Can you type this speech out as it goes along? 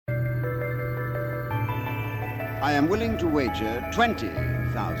I am willing to wager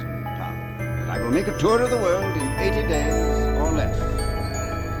 £20,000 that I will make a tour of the world in 80 days or less.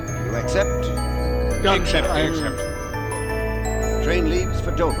 You accept? I accept. The train leaves for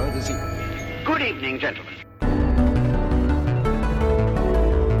Dover this evening. Good evening, gentlemen.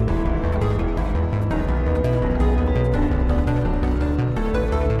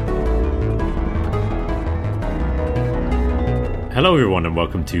 Hello everyone and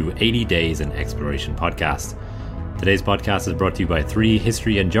welcome to 80 Days in Exploration podcast. Today's podcast is brought to you by three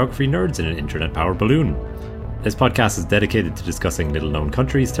history and geography nerds in an internet-powered balloon. This podcast is dedicated to discussing little-known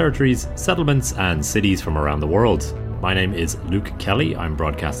countries, territories, settlements and cities from around the world. My name is Luke Kelly, I'm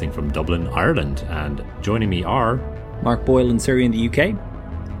broadcasting from Dublin, Ireland, and joining me are... Mark Boyle in Surrey in the UK.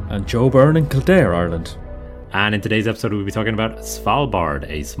 And Joe Byrne in Kildare, Ireland. And in today's episode we'll be talking about Svalbard,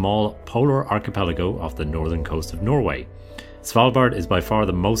 a small polar archipelago off the northern coast of Norway. Svalbard is by far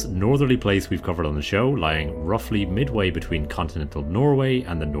the most northerly place we've covered on the show, lying roughly midway between continental Norway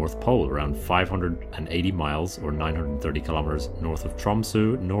and the North Pole, around 580 miles or 930 kilometers north of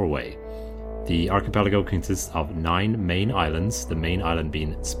Tromsø, Norway. The archipelago consists of 9 main islands, the main island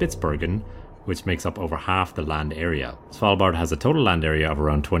being Spitsbergen, which makes up over half the land area. Svalbard has a total land area of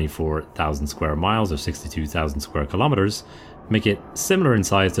around 24,000 square miles or 62,000 square kilometers, making it similar in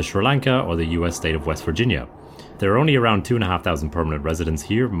size to Sri Lanka or the US state of West Virginia. There are only around 2,500 permanent residents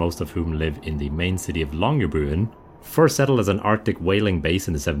here, most of whom live in the main city of Longyearbyen. First settled as an Arctic whaling base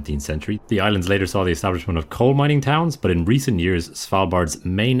in the 17th century, the islands later saw the establishment of coal mining towns, but in recent years, Svalbard's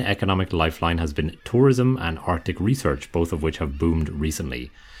main economic lifeline has been tourism and Arctic research, both of which have boomed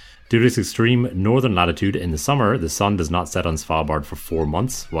recently. Due to its extreme northern latitude, in the summer, the sun does not set on Svalbard for 4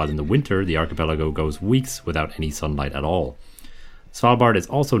 months, while in the winter, the archipelago goes weeks without any sunlight at all. Svalbard is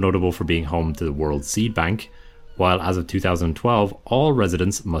also notable for being home to the World Seed Bank, while as of 2012, all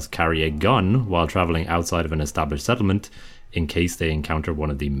residents must carry a gun while travelling outside of an established settlement in case they encounter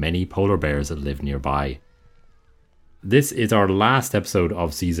one of the many polar bears that live nearby. This is our last episode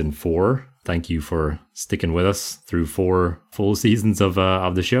of Season 4. Thank you for sticking with us through 4 full seasons of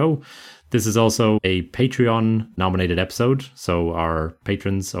the show. This is also a Patreon-nominated episode, so our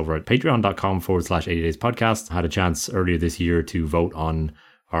patrons over at patreon.com/80 Days Podcast had a chance earlier this year to vote on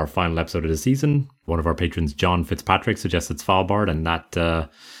our final episode of the season. One of our patrons, John Fitzpatrick, suggested Svalbard, and that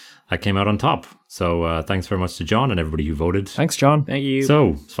came out on top. So thanks very much to John and everybody who voted. Thanks, John. Thank you.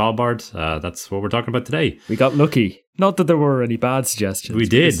 So, Svalbard, that's what we're talking about today. We got lucky. Not that there were any bad suggestions. We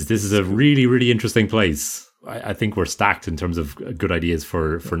did. This is a really, really interesting place. I think we're stacked in terms of good ideas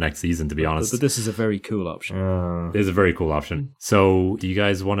for next season, to be honest. But this is a very cool option. It is a very cool option. So, do you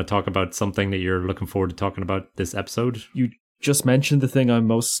guys want to talk about something that you're looking forward to talking about this episode? You just mentioned the thing I'm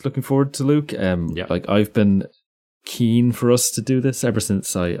most looking forward to, Luke. Yeah. Like, I've been keen for us to do this ever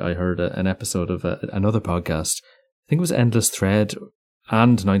since I heard an episode of another podcast. I think it was Endless Thread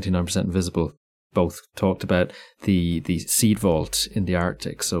and 99% Invisible. Both talked about the seed vault in the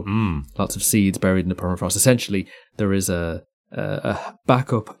Arctic. So lots of seeds buried in the permafrost. Essentially, there is a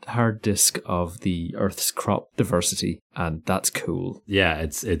backup hard disk of the Earth's crop diversity, and that's cool. Yeah,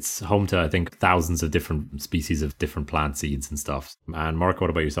 it's home to, I think, thousands of different species of different plant seeds and stuff. And Mark, what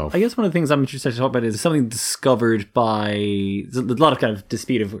about yourself? I guess one of the things I'm interested to talk about is something discovered by... There's a lot of kind of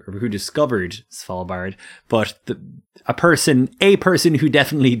dispute of who discovered Svalbard, but a person who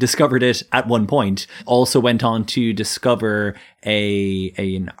definitely discovered it at one point also went on to discover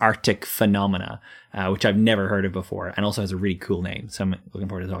an Arctic phenomena, which I've never heard of before, and also has a really cool name. So I'm looking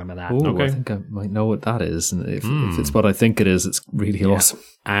forward to talking about that. Ooh, Okay. I think I might know what that is. And if it's what I think it is, it's really awesome.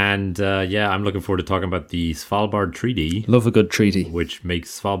 And I'm looking forward to talking about the Svalbard Treaty, Love a good treaty. which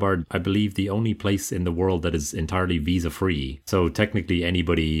makes Svalbard, I believe, the only place in the world that is entirely visa-free. So technically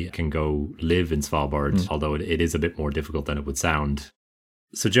anybody can go live in Svalbard, although it is a bit more difficult than it would sound.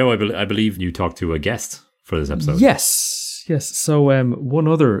 So Joe, I believe you talked to a guest for this episode. Yes. So one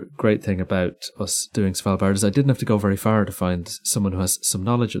other great thing about us doing Svalbard is I didn't have to go very far to find someone who has some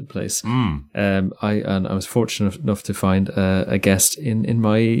knowledge of the place. I was fortunate enough to find a guest in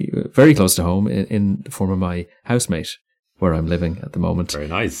my very close to home in the form of my housemate, where I'm living at the moment. Very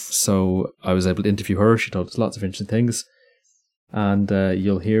nice. So I was able to interview her. She told us lots of interesting things, and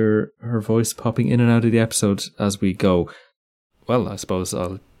you'll hear her voice popping in and out of the episode as we go. Well, I suppose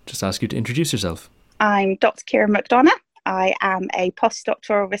I'll just ask you to introduce yourself. I'm Dr. Kieran McDonough. I am a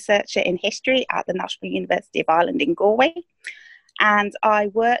postdoctoral researcher in history at the National University of Ireland in Galway, and I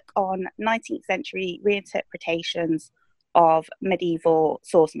work on 19th century reinterpretations of medieval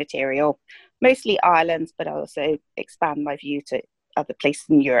source material, mostly Ireland, but I also expand my view to other places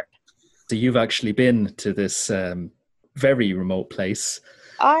in Europe. So you've actually been to this very remote place.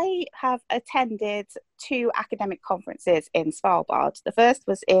 I have attended 2 academic conferences in Svalbard. The first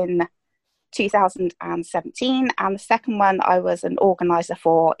was in 2017, and the second one I was an organizer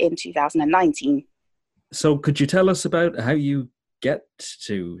for in 2019. So could you tell us about how you get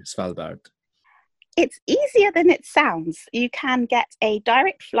to Svalbard? It's easier than it sounds. You can get a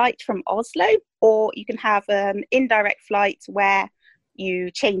direct flight from Oslo, or you can have an indirect flight where you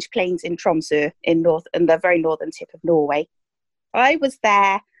change planes in Tromsø in the very northern tip of Norway. I was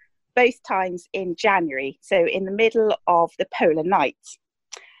there both times in January, so in the middle of the polar night.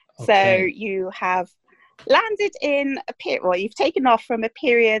 Okay. So you have landed in a period, well, you've taken off from a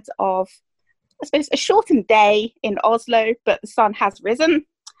period of, I suppose, a shortened day in Oslo, but the sun has risen.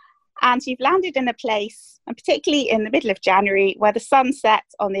 And you've landed in a place, and particularly in the middle of January, where the sun set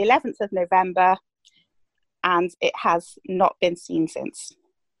on the 11th of November, and it has not been seen since.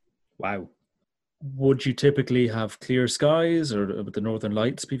 Wow. Would you typically have clear skies, or would the northern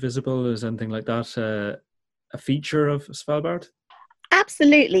lights be visible? Is anything like that a feature of Svalbard?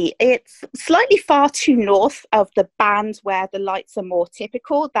 Absolutely. It's slightly far too north of the band where the lights are more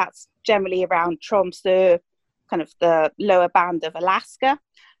typical. That's generally around Tromsø, kind of the lower band of Alaska.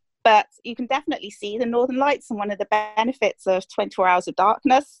 But you can definitely see the northern lights. And one of the benefits of 24 hours of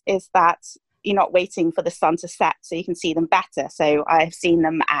darkness is that you're not waiting for the sun to set, so you can see them better. So I've seen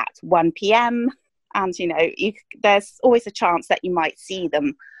them at 1 p.m. And, there's always a chance that you might see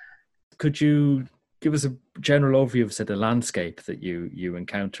them. Could you give us a general overview of, say, the landscape that you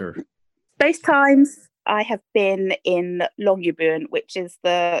encounter? Both times I have been in Longyearbyen, which is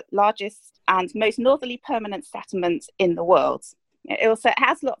the largest and most northerly permanent settlement in the world. It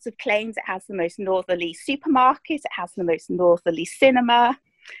has lots of claims. It has the most northerly supermarket. It has the most northerly cinema.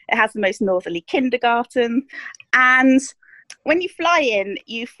 It has the most northerly kindergarten. And when you fly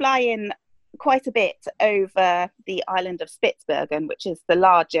in quite a bit over the island of Spitsbergen, which is the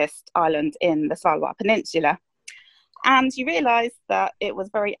largest island in the Svalbard Peninsula. And you realise that it was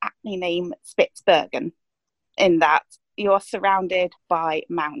very aptly named Spitsbergen, in that you're surrounded by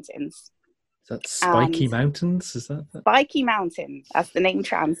mountains. Is that Spiky Mountains? Is that? Spiky Mountains, as the name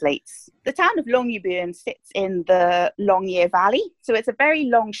translates. The town of Longyearbyen sits in the Longyear Valley, so it's a very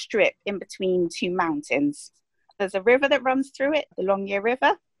long strip in between 2 mountains. There's a river that runs through it, the Longyear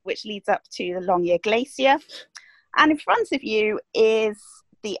River, which leads up to the Longyear Glacier. And in front of you is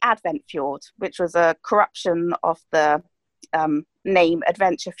the Advent Fjord, which was a corruption of the name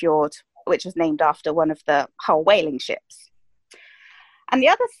Adventure Fjord, which was named after one of the Hull whaling ships. And the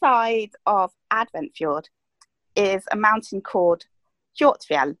other side of Advent Fjord is a mountain called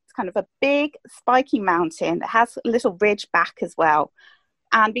Hjortfjell. It's kind of a big, spiky mountain that has a little ridge back as well.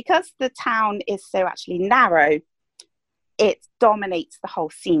 And because the town is so actually narrow, it dominates the whole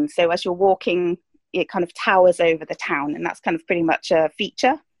scene. So as you're walking, it kind of towers over the town, and that's kind of pretty much a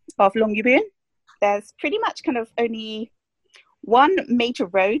feature of Longyearbyen. There's pretty much kind of only one major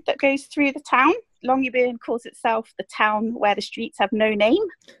road that goes through the town. Longyearbyen calls itself the town where the streets have no name.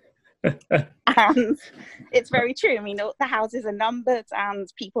 And it's very true. I mean, the houses are numbered and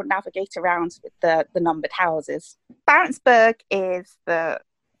people navigate around with the numbered houses. Barentsburg is the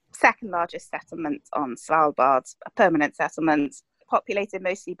second largest settlement on Svalbard, a permanent settlement, populated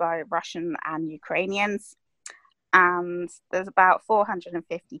mostly by Russian and Ukrainians. And there's about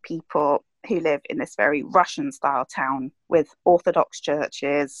 450 people who live in this very Russian-style town with Orthodox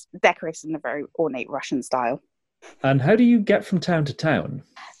churches, decorated in a very ornate Russian style. And how do you get from town to town?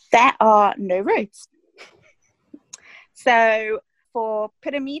 There are no roads. So for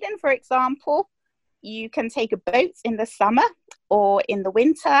Pyramiden, for example, you can take a boat in the summer, or in the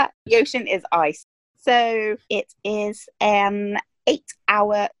winter, the ocean is ice. So it is an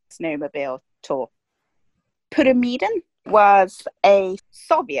 8-hour snowmobile tour. Pyramiden was a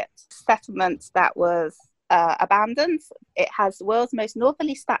Soviet settlement that was abandoned. It has the world's most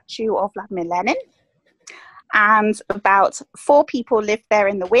northerly statue of Vladimir Lenin. And about 4 people live there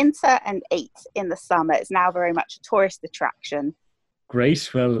in the winter and 8 in the summer. It's now very much a tourist attraction.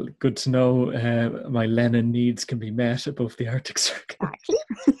 Great. Well, good to know my Lenin needs can be met above the Arctic Circle.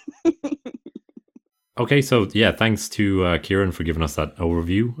 Exactly. Okay, so yeah, thanks to Kieran for giving us that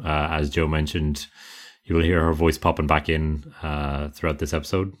overview. As Joe mentioned, you will hear her voice popping back in throughout this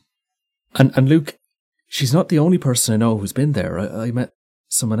episode. And Luke, she's not the only person I know who's been there. I met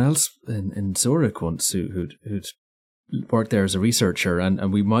someone else in Zurich once who'd worked there as a researcher,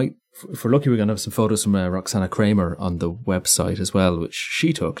 and we might, if we're lucky, we're going to have some photos from Roxana Kramer on the website as well, which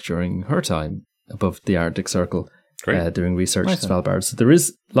she took during her time above the Arctic Circle doing research at Svalbard. So there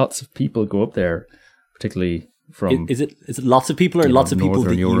is lots of people go up there, particularly from... Is it lots of people or lots of people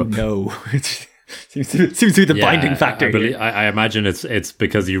that Northern Europe. you know? seems to be the binding factor. I imagine it's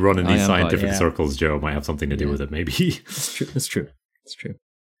because you run in these scientific yeah. circles, Joe, might have something to do with it, maybe. It's true.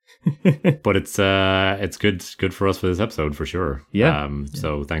 But it's good for us for this episode for sure. Yeah.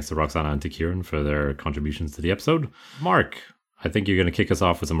 So thanks to Roxana and to Kieran for their contributions to the episode. Mark, I think you're going to kick us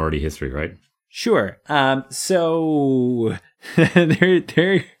off with some early history, right? Sure. So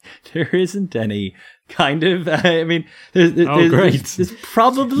there isn't any kind of. I mean, great. There's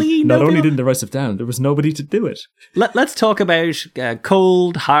probably Not no. only didn't they write stuff down, there was nobody to do it. Let's talk about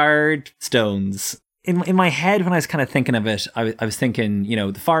cold, hard stones. In my head, when I was kind of thinking of it, I was thinking,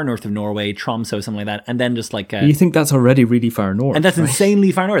 the far north of Norway, Tromsø, something like that, and then just like You think that's already really far north, and that's right?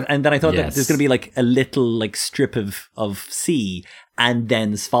 insanely far north. And then I thought that Yes. there's going to be like a little like strip of sea, and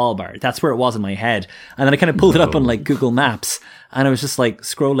then Svalbard. That's where it was in my head. And then I kind of pulled it up on like Google Maps, and I was just like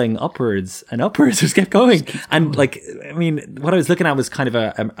scrolling upwards and upwards, just kept going. And like, I mean, what I was looking at was kind of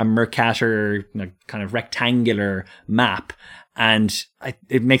a Mercator, kind of rectangular map. And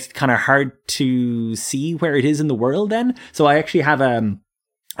it makes it kind of hard to see where it is in the world then. So I actually have a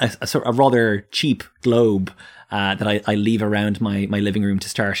sort of rather cheap globe that I leave around my living room to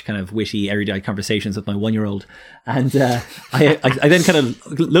start kind of witty, erudite conversations with my 1-year-old. And I then kind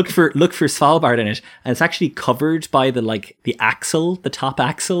of look for Svalbard in it, and it's actually covered by the axle, the top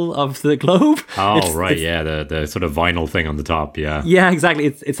axle of the globe. Oh, It's- right, yeah, the sort of vinyl thing on the top, yeah. Yeah, exactly.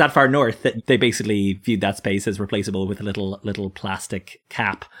 It's that far north that they basically viewed that space as replaceable with a little plastic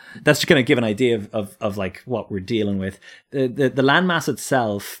cap. That's just going to give an idea of like what we're dealing with. The landmass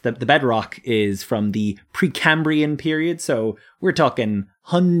itself, the bedrock is from the Precambrian period, so we're talking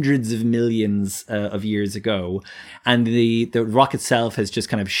hundreds of millions of years ago, and the rock itself has just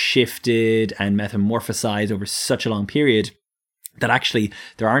kind of shifted and metamorphosized over such a long period that actually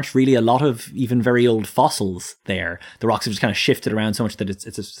there aren't really a lot of even very old fossils there. The rocks have just kind of shifted around so much that it's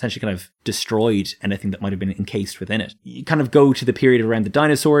essentially kind of destroyed anything that might have been encased within it. You kind of go to the period around the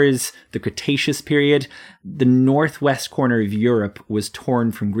dinosaurs, the Cretaceous period. The northwest corner of Europe was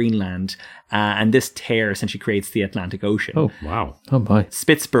torn from Greenland, and this tear essentially creates the Atlantic Ocean. Oh, wow. Oh my.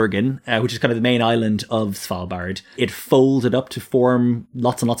 Spitsbergen, which is kind of the main island of Svalbard, it folded up to form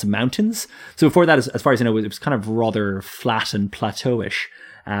lots and lots of mountains. So before that, as far as I know, it was kind of rather flat and plateauish.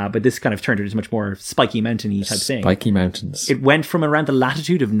 But this kind of turned into much more spiky mountainy type thing. Spiky mountains. It went from around the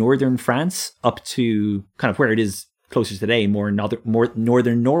latitude of northern France up to kind of where it is closer today, more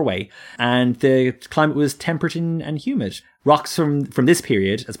northern Norway. And the climate was temperate and humid. Rocks from this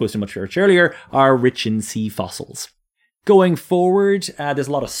period, as opposed to much earlier, are rich in sea fossils. Going forward, there's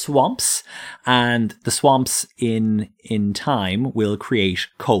a lot of swamps, and the swamps in time will create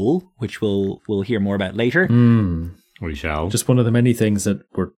coal, which we'll hear more about later. We shall. Just one of the many things that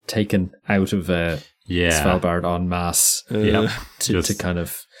were taken out of Yeah. Svalbard en masse Yeah. to kind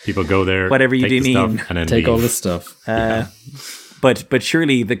of People go there, Whatever you take do the stuff, mean. and then take leave. all this stuff. But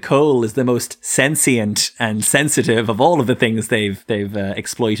surely the coal is the most sentient and sensitive of all of the things they've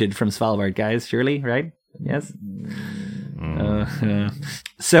exploited from Svalbard, guys. Surely, right? Yes.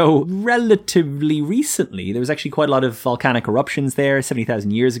 So relatively recently, there was actually quite a lot of volcanic eruptions there. 70,000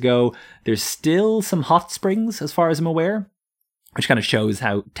 years ago. There's still some hot springs, as far as I'm aware, which kind of shows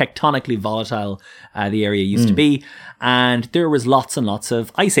how tectonically volatile the area used to be. And there was lots and lots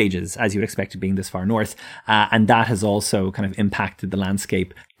of ice ages, as you would expect, being this far north. And that has also kind of impacted the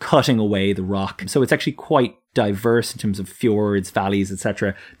landscape, cutting away the rock. So it's actually quite diverse in terms of fjords, valleys,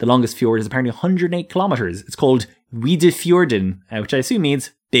 etc. The longest fjord is apparently 108 kilometers. It's called Wiedefjorden, which I assume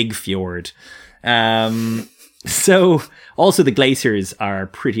means big fjord. So also the glaciers are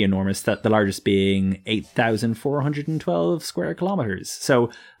pretty enormous, that the largest being 8,412 square kilometers. So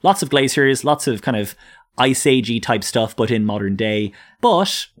lots of glaciers, lots of kind of ice agey type stuff, but in modern day,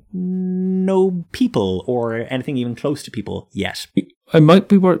 but no people or anything even close to people yet. It might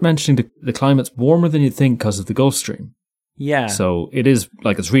be worth mentioning the climate's warmer than you'd think because of the Gulf Stream. Yeah. So it is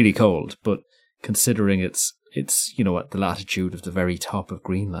like it's really cold, but considering it's at the latitude of the very top of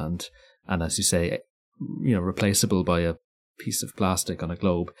Greenland, and as you say, replaceable by a piece of plastic on a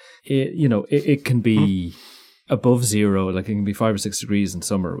globe, it can be above zero, like it can be 5 or 6 degrees in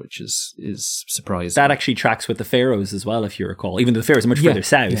summer, which is surprising. That actually tracks with the Faroes as well, if you recall. Even though the Faroes are much further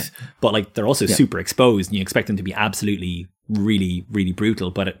south, but like they're also super exposed, and you expect them to be absolutely really, really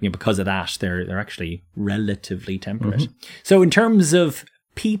brutal. But because of that, they're actually relatively temperate. So in terms of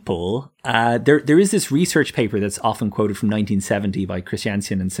people, there is this research paper that's often quoted from 1970 by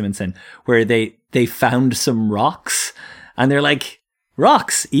Christiansen and Simonsen, where they found some rocks, and they're like,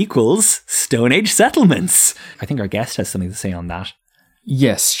 rocks equals Stone Age settlements. I think our guest has something to say on that.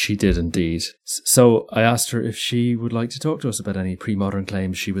 Yes, she did indeed. So I asked her if she would like to talk to us about any pre-modern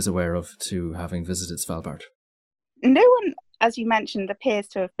claims she was aware of to having visited Svalbard. No one, as you mentioned, appears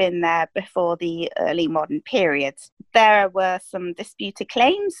to have been there before the early modern period. There were some disputed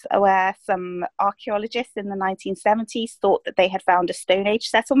claims where some archaeologists in the 1970s thought that they had found a Stone Age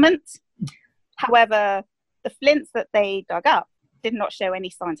settlement. However, the flints that they dug up did not show any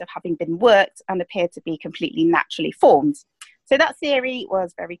signs of having been worked and appeared to be completely naturally formed. So that theory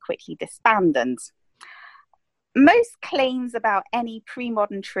was very quickly disbanded. Most claims about any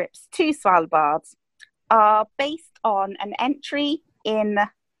pre-modern trips to Svalbard are based on an entry in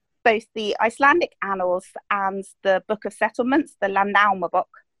both the Icelandic Annals and the Book of Settlements, the Landnámabók,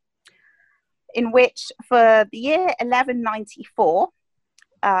 in which for the year 1194,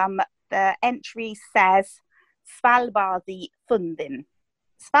 the entry says Svalbardi fundin.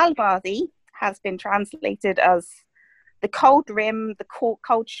 Svalbardi has been translated as the cold rim, the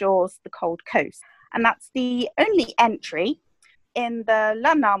cold shores, the cold coast. And that's the only entry. In the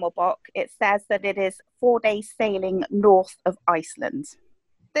Landnámabók, it says that it is 4 days sailing north of Iceland.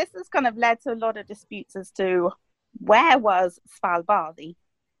 This has kind of led to a lot of disputes as to where was Svalbardi.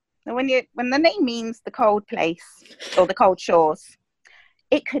 And when the name means the cold place or the cold shores,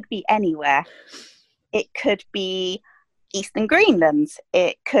 it could be anywhere. It could be Eastern Greenland.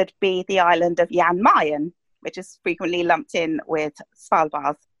 It could be the island of Jan Mayen, which is frequently lumped in with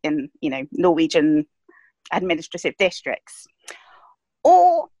Svalbard in, Norwegian administrative districts.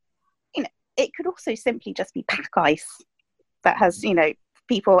 Or, it could also simply just be pack ice that has,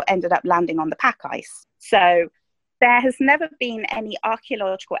 people ended up landing on the pack ice. So there has never been any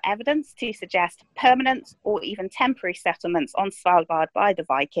archaeological evidence to suggest permanent or even temporary settlements on Svalbard by the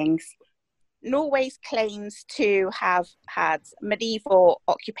Vikings. Norway's claims to have had medieval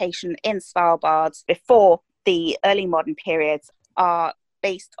occupation in Svalbard before the early modern periods are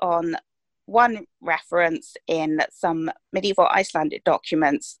based on one reference in some medieval Icelandic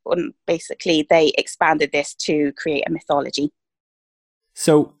documents. And basically, they expanded this to create a mythology.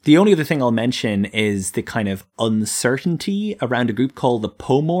 So the only other thing I'll mention is the kind of uncertainty around a group called the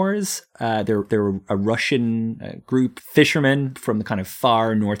Pomors. They're a Russian group, fishermen from the kind of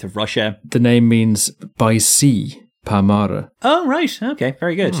far north of Russia. The name means by sea, Pamara. Oh, right. Okay,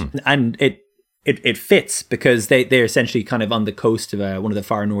 very good. And it fits because they're essentially kind of on the coast of one of the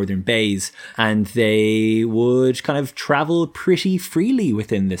far northern bays, and they would kind of travel pretty freely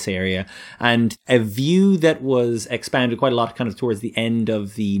within this area. And a view that was expounded quite a lot kind of towards the end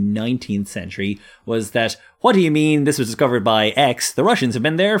of the 19th century was that, what do you mean this was discovered by X? The Russians have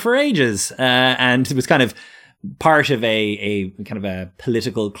been there for ages. And it was kind of part of a kind of a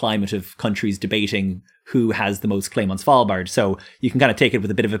political climate of countries debating who has the most claim on Svalbard. So you can kind of take it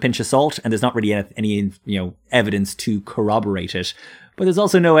with a bit of a pinch of salt, and there's not really any evidence to corroborate it. But there's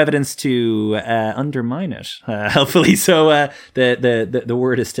also no evidence to undermine it, helpfully. So the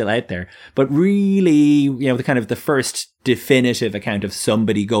word is still out there. But really, the kind of the first definitive account of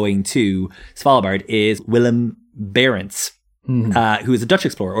somebody going to Svalbard is Willem Barents. Who is a Dutch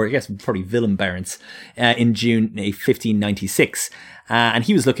explorer, or I guess probably Willem Barents, in June 1596. And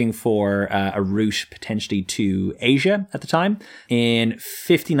he was looking for a route potentially to Asia at the time. In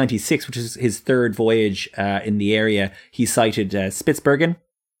 1596, which is his third voyage in the area, he sighted Spitsbergen.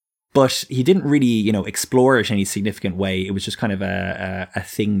 But he didn't really, explore it in any significant way. It was just kind of a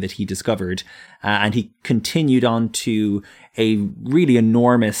thing that he discovered. And he continued on to a really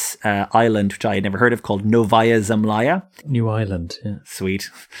enormous island, which I had never heard of, called Novaya Zemlya. New Island, yeah. Sweet.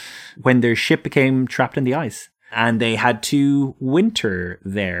 When their ship became trapped in the ice. And they had to winter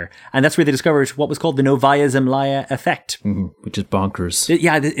there. And that's where they discovered what was called the Novaya Zemlya effect. Which is bonkers.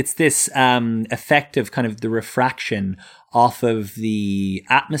 Yeah, it's this effect of kind of the refraction off of the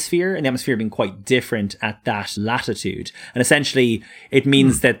atmosphere, and the atmosphere being quite different at that latitude. And essentially, it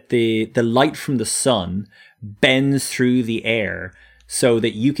means that the light from the sun bends through the air so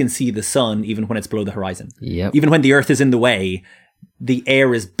that you can see the sun even when it's below the horizon. Yep. Even when the Earth is in the way, the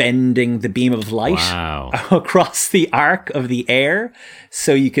air is bending the beam of light across the arc of the air,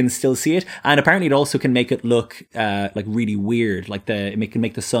 so you can still see it. And apparently it also can make it look like really weird, like it can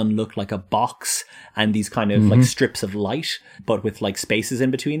make the sun look like a box and these kind of like strips of light, but with like spaces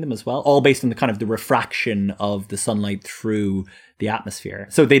in between them as well, all based on the kind of the refraction of the sunlight through the atmosphere.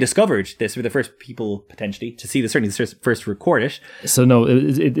 So they discovered this. Were the first people potentially to see this, certainly the first to record it. So no,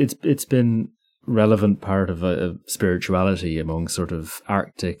 it's been relevant part of spirituality among sort of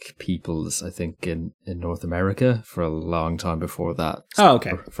Arctic peoples, I think, in North America for a long time before that. Oh,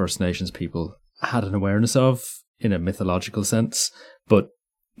 okay. First Nations people had an awareness of in a mythological sense, but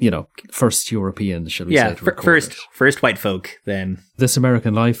first Europeans, shall we say, to record it. First white folk, then. This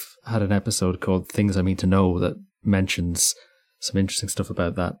American Life had an episode called Things I Mean to Know that mentions some interesting stuff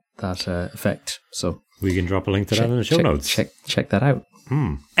about that effect. So we can drop a link to that in the show notes. Check that out.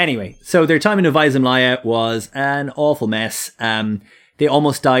 Anyway, so their time in Novaya Zemlya was an awful mess. They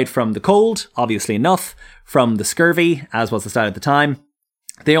almost died from the cold, obviously enough, from the scurvy, as was the style at the time.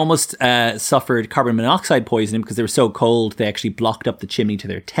 They almost suffered carbon monoxide poisoning because they were so cold they actually blocked up the chimney to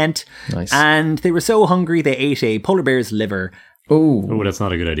their tent. Nice. And they were so hungry they ate a polar bear's liver. Oh, that's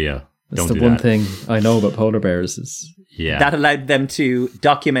not a good idea. That's Don't the do one that. thing I know about polar bears is That allowed them to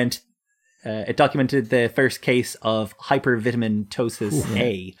document. It documented the first case of hypervitaminosis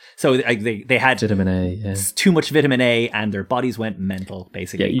A. So they had vitamin A. too much vitamin A and their bodies went mental,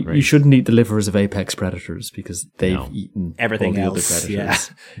 basically. Yeah, you shouldn't eat the livers of apex predators because they've eaten everything all the else. other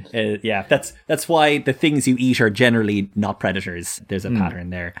predators. Yeah, that's why the things you eat are generally not predators. There's a pattern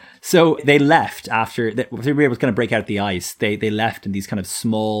there. So they left after they were able to kind of break out the ice. They left in these kind of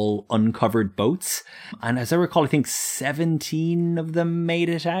small uncovered boats, and as I recall, I think 17 of them made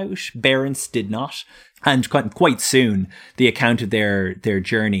it out. Barents did not. And quite soon, the account of their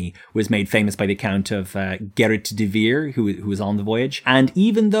journey was made famous by the account of Gerrit de Veer, who was on the voyage. And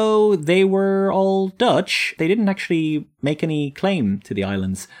even though they were all Dutch, they didn't actually make any claim to the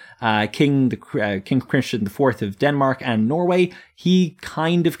islands. King Christian IV of Denmark and Norway, he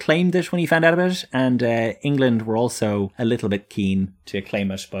kind of claimed it when he found out about it. And England were also a little bit keen to claim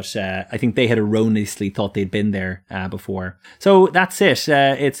it. But I think they had erroneously thought they'd been there before. So that's it.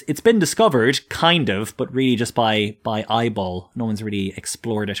 It's been discovered, kind of, but really just by eyeball. No one's really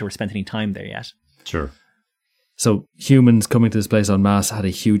explored it or spent any time there yet. Sure. So humans coming to this place en masse had a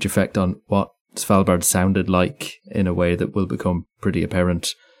huge effect on what Svalbard sounded like in a way that will become pretty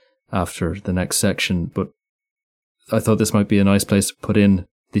apparent after the next section. But I thought this might be a nice place to put in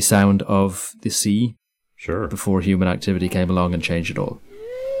the sound of the sea. Sure. Before human activity came along and changed it all.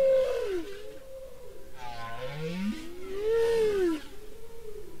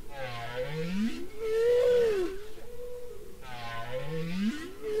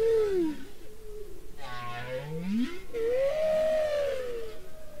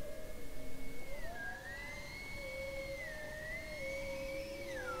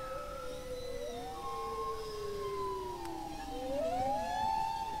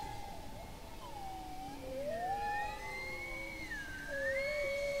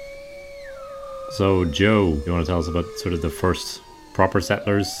 So, Joe, you want to tell us about sort of the first proper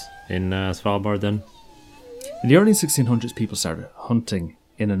settlers in Svalbard then? In the early 1600s, people started hunting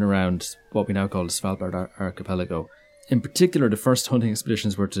in and around what we now call the Svalbard archipelago. In particular, the first hunting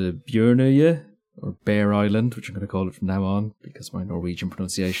expeditions were to Bjørnøya, or Bear Island, which I'm going to call it from now on because my Norwegian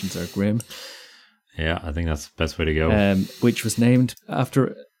pronunciations are grim. Yeah, I think that's the best way to go. Which was named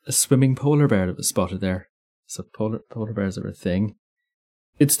after a swimming polar bear that was spotted there. So polar bears are a thing.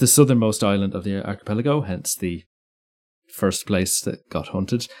 It's the southernmost island of the archipelago, hence the first place that got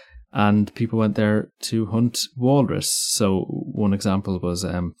hunted. And people went there to hunt walrus. So one example was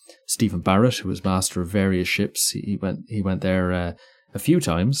Stephen Barrett, who was master of various ships. He went there a few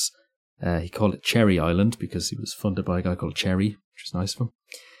times. He called it Cherry Island because he was funded by a guy called Cherry, which is nice of him.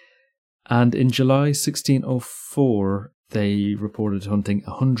 And in July 1604, they reported hunting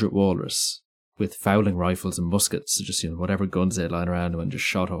 100 walrus with fowling rifles and muskets. So just, whatever guns they had lying around and just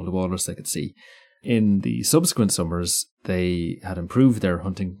shot all the walrus they could see. In the subsequent summers, they had improved their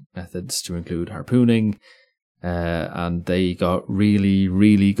hunting methods to include harpooning, and they got really,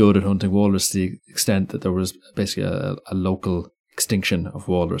 really good at hunting walrus to the extent that there was basically a local extinction of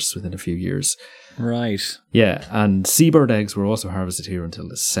walrus within a few years. Right. Yeah, and seabird eggs were also harvested here until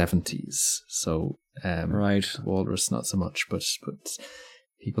the 70s. So, right. Walrus not so much, but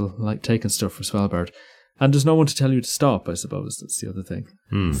people like taking stuff from Svalbard. And there's no one to tell you to stop, I suppose. That's the other thing.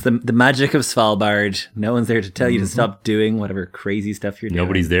 It's the magic of Svalbard. No one's there to tell you to stop doing whatever crazy stuff you're doing.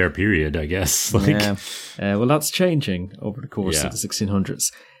 Nobody's there, period, I guess. Yeah. Well, that's changing over the course of the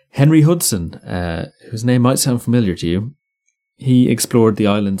 1600s. Henry Hudson, whose name might sound familiar to you, he explored the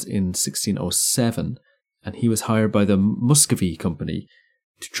islands in 1607, and he was hired by the Muscovy Company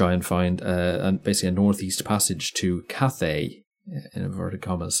to try and find basically a northeast passage to Cathay, in inverted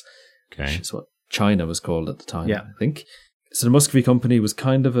commas, which is what China was called at the time, I think. So the Muscovy Company was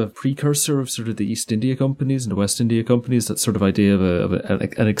kind of a precursor of sort of the East India Companies and the West India Companies, that sort of idea of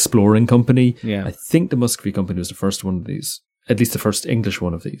an exploring company. Yeah. I think the Muscovy Company was the first one of these, at least the first English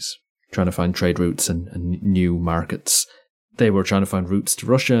one of these, trying to find trade routes and new markets. They were trying to find routes to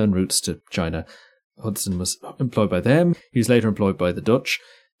Russia and routes to China. Hudson was employed by them. He was later employed by the Dutch.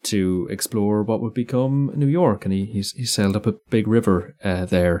 to explore what would become New York, and he sailed up a big river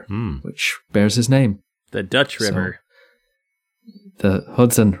there, which bears his name. The Dutch River. The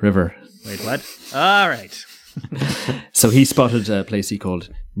Hudson River. Wait, what? All right. So he spotted a place he called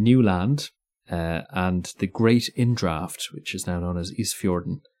Newland and the Great Indraft, which is now known as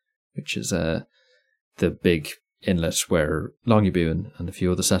Eastfjorden, which is the big inlet where Longyearbyen and a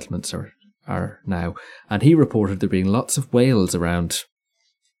few other settlements are now. And he reported there being lots of whales around,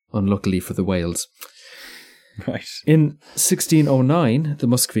 unluckily for the whales. Right. In 1609, the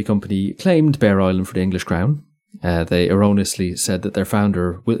Muscovy Company claimed Bear Island for the English crown. They erroneously said that their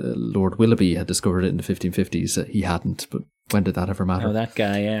founder, Lord Willoughby, had discovered it in the 1550s. He hadn't, but when did that ever matter? Oh, that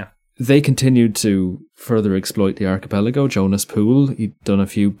guy, yeah. They continued to further exploit the archipelago. Jonas Poole, he'd done a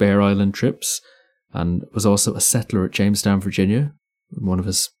few Bear Island trips and was also a settler at Jamestown, Virginia, in one of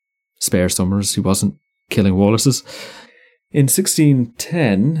his spare summers. He wasn't killing walruses. In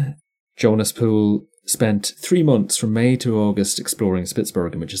 1610, Jonas Poole spent 3 months from May to August exploring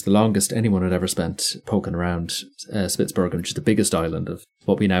Spitsbergen, which is the longest anyone had ever spent poking around Spitsbergen, which is the biggest island of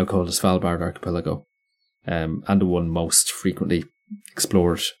what we now call the Svalbard archipelago, and the one most frequently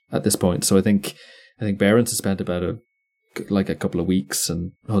explored at this point. So I think Barents has spent about a couple of weeks,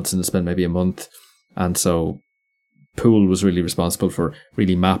 and Hudson has spent maybe a month, and so Poole was really responsible for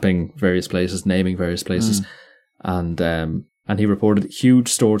really mapping various places, naming various places, and he reported huge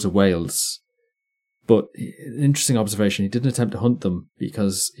stores of whales. But an interesting observation, he didn't attempt to hunt them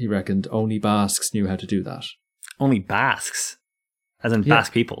because he reckoned only Basques knew how to do that. Only Basques? As in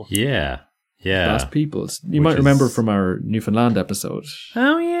Basque people? Yeah. Basque peoples. You might remember from our Newfoundland episode.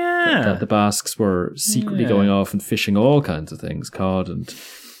 Oh, yeah. That the Basques were secretly going off and fishing all kinds of things, cod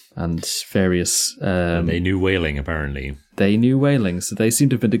and various... and they knew whaling, apparently. They knew whaling, so they seem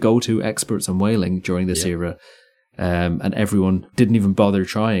to have been the go-to experts on whaling during this era. And everyone didn't even bother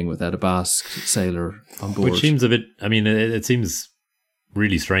trying without a Basque sailor on board. Which seems a bit, I mean, it seems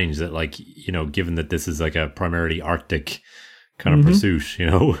really strange that, like, you know, given that this is like a primarily Arctic kind of pursuit, you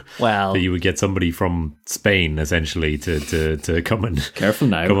know, well, that you would get somebody from Spain essentially to come and careful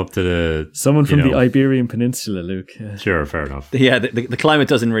now, come up to the someone from the Iberian Peninsula, Luke. Yeah. Sure, fair enough. Yeah, the climate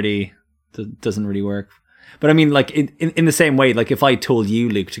doesn't really work. But I mean, like in the same way, like if I told you,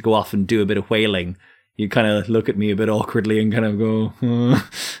 Luke, to go off and do a bit of whaling, you kind of look at me a bit awkwardly and kind of go,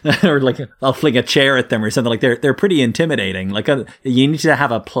 or like I'll fling a chair at them or something. Like they're pretty intimidating. Like you need to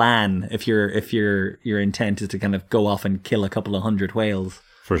have a plan if your intent is to kind of go off and kill a couple of 100 whales.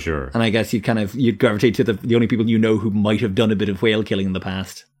 For sure. And I guess you'd gravitate to the only people you know who might have done a bit of whale killing in the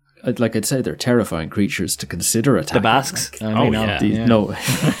past. I'd say they're terrifying creatures to consider attacking. The Basques? Like, No,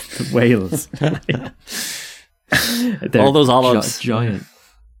 the whales. All those olives.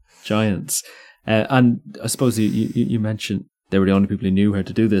 Giants. And I suppose you mentioned they were the only people who knew how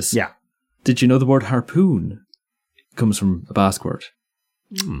to do this. Yeah. Did you know the word harpoon comes from a Basque word?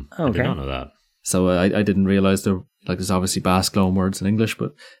 Okay. I did not know that. So I didn't realise there's obviously Basque loan words in English,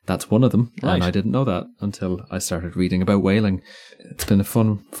 but that's one of them. Right. And I didn't know that until I started reading about whaling. It's been a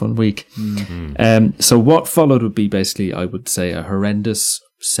fun week. Mm-hmm. So what followed would be basically, I would say, a horrendous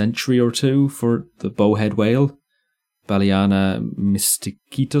century or two for the bowhead whale. Balaena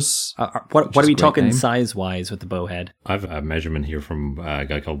mysticetus. What are we talking size-wise with the bowhead? I've a measurement here from a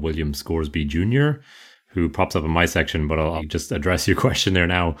guy called William Scoresby Jr., who pops up in my section, but I'll just address your question there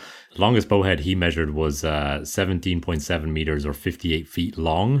now. The longest bowhead he measured was 17.7 meters or 58 feet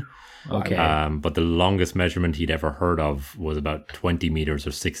long. Okay. But the longest measurement he'd ever heard of was about 20 meters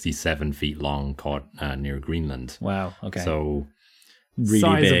or 67 feet long, caught near Greenland. Wow, okay. So...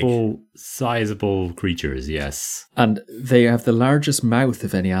 really sizable creatures, yes. And they have the largest mouth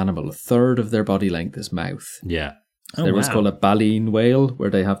of any animal. A third of their body length is mouth. Yeah. There was called a baleen whale, where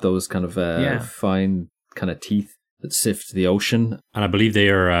they have those kind of fine kind of teeth that sift the ocean. And I believe they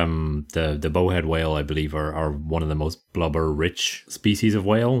are the bowhead whale, I believe, are one of the most blubber-rich species of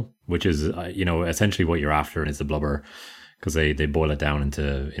whale, which is essentially what you're after is the blubber, because they boil it down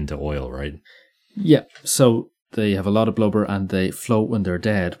into oil, right? Yeah. So they have a lot of blubber and they float when they're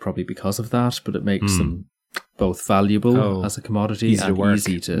dead, probably because of that, but it makes them both valuable as a commodity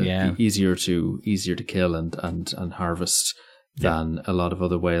and easier to kill and harvest than a lot of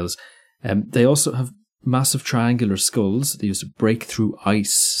other whales. They also have massive triangular skulls they use to break through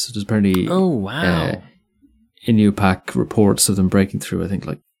ice. So there's apparently Inupiaq reports of them breaking through, I think,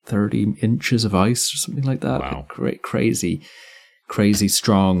 like 30 inches of ice or something like that. Wow. Like crazy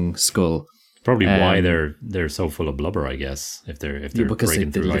strong skull. Probably why they're so full of blubber, I guess, if they're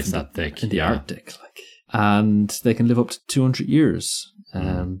breaking through ice that thick in the Arctic, and they can live up to 200 years.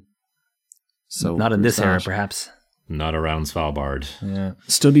 So not in this era, perhaps. Not around Svalbard. Yeah.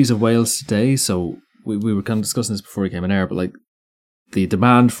 Studies of whales today, so we were kind of discussing this before we came in air, but like the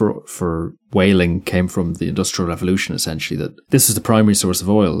demand for whaling came from the Industrial Revolution, essentially, that this is the primary source of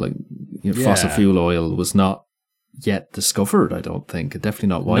oil. Like, you know, fossil fuel oil was not yet discovered, I don't think. Definitely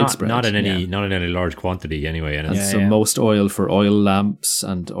not widespread. Not in any large quantity anyway. And most oil for oil lamps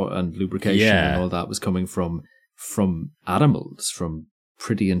and lubrication and all that was coming from animals, from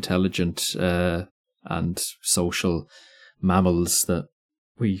pretty intelligent and social mammals that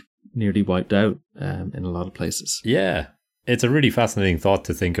we nearly wiped out in a lot of places. Yeah. It's a really fascinating thought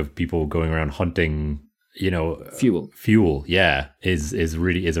to think of people going around hunting, you know, fuel. Yeah, is a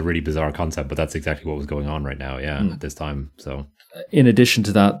really bizarre concept, but that's exactly what was going on right now. Yeah, at this time. So, in addition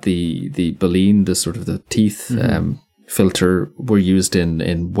to that, the baleen, the sort of the teeth filter, were used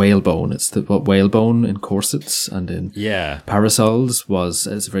in whalebone. It's what whalebone in corsets and in parasols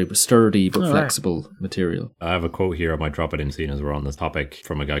it's a very sturdy but flexible material. I have a quote here. I might drop it in scene as we're on this topic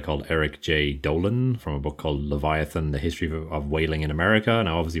from a guy called Eric J. Dolan from a book called Leviathan: The History of Whaling in America.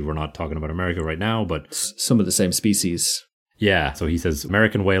 Now, obviously, we're not talking about America right now, but some of the same species. Yeah, so he says,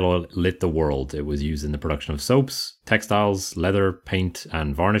 American whale oil lit the world. It was used in the production of soaps, textiles, leather, paint,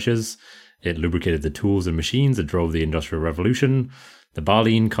 and varnishes. It lubricated the tools and machines that drove the Industrial Revolution. The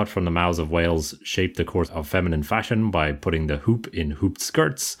baleen cut from the mouths of whales shaped the course of feminine fashion by putting the hoop in hooped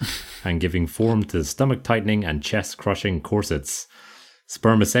skirts and giving form to stomach-tightening and chest-crushing corsets.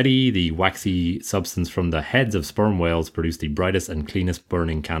 Spermaceti, the waxy substance from the heads of sperm whales, produced the brightest and cleanest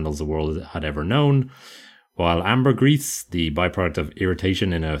burning candles the world had ever known. While ambergris, the byproduct of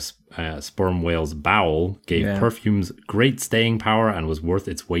irritation in a sperm whale's bowel, gave perfumes great staying power and was worth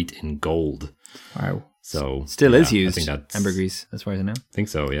its weight in gold. Wow. So still is used. I think that's ambergris, as far as I know. I think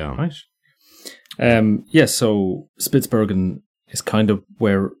so, yeah. Right. So Spitsbergen is kind of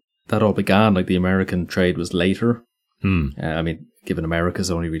where that all began. Like, the American trade was later. I mean, given America's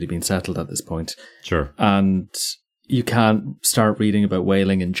only really been settled at this point. Sure. And you can't start reading about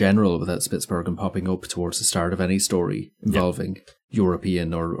whaling in general without Spitsbergen popping up towards the start of any story involving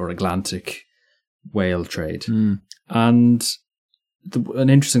European or Atlantic whale trade. And an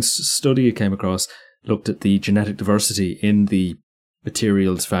interesting study I came across looked at the genetic diversity in the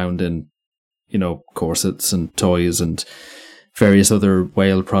materials found in, you know, corsets and toys and various other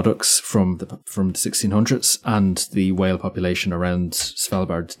whale products from the 1600s and the whale population around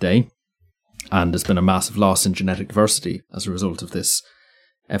Svalbard today. And there's been a massive loss in genetic diversity as a result of this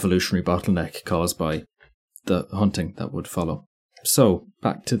evolutionary bottleneck caused by the hunting that would follow. So,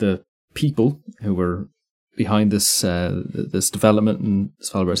 back to the people who were behind this this development in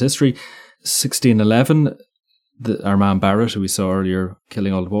Svalbard's history. 1611, our man Barrett, who we saw earlier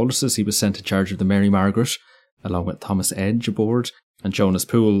killing all the walruses, he was sent in charge of the Mary Margaret, along with Thomas Edge aboard. And Jonas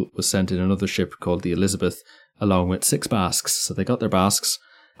Poole was sent in another ship called the Elizabeth, along with 6 Basques. So they got their Basques,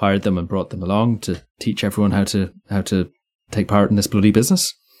 hired them and brought them along to teach everyone how to take part in this bloody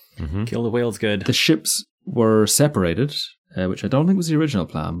business. Mm-hmm. Kill the whales good. The ships were separated, which I don't think was the original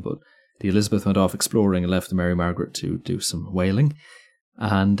plan, but the Elizabeth went off exploring and left the Mary Margaret to do some whaling.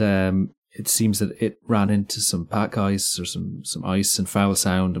 And it seems that it ran into some pack ice or some ice and Foul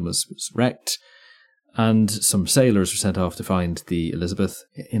Sound and was wrecked. And some sailors were sent off to find the Elizabeth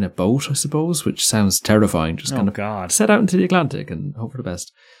in a boat, I suppose, which sounds terrifying. Just kind of set out into the Atlantic and hope for the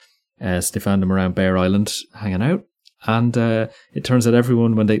best. So they found them around Bear Island hanging out. And it turns out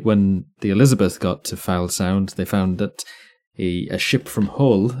everyone, when the Elizabeth got to Foul Sound, they found that a ship from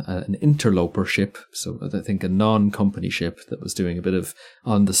Hull, an interloper ship, so I think a non-company ship that was doing a bit of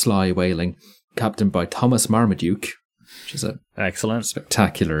on-the-sly whaling, captained by Thomas Marmaduke, which is a excellent,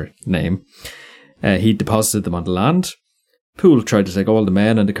 spectacular name. He deposited them on the land. Poole tried to take all the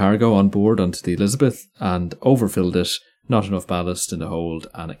men and the cargo on board onto the Elizabeth and overfilled it, not enough ballast in the hold,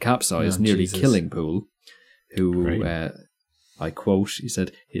 and it capsized, nearly killing Poole, who, I quote, he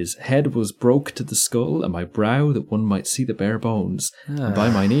said, "His head was broke to the skull, and my brow that one might see the bare bones, and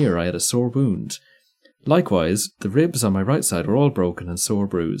by mine ear I had a sore wound. Likewise, the ribs on my right side were all broken and sore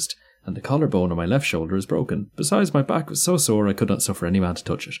bruised, and the collarbone on my left shoulder is broken. Besides, my back was so sore I could not suffer any man to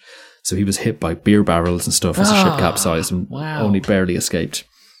touch it." So he was hit by beer barrels and stuff as the ship capsized and only barely escaped.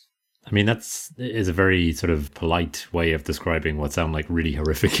 I mean, is a very sort of polite way of describing what sound like really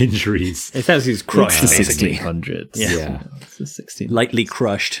horrific injuries. It says he's crushed, basically. 1600s. Yeah. It's the 1600s. Lightly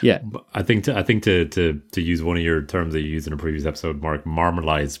crushed. Yeah. But I think to use one of your terms that you used in a previous episode, Mark,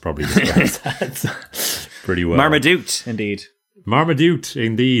 marmalade probably describes that pretty well. Marmaduke, indeed. Marmaduke,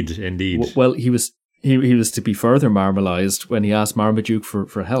 indeed. Well, he was to be further marmalized when he asked Marmaduke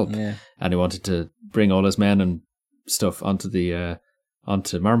for help, and he wanted to bring all his men and stuff onto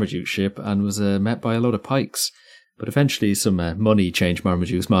Marmaduke's ship, and was met by a load of pikes. But eventually some money changed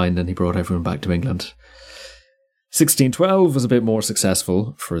Marmaduke's mind and he brought everyone back to England. 1612 was a bit more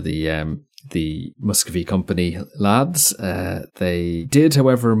successful for the Muscovy Company lads. They did,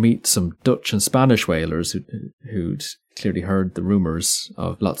 however, meet some Dutch and Spanish whalers who'd clearly heard the rumours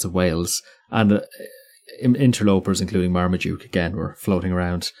of lots of whales, and interlopers, including Marmaduke, again, were floating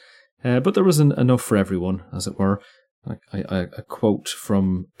around. But there was enough for everyone, as it were. A quote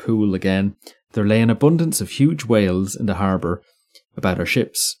from Poole again: "There lay an abundance of huge whales in the harbour about our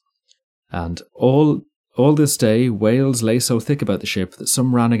ships, and all this day whales lay so thick about the ship that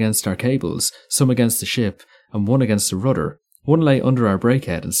some ran against our cables, some against the ship, and one against the rudder. One lay under our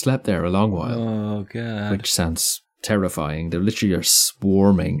breakhead and slept there a long while." Oh, God. Which sounds terrifying. They literally are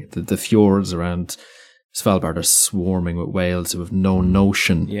swarming. The fjords around Svalbard are swarming with whales who have no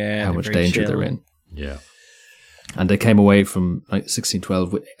notion how much danger they're in. Yeah. And they came away from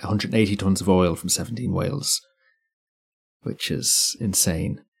 1612 with 180 tons of oil from 17 whales, which is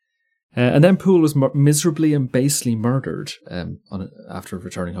insane. And then Poole was miserably and basely murdered after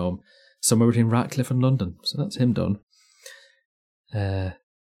returning home, somewhere between Ratcliffe and London. So that's him done.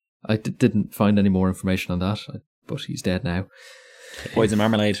 I didn't find any more information on that, but he's dead now. Poison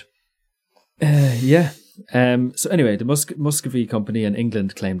marmalade. Yeah. So anyway, the Muscovy Company and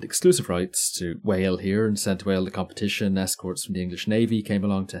England claimed exclusive rights to whale here and sent whale the competition. Escorts from the English Navy came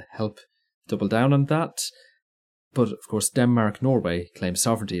along to help double down on that. But, of course, Denmark, Norway claimed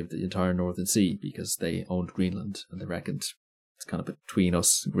sovereignty of the entire Northern Sea because they owned Greenland, and they reckoned it's kind of between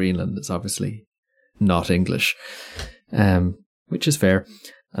us and Greenland. It's obviously not English, which is fair.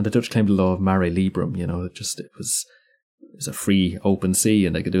 And the Dutch claimed the law of mare liberum, it was a free, open sea,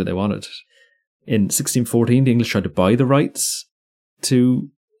 and they could do what they wanted. In 1614, the English tried to buy the rights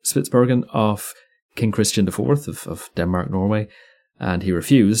to Spitsbergen off King Christian IV of Denmark, Norway, and he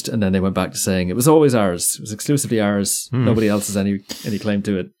refused, and then they went back to saying it was always ours. It was exclusively ours. Nobody else has any claim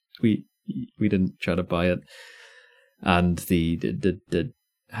to it. We didn't try to buy it. And the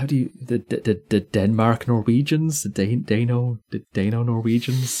Denmark Norwegians, the Dano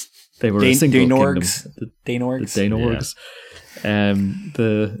Norwegians, they were a single kingdom. The Danorgs. The Danorgs. Yeah.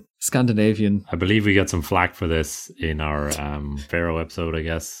 The Scandinavian. I believe we got some flack for this in our Pharaoh episode, I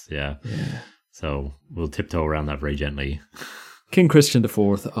guess. Yeah. So we'll tiptoe around that very gently. King Christian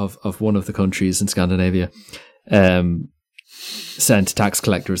IV of one of the countries in Scandinavia sent tax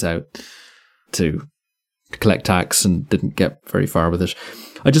collectors out to collect tax and didn't get very far with it.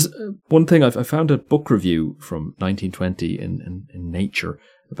 One thing, I found a book review from 1920 in Nature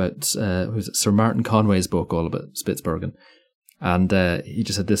about Sir Martin Conway's book all about Spitsbergen, and he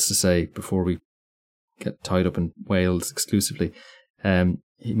just had this to say before we get tied up in whales exclusively.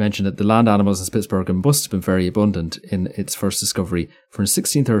 He mentioned that the land animals in Spitsbergen must have been very abundant in its first discovery, for in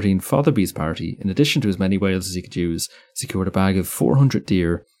 1613 Fotherby's party, in addition to as many whales as he could use, secured a bag of 400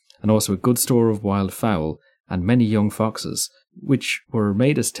 deer and also a good store of wild fowl and many young foxes, which were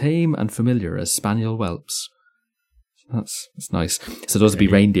made as tame and familiar as spaniel whelps. That's nice. So those would be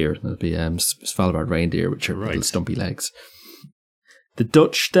reindeer. That would be Svalbard reindeer, which are little stumpy legs. The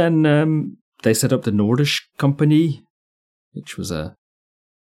Dutch then, they set up the Nordisch Company, which was a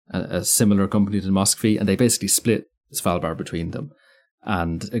similar company to Muscovy, and they basically split Svalbard between them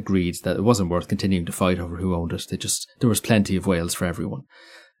and agreed that it wasn't worth continuing to fight over who owned it. There was plenty of whales for everyone.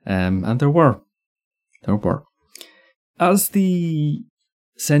 And there were. As the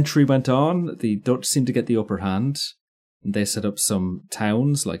century went on, the Dutch seemed to get the upper hand. They set up some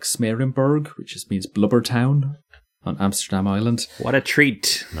towns like Smerenburg, which means Blubber Town, on Amsterdam Island. What a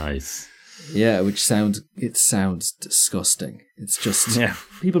treat. Nice. Yeah, which sounds disgusting. It's just,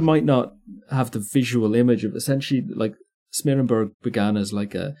 people might not have the visual image of, essentially, like, Smerenburg began as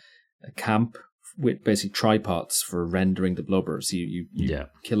like a camp with basically tripods for rendering the blubber. So you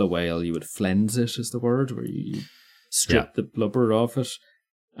kill a whale, you would flens it, is the word, where you strip the blubber off it,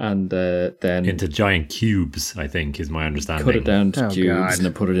 and then into giant cubes, I think, is my understanding. Cut it down to cubes and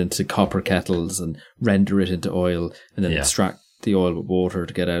then put it into copper kettles and render it into oil, and then extract the oil with water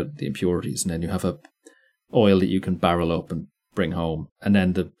to get out the impurities, and then you have a oil that you can barrel up and bring home, and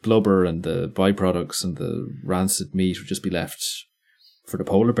then the blubber and the byproducts and the rancid meat would just be left for the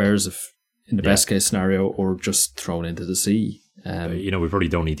polar bears in the best case scenario, or just thrown into the sea. We probably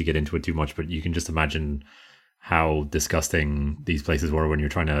don't need to get into it too much, but you can just imagine how disgusting these places were when you're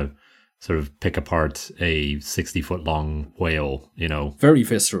trying to sort of pick apart a 60-foot long whale, Very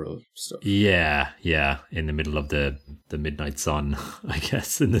visceral stuff. Yeah, in the middle of the midnight sun, I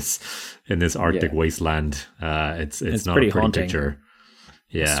guess, in this Arctic wasteland. It's not a pretty picture.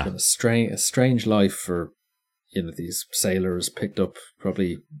 Yeah. It's been a strange life for, these sailors picked up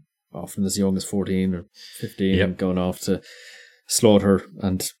probably often as young as 14 or 15, Yep. going off to slaughter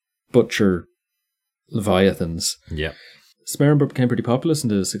and butcher leviathans. Yeah. Smearenburg became pretty populous in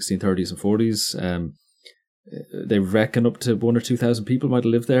the 1630s and 40s. They reckon up to 1,000 or 2,000 people might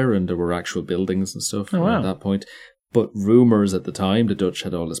have lived there, and there were actual buildings and stuff at that point. But rumours at the time, the Dutch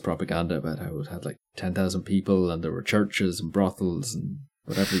had all this propaganda about how it had like 10,000 people, and there were churches and brothels and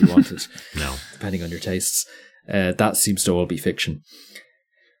whatever you wanted, No. depending on your tastes. That seems to all be fiction.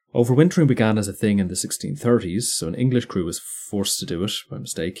 Overwintering began as a thing in the 1630s, so an English crew was forced to do it by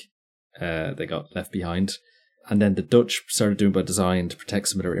mistake. They got left behind. And then the Dutch started doing it by design to protect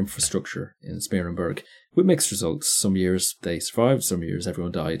some of their infrastructure in Smearenburg, with mixed results. Some years they survived, some years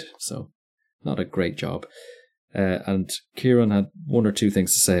everyone died. So not a great job. And Kieran had one or two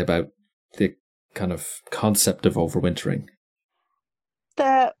things to say about the kind of concept of overwintering.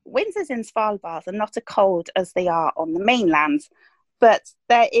 The winters in Svalbard are not as cold as they are on the mainland, but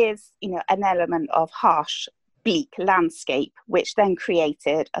there is, an element of harsh, bleak landscape, which then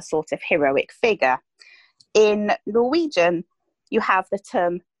created a sort of heroic figure. In Norwegian, you have the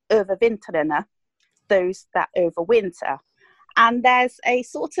term overvintrerne, those that overwinter. And there's a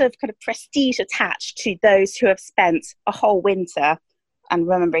sort of kind of prestige attached to those who have spent a whole winter, and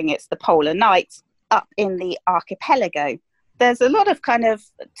remembering it's the polar night, up in the archipelago. There's a lot of kind of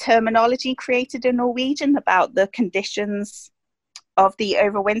terminology created in Norwegian about the conditions of the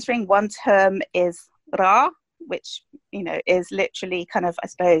overwintering. One term is ra, which, is literally kind of, I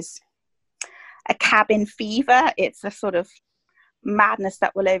suppose, a cabin fever. It's a sort of madness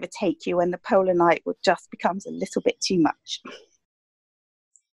that will overtake you when the polar night just becomes a little bit too much.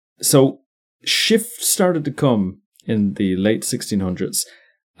 So shift started to come in the late 1600s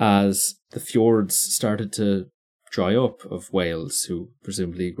as the fjords started to dry up of whales, who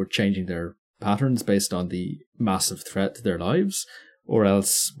presumably were changing their patterns based on the massive threat to their lives, or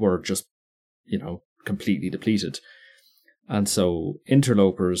else were just, completely depleted. And so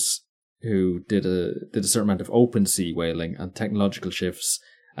interlopers who did a certain amount of open sea whaling and technological shifts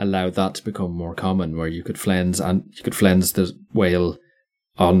allowed that to become more common, where you could flens the whale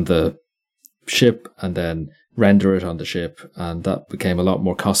on the ship and then render it on the ship, and that became a lot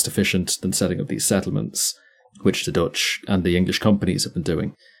more cost efficient than setting up these settlements, which the Dutch and the English companies have been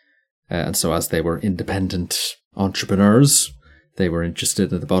doing. And so as they were independent entrepreneurs, they were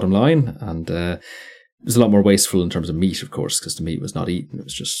interested in the bottom line, and it was a lot more wasteful in terms of meat, of course, because the meat was not eaten, it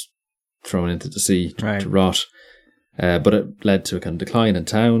was just thrown into the sea to rot. But it led to a kind of decline in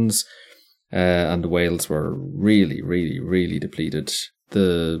towns, and the whales were really, really, really depleted.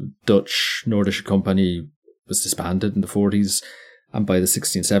 The Dutch Nordische Company was disbanded in the 40s, and by the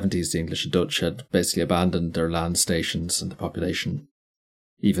 1670s, the English and Dutch had basically abandoned their land stations, and the population,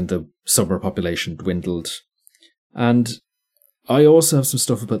 even the summer population, dwindled. And I also have some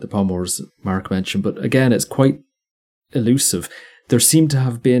stuff about the Pomors Mark mentioned, but again, it's quite elusive. There seem to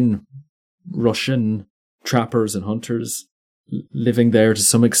have been Russian trappers and hunters living there to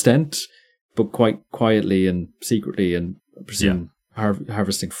some extent, but quite quietly and secretly, and I presume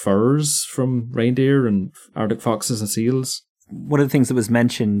harvesting furs from reindeer and Arctic foxes and seals. One of the things that was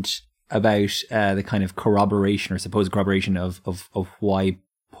mentioned about the kind of corroboration or supposed corroboration of why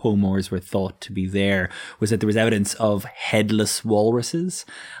Pomors were thought to be there was that there was evidence of headless walruses,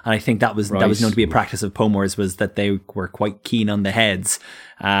 and I think that was known to be a practice of Pomors, was that they were quite keen on the heads,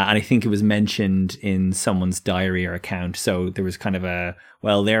 and I think it was mentioned in someone's diary or account. So there was kind of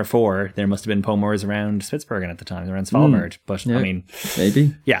therefore there must have been Pomors around Spitsbergen at the time, around Svalbard. But I mean,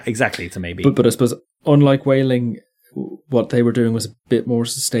 maybe, yeah, exactly, it's a maybe. But I suppose, unlike whaling, what they were doing was a bit more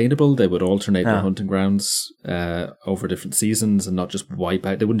sustainable. They would alternate their hunting grounds over different seasons and not just wipe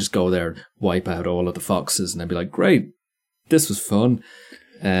out. They wouldn't just go there and wipe out all of the foxes and then be like, great, this was fun.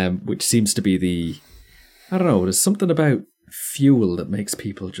 Which seems to be I don't know, there's something about fuel that makes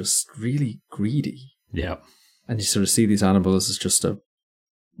people just really greedy. Yeah. And you sort of see these animals as just a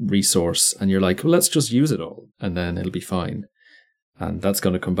resource, and you're like, well, let's just use it all and then it'll be fine. And that's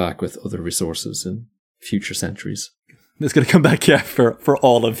going to come back with other resources in future centuries. It's going to come back, for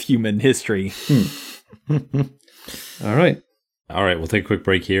all of human history. All right, we'll take a quick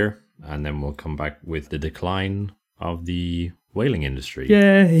break here, and then we'll come back with the decline of the whaling industry.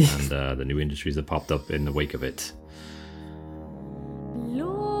 Yay! And the new industries that popped up in the wake of it.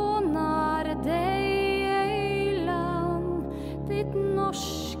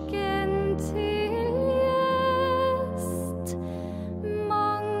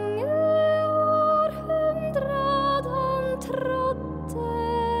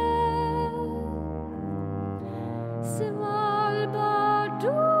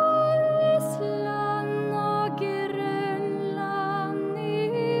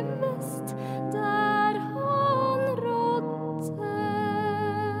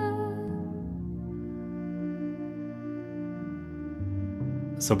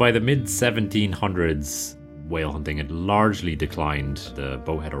 So by the mid 1700s, whale hunting had largely declined. The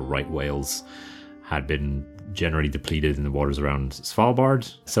bowhead or right whales had been generally depleted in the waters around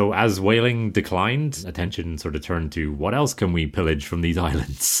Svalbard. So as whaling declined, attention sort of turned to what else can we pillage from these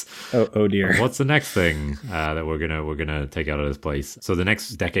islands? Oh dear. What's the next thing that we're gonna take out of this place? So the next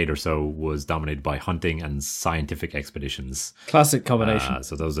decade or so was dominated by hunting and scientific expeditions. Classic combination.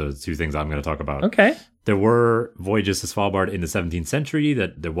 So those are the two things I'm going to talk about. Okay. There were voyages to Svalbard in the 17th century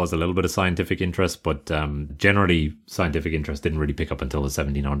that there was a little bit of scientific interest, but generally scientific interest didn't really pick up until the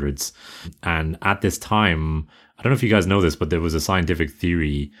 1700s. And at this time, I don't know if you guys know this, but there was a scientific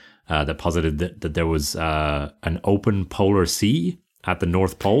theory that posited that there was an open polar sea at the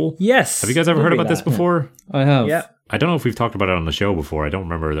North Pole. Yes. Have you guys ever heard about this before? I have. Yeah. I don't know if we've talked about it on the show before. I don't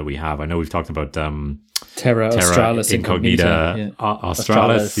remember that we have. I know we've talked about Terra Australis Incognita. Yeah.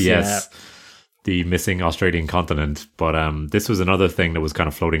 Australis, yes. Yeah. The missing Australian continent. But this was another thing that was kind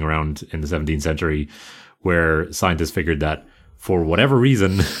of floating around in the 17th century where scientists figured that for whatever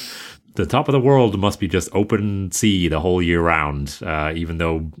reason, the top of the world must be just open sea the whole year round, even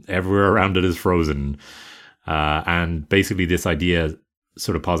though everywhere around it is frozen. And basically this idea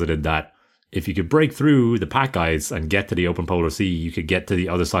sort of posited that if you could break through the pack ice and get to the open polar sea, you could get to the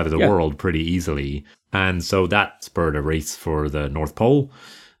other side of the world pretty easily. And so that spurred a race for the North Pole.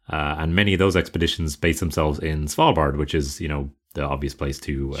 And many of those expeditions based themselves in Svalbard, which is, you know, the obvious place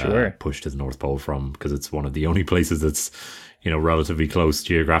to push to the North Pole from, because it's one of the only places that's, you know, relatively close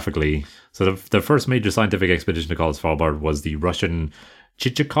geographically. So the first major scientific expedition to call Svalbard was the Russian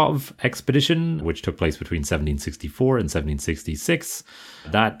Chichikov expedition, which took place between 1764 and 1766.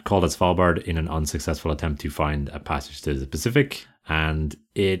 That called at Svalbard in an unsuccessful attempt to find a passage to the Pacific. And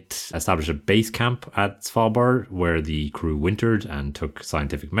it established a base camp at Svalbard where the crew wintered and took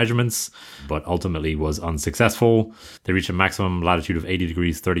scientific measurements, but ultimately was unsuccessful. They reached a maximum latitude of 80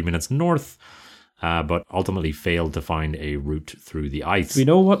 degrees 30 minutes north, but ultimately failed to find a route through the ice. We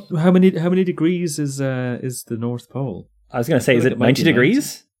know how many degrees is the North Pole? I was going to say, is it 90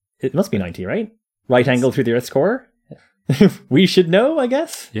 degrees? 90. It must be 90, right? Right angle through the Earth's core? We should know, I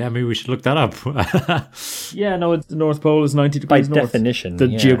guess. Yeah, maybe we should look that up. Yeah, no, the North Pole is 90 degrees by north. definition. The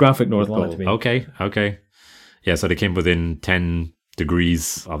geographic North Pole. Okay. Yeah, so they came within 10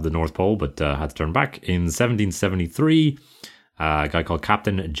 degrees of the North Pole, but had to turn back. In 1773, a guy called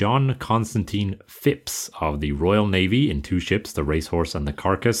Captain John Constantine Phipps of the Royal Navy in two ships, the Racehorse and the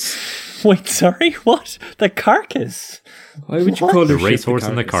Carcass. Wait, sorry? What? The Carcass? Why would you call the Racehorse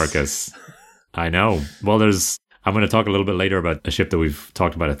and the Carcass? I know. Well, I'm going to talk a little bit later about a ship that we've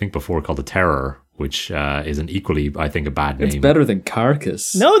talked about, I think, before, called the Terror, which is an equally, I think, a bad name. It's better than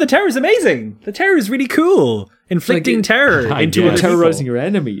Carcass. No, the Terror is amazing. The Terror is really cool. Inflicting terror into terrorizing your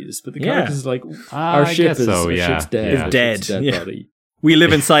enemies. But the Carcass is like, our ship is ship's dead. It's dead. Dead body. We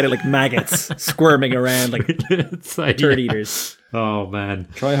live inside it like maggots, squirming around like turd eaters. Oh, man.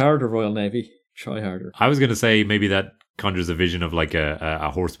 Try harder, Royal Navy. Try harder. I was going to say maybe that conjures a vision of like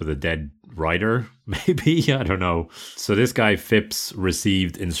a horse with a dead rider, maybe. I don't know. So this guy Phipps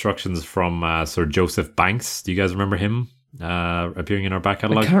received instructions from Sir Joseph Banks. Do you guys remember him appearing in our back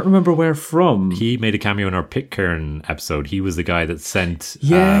catalogue? I can't remember where from. He made a cameo in our Pitcairn episode. He was the guy that sent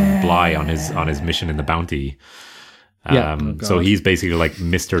Bligh on his mission in the Bounty. So he's basically like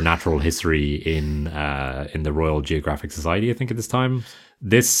Mr. Natural History in the Royal Geographic Society, I think, at this time.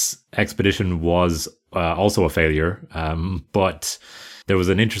 This expedition was also a failure, but there was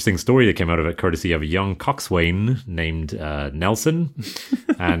an interesting story that came out of it, courtesy of a young coxswain named Nelson.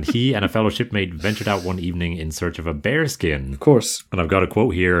 And he and a fellow shipmate ventured out one evening in search of a bear skin. Of course. And I've got a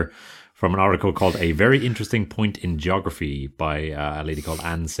quote here from an article called A Very Interesting Point in Geography by a lady called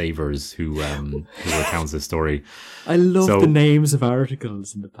Anne Savers, who recounts this story. I love the names of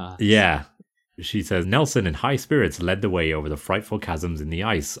articles in the past. Yeah. She says, Nelson, in high spirits, led the way over the frightful chasms in the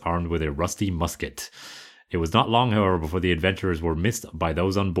ice, armed with a rusty musket. It was not long, however, before the adventurers were missed by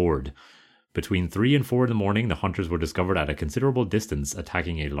those on board. Between 3 and 4 in the morning, the hunters were discovered at a considerable distance,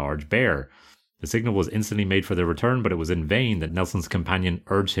 attacking a large bear. The signal was instantly made for their return, but it was in vain that Nelson's companion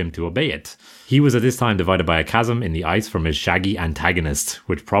urged him to obey it. He was at this time divided by a chasm in the ice from his shaggy antagonist,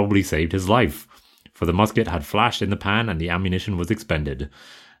 which probably saved his life, for the musket had flashed in the pan and the ammunition was expended.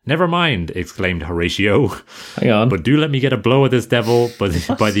 Never mind, exclaimed Horatio. Hang on. But do let me get a blow at this devil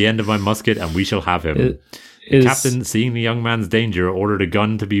by the end of my musket, and we shall have him. The captain, seeing the young man's danger, ordered a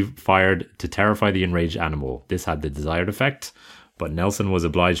gun to be fired to terrify the enraged animal. This had the desired effect, but Nelson was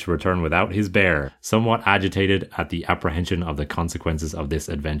obliged to return without his bear, somewhat agitated at the apprehension of the consequences of this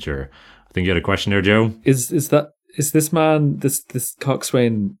adventure. I think you had a question there, Joe? Is this man, this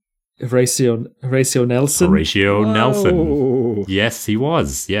coxswain, Horatio Nelson. Horatio Whoa. Nelson. Yes, he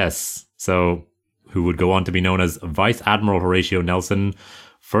was. Yes. So, who would go on to be known as Vice Admiral Horatio Nelson,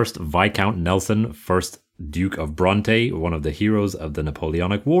 1st Viscount Nelson, 1st Duke of Bronte, one of the heroes of the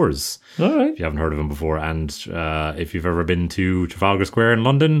Napoleonic Wars. All right. If you haven't heard of him before, and if you've ever been to Trafalgar Square in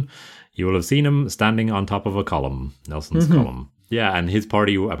London, you will have seen him standing on top of a column, Nelson's column. Yeah, and his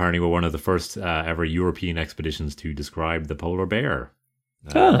party apparently were one of the first ever European expeditions to describe the polar bear.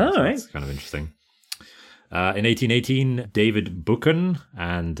 all So right. that's kind of interesting. In 1818, David Buchan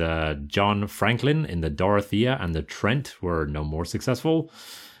and John Franklin in the Dorothea and the Trent were no more successful.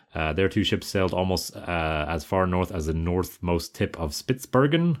 Their two ships sailed almost as far north as the northmost tip of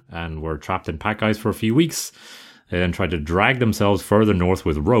Spitsbergen and were trapped in pack ice for a few weeks. They then tried to drag themselves further north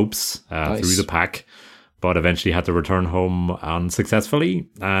with ropes through the pack, but eventually had to return home unsuccessfully.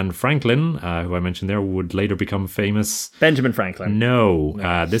 And Franklin, who I mentioned there, would later become famous. Benjamin Franklin. No,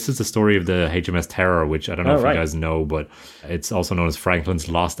 this is the story of the HMS Terror, which I don't know if right. you guys know, but it's also known as Franklin's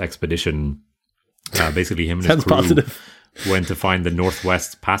Lost Expedition. Basically, him and his Sounds crew positive. went to find the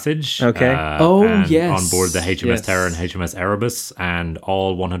Northwest Passage. Okay. And yes. on board the HMS Yes. Terror and HMS Erebus, and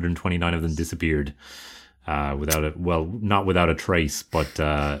all 129 of them disappeared. Not without a trace, but Just their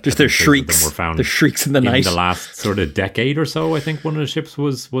I think 6 of them shrieks. were found The shrieks in the in night. the last sort of decade or so. I think one of the ships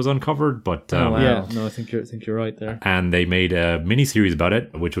was uncovered, but wow. Yeah, no, I think you're right there. and they made a mini series about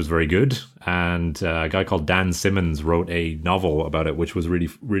it, which was very good. And a guy called Dan Simmons wrote a novel about it, which was really,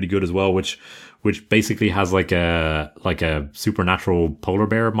 really good as well. Which basically has like a supernatural polar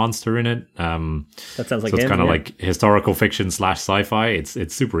bear monster in it. That sounds like So it's him, kind of yeah. like historical fiction / sci-fi.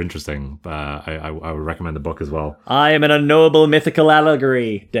 It's super interesting. I would recommend the book as well. I am an unknowable mythical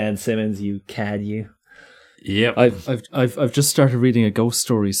allegory, Dan Simmons, you cad you. Yep. I've just started reading a ghost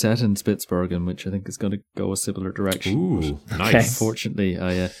story set in Spitsbergen, which I think is going to go a similar direction. Ooh, nice. Okay. Unfortunately,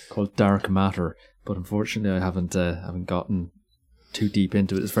 I called Dark Matter, but unfortunately, I haven't gotten too deep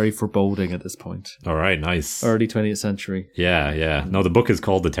into it. It's very foreboding at this point. All right, nice. Early 20th century. Yeah. No, the book is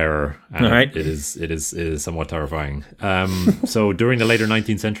called The Terror, and All right. it is somewhat terrifying. So during the later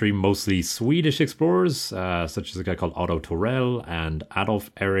 19th century, mostly Swedish explorers, such as a guy called Otto Torell and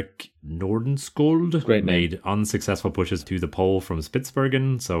Adolf Erik Nordenskjöld, Great name. made unsuccessful pushes to the pole from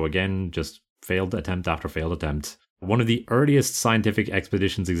Spitsbergen. So again, just failed attempt after failed attempt. One of the earliest scientific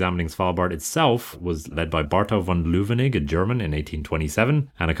expeditions examining Svalbard itself was led by Bartho von Leuwenhoek, a German, in 1827.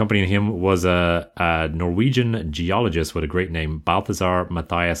 And accompanying him was a Norwegian geologist with a great name, Balthasar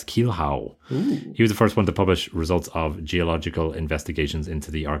Matthias Kielhau. He was the first one to publish results of geological investigations into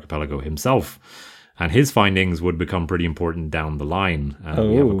the archipelago himself. And his findings would become pretty important down the line.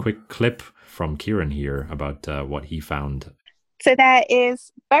 We have a quick clip from Kieran here about what he found. So there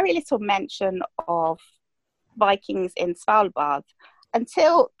is very little mention of Vikings in Svalbard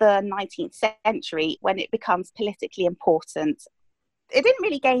until the 19th century, when it becomes politically important. It didn't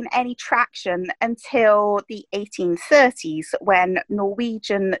really gain any traction until the 1830s, when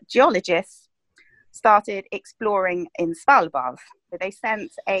Norwegian geologists started exploring in Svalbard. They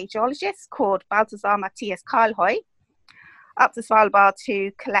sent a geologist called Balthasar Matthias Kielhau up to Svalbard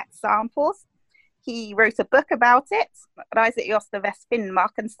to collect samples. He wrote a book about it, Reiser i Øst- og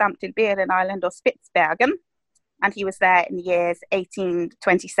Vest-Finnmark and Stamp til Beeren Island or Spitsbergen. And he was there in the years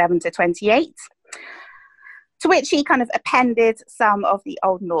 1827 to 28, to which he kind of appended some of the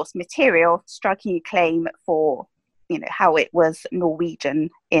Old Norse material, striking a claim for, how it was Norwegian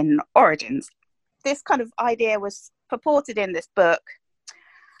in origins. This kind of idea was purported in this book.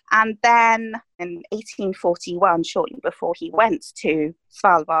 And then in 1841, shortly before he went to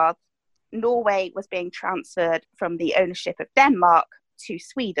Svalbard, Norway was being transferred from the ownership of Denmark to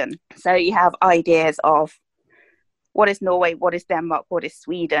Sweden. So you have ideas of what is Norway, what is Denmark, what is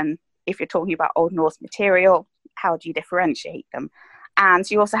Sweden? If you're talking about Old Norse material, how do you differentiate them? And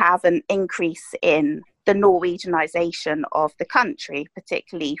you also have an increase in the Norwegianization of the country,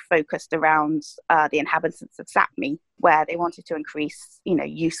 particularly focused around the inhabitants of Sápmi, where they wanted to increase,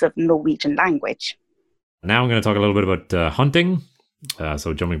 use of Norwegian language. Now I'm going to talk a little bit about hunting.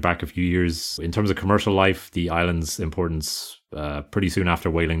 So jumping back a few years, in terms of commercial life, the island's importance pretty soon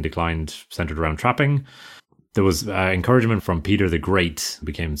after whaling declined centered around trapping. There was encouragement from Peter the Great, who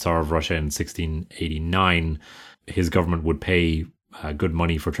became Tsar of Russia in 1689. His government would pay good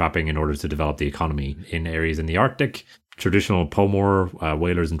money for trapping in order to develop the economy in areas in the Arctic. Traditional Pomor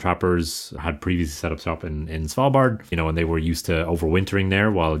whalers and trappers had previously set up shop in Svalbard, and they were used to overwintering there,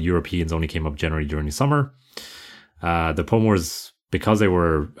 while Europeans only came up generally during the summer. The Pomors, because they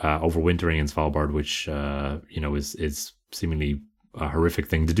were overwintering in Svalbard, which is seemingly a horrific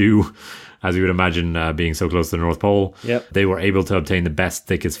thing to do, as you would imagine, being so close to the North Pole. Yep. They were able to obtain the best,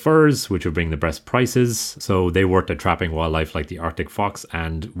 thickest furs, which would bring the best prices. So they worked at trapping wildlife like the Arctic fox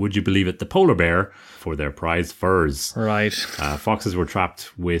and, would you believe it, the polar bear for their prized furs. Right. Foxes were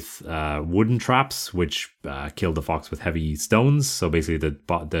trapped with wooden traps, which killed the fox with heavy stones. So basically,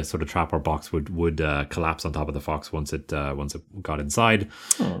 the sort of trap or box would collapse on top of the fox once it got inside.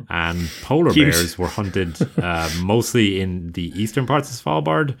 Oh. And polar bears were hunted mostly in the eastern parts of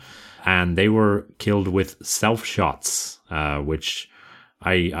Svalbard, and they were killed with self shots, which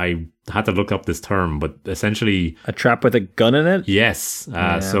I had to look up this term, but essentially a trap with a gun in it. Yes.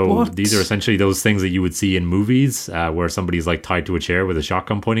 So these are essentially those things that you would see in movies where somebody's like tied to a chair with a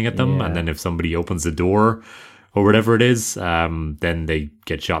shotgun pointing at them, and then if somebody opens the door or whatever it is, then they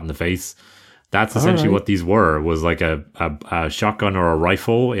get shot in the face. That's essentially what these were, was like a shotgun or a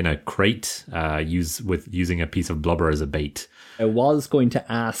rifle in a crate using a piece of blubber as a bait. I was going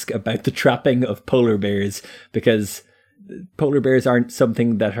to ask about the trapping of polar bears, because polar bears aren't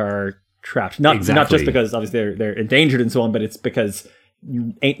something that are trapped. Not just because obviously they're endangered and so on, but it's because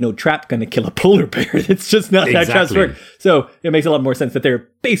you ain't no trap going to kill a polar bear. It's just not how traps work. So it makes a lot more sense that they're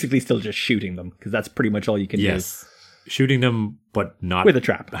basically still just shooting them, because that's pretty much all you can do. Shooting them, but not with a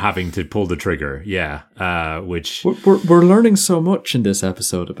trap, having to pull the trigger. Which we're learning so much in this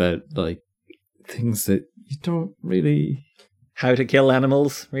episode about like things that you don't really. How to kill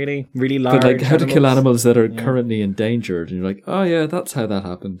animals, really large. But like how to kill animals that are currently endangered, and you're like, oh yeah, that's how that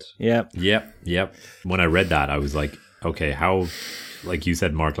happened. Yep. When I read that, I was like, okay, how, like you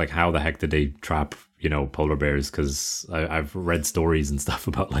said, Mark, like how the heck did they trap, polar bears? Because I've read stories and stuff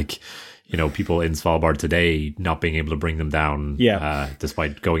about like, people in Svalbard today not being able to bring them down,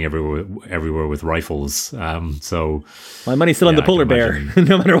 despite going everywhere with rifles. So my money's still on the polar bear,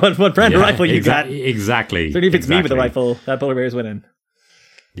 no matter what brand of rifle you got. Exactly. Certainly, if it's me with a rifle, that polar bear is winning.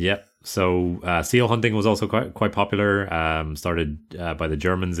 Yep. So seal hunting was also quite popular. Started by the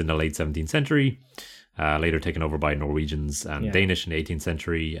Germans in the late 17th century. Later taken over by Norwegians and Danish in the 18th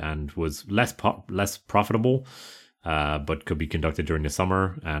century, and was less profitable. But could be conducted during the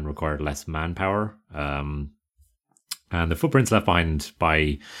summer and required less manpower. And the footprints left behind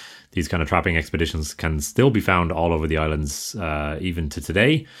by these kind of trapping expeditions can still be found all over the islands, even to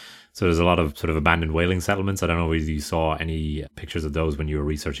today. So there's a lot of sort of abandoned whaling settlements. I don't know whether you saw any pictures of those when you were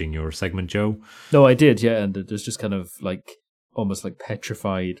researching your segment, Joe. No, I did, yeah. And there's just kind of like almost like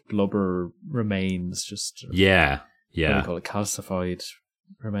petrified blubber remains, just what do you call it, calcified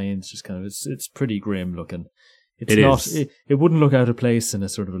remains. Just kind of it's pretty grim looking. It wouldn't look out of place in a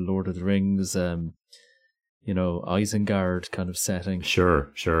sort of a Lord of the Rings, Isengard kind of setting.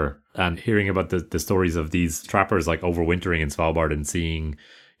 Sure. And hearing about the stories of these trappers like overwintering in Svalbard and seeing,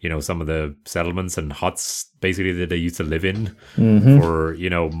 some of the settlements and huts basically that they used to live in for,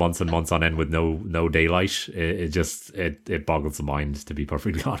 months and months on end with no daylight. It boggles the mind, to be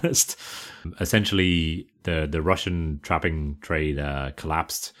perfectly honest. Essentially, the Russian trapping trade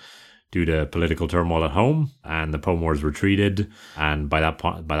collapsed due to political turmoil at home, and the Pomors retreated. And by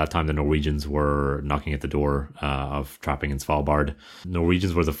that time, the Norwegians were knocking at the door of trapping in Svalbard.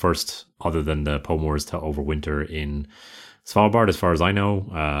 Norwegians were the first, other than the Pomors, to overwinter in Svalbard, as far as I know.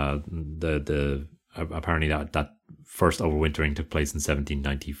 Apparently that first overwintering took place in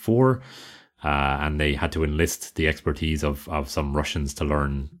 1794, and they had to enlist the expertise of some Russians to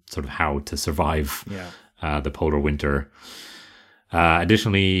learn sort of how to survive the polar winter.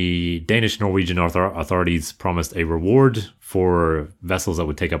 Additionally, Danish Norwegian authorities promised a reward for vessels that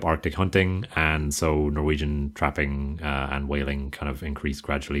would take up Arctic hunting, and so Norwegian trapping and whaling kind of increased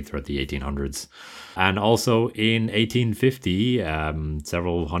gradually throughout the 1800s. And also in 1850,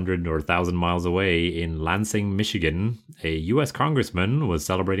 several hundred or 1,000 miles away in Lansing, Michigan, a U.S. congressman was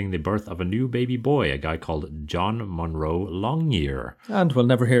celebrating the birth of a new baby boy, a guy called John Monroe Longyear. And we'll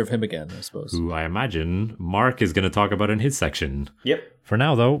never hear of him again, I suppose. Who I imagine Mark is going to talk about in his section. Yep. For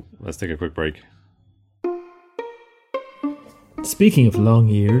now, though, let's take a quick break. Speaking of long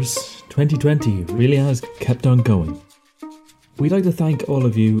years, 2020 really has kept on going. We'd like to thank all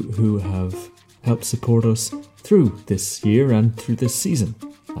of you who have helped support us through this year and through this season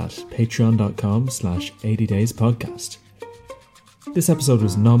at patreon.com/80dayspodcast. This episode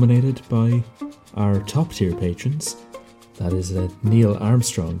was nominated by our top tier patrons, that is a Neil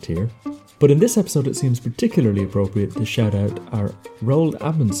Armstrong tier. But in this episode it seems particularly appropriate to shout out our Roald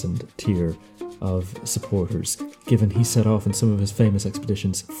Amundsen tier of supporters, given he set off on some of his famous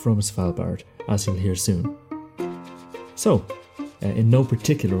expeditions from Svalbard, as you'll hear soon. So, in no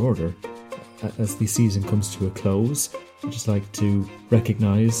particular order, as the season comes to a close, I'd just like to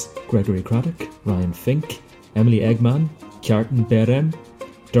recognise Gregory Craddock, Ryan Fink, Emily Eggman, Kjartan Berem,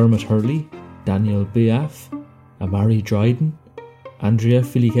 Dermot Hurley, Daniel Biaf, Amari Dryden, Andrea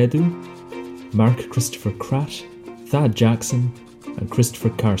Filigedu, Mark Christopher Kratt, Thad Jackson, and Christopher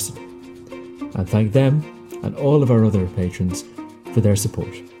Carson. And thank them and all of our other patrons for their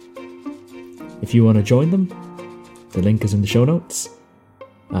support. If you want to join them, the link is in the show notes,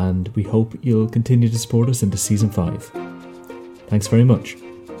 and we hope you'll continue to support us into Season 5. Thanks very much.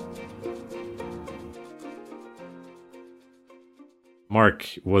 Mark,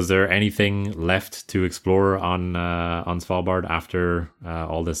 was there anything left to explore on Svalbard after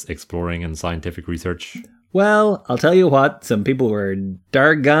all this exploring and scientific research? Well, I'll tell you what, some people were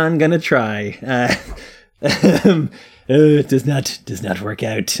dargon gonna try. It does not work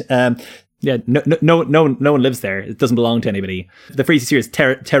out. Yeah, no one lives there. It doesn't belong to anybody. The phrase here is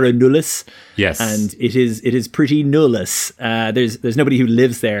terra nullis. Yes, and it is pretty nullus. There's nobody who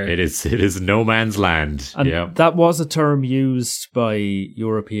lives there. It is no man's land. And that was a term used by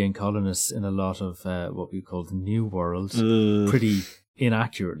European colonists in a lot of what we call the New World, pretty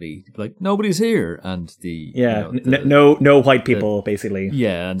inaccurately. Like, nobody's here, and no white people basically.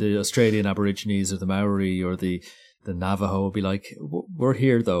 Yeah, and the Australian Aborigines or the Maori or the Navajo will be like, we're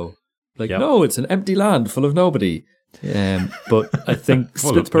here though. Like, no, it's an empty land full of nobody. But I think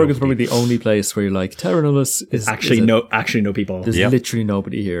Spitsbergen is probably the only place where you're like, Terra Nullis is no people. There's literally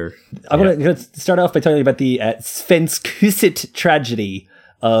nobody here. I'm going to start off by telling you about the Svenskhuset tragedy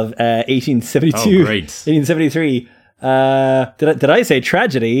of 1872. Oh, great. 1873. Did I say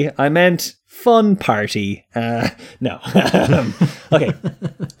tragedy? I meant fun party. No. Okay.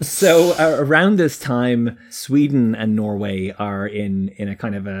 So around this time, Sweden and Norway are in a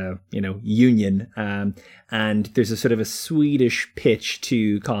kind of a union, and there's a sort of a Swedish pitch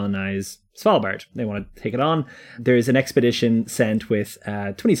to colonize Svalbard. They want to take it on. There's an expedition sent with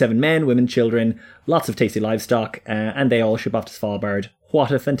 27 men, women, children, lots of tasty livestock, and they all ship off to Svalbard. What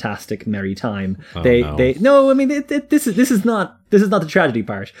a fantastic merry time! This is not the tragedy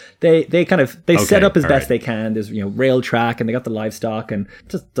part. They set up as best they can. There's rail track, and they got the livestock, and it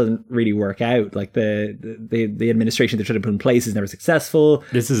just doesn't really work out. Like the administration they're trying to put in place is never successful.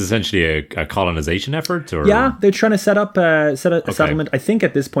 This is essentially a colonization effort, or they're trying to set up a settlement. I think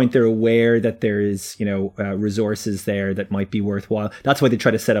at this point they're aware that there is resources there that might be worthwhile. That's why they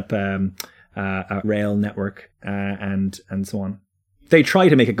try to set up a rail network and so on. They try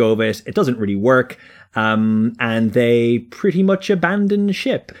to make a go of it. It doesn't really work. And they pretty much abandon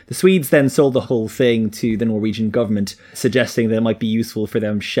ship. The Swedes then sold the whole thing to the Norwegian government, suggesting that it might be useful for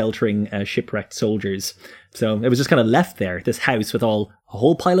them sheltering shipwrecked soldiers. So it was just kind of left there, this house with a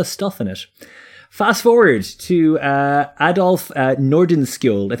whole pile of stuff in it. Fast forward to Adolf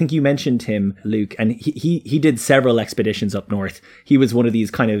Nordenskjöld. I think you mentioned him, Luke, and he did several expeditions up north. He was one of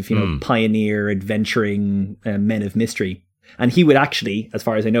these kind of pioneer, adventuring men of mystery. And he would actually, as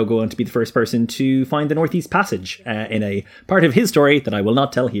far as I know, go on to be the first person to find the Northeast Passage in a part of his story that I will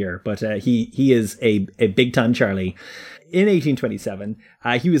not tell here. But he is a big time Charlie. In 1827,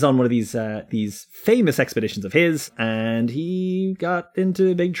 he was on one of these famous expeditions of his, and he got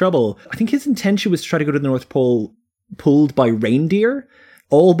into big trouble. I think his intention was to try to go to the North Pole pulled by reindeer.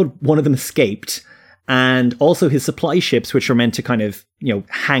 All but one of them escaped. And also his supply ships, which were meant to kind of,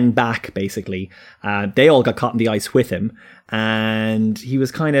 hang back, basically, they all got caught in the ice with him. And he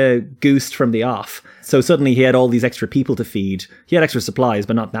was kind of goosed from the off. So suddenly he had all these extra people to feed. He had extra supplies,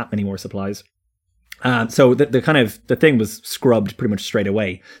 but not that many more supplies. So the thing was scrubbed pretty much straight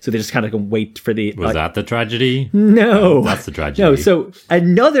away. So they just kind of wait for the... Was that the tragedy? No. That's the tragedy. No, so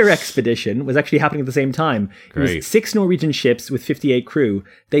another expedition was actually happening at the same time. Great. It was 6 Norwegian ships with 58 crew.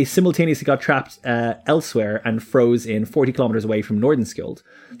 They simultaneously got trapped elsewhere and froze in 40 kilometers away from Nordenskjöld.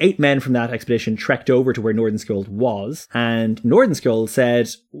 8 men from that expedition trekked over to where Nordenskjöld was. And Nordenskjöld said,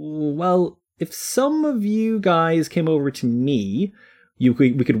 well, if some of you guys came over to me...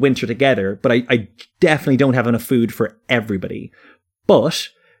 we could winter together, but I definitely don't have enough food for everybody. But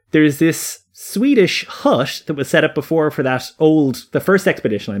there's this Swedish hut that was set up before for the first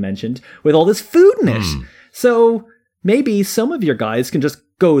expedition I mentioned, with all this food in it. So maybe some of your guys can just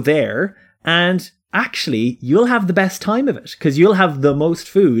go there, and actually you'll have the best time of it, because you'll have the most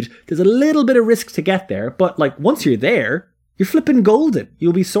food. There's a little bit of risk to get there, but once you're there, you're flipping golden.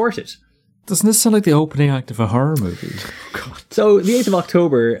 You'll be sorted. Doesn't this sound like the opening act of a horror movie? Oh, God. So the 8th of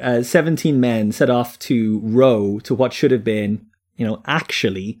October, 17 men set off to row to what should have been,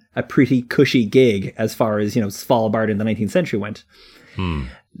 actually a pretty cushy gig as far as, Svalbard in the 19th century went.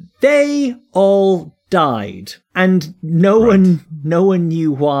 They all died, and no one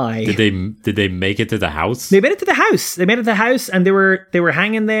knew why. Did they make it to the house? They made it to the house. And they were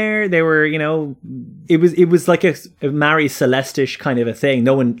hanging there. They were, it was like a Mary Celeste-ish kind of a thing.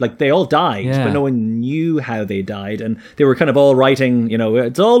 No one, like, they all died, but no one knew how they died, and they were kind of all writing,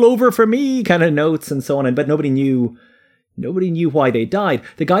 it's all over for me kind of notes and so on. But nobody knew why they died.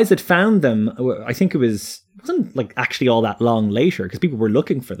 The guys that found them, I think it wasn't like actually all that long later, because people were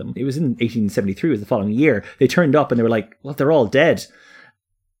looking for them. It was in 1873, it was the following year. They turned up and they were like, well, they're all dead.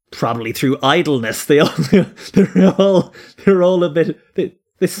 Probably through idleness. They're all a bit,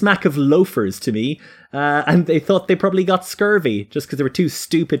 they smack of loafers to me. And they thought they probably got scurvy just because they were too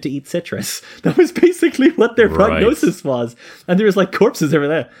stupid to eat citrus. That was basically what their prognosis was. And there was like corpses over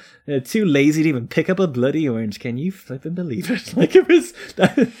there. Too lazy to even pick up a bloody orange. Can you flipping believe it? Like, it was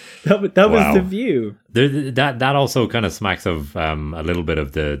that was the view. That also kind of smacks of a little bit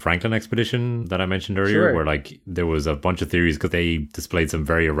of the Franklin expedition that I mentioned earlier, where like there was a bunch of theories because they displayed some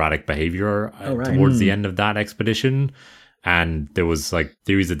very erratic behavior towards the end of that expedition. And there was like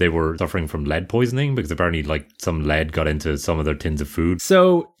theories that they were suffering from lead poisoning because apparently like some lead got into some of their tins of food.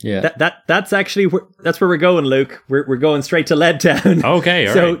 So that's actually that's where we're going, Luke. We're going straight to Lead Town. Okay,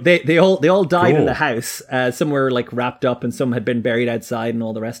 all so right. they all died in the house. Some were like wrapped up, and some had been buried outside, and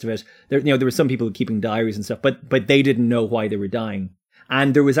all the rest of it. There were some people keeping diaries and stuff, but they didn't know why they were dying.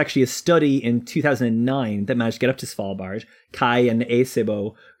 And there was actually a study in 2009 that managed to get up to Svalbard, Kai and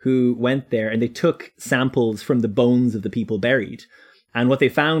Acebo, who went there and they took samples from the bones of the people buried. And what they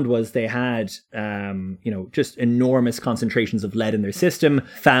found was they had, just enormous concentrations of lead in their system,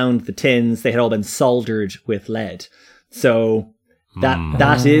 found the tins, they had all been soldered with lead. So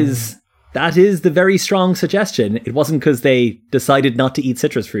that is the very strong suggestion. It wasn't because they decided not to eat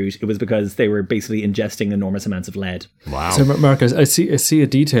citrus fruit. It was because they were basically ingesting enormous amounts of lead. Wow. So, Marcus, I see a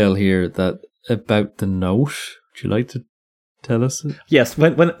detail here about the note. Would you like to tell us? Yes.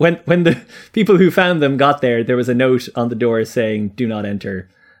 When the people who found them got there was a note on the door saying, "Do not enter."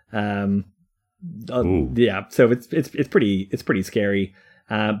 Yeah. So it's pretty scary.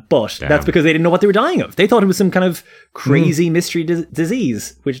 But that's because they didn't know what they were dying of. They thought it was some kind of crazy mystery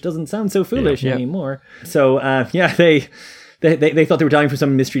disease, which doesn't sound so foolish anymore. So, they thought they were dying from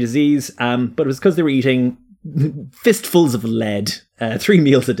some mystery disease, but it was because they were eating fistfuls of lead 3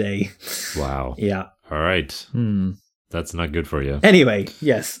 meals a day. Wow. Yeah. All right. That's not good for you. Anyway,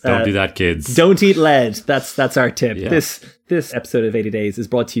 yes. Don't do that, kids. Don't eat lead. That's our tip. Yeah. This episode of 80 Days is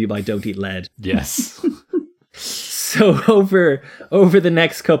brought to you by Don't Eat Lead. Yes. So over the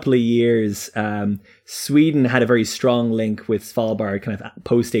next couple of years, Sweden had a very strong link with Svalbard, kind of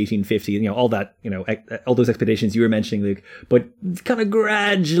post 1850. All that, all those expeditions you were mentioning, Luke. But kind of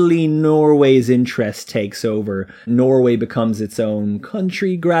gradually, Norway's interest takes over. Norway becomes its own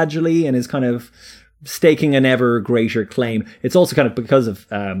country gradually, and is kind of staking an ever greater claim. It's also kind of because of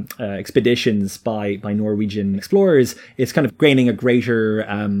expeditions by Norwegian explorers. It's kind of gaining a greater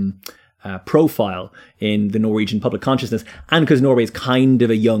profile in the Norwegian public consciousness, and because Norway is kind of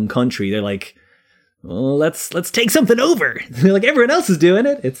a young country, they're like, well, let's take something over. Like, everyone else is doing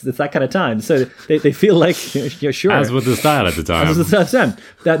it. It's that kind of time. So they feel like, sure. As with the style at the time.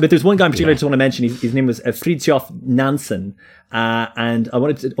 But there's one guy in particular I just want to mention. His name was Fridtjof Nansen, and I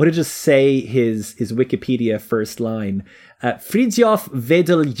wanted to just say his Wikipedia first line. Fridtjof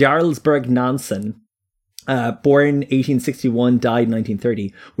Wedel Jarlsberg Nansen, born 1861, died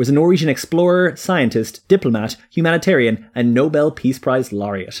 1930, was a Norwegian explorer, scientist, diplomat, humanitarian, and Nobel Peace Prize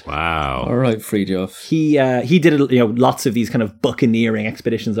laureate. Wow. All right, Fridtjof. He did lots of these kind of buccaneering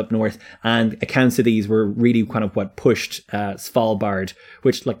expeditions up north, and accounts of these were really kind of what pushed Svalbard,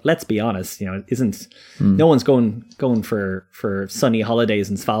 which, like, let's be honest, isn't no one's going for sunny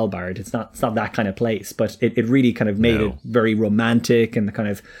holidays in Svalbard. It's not that kind of place, but it really kind of made it very romantic, and the kind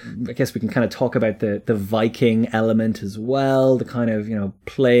of, I guess we can kind of talk about the Viking element as well, the kind of,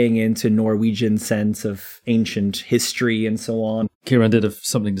 playing into Norwegian sense of ancient history and so on. Kieran did have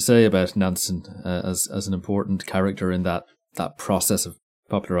something to say about Nansen as an important character in that process of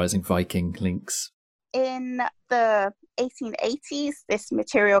popularizing Viking links. In the 1880s, this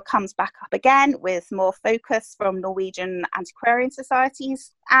material comes back up again with more focus from Norwegian antiquarian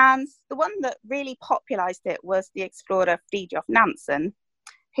societies. And the one that really popularized it was the explorer Fridtjof Nansen,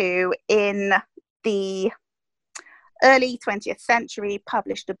 who in the early 20th century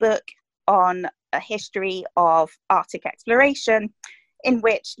published a book on a history of Arctic exploration, in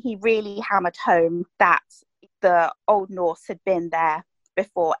which he really hammered home that the Old Norse had been there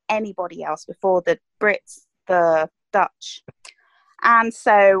before anybody else, before the Brits, the Dutch. And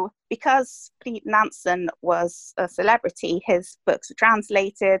so because Pete Nansen was a celebrity, his books were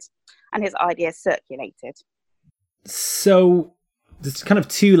translated and his ideas circulated. So there's kind of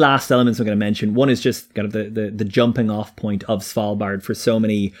two last elements I'm going to mention. One is just kind of the jumping off point of Svalbard for so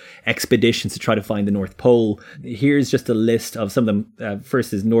many expeditions to try to find the North Pole. Here's just a list of some of them.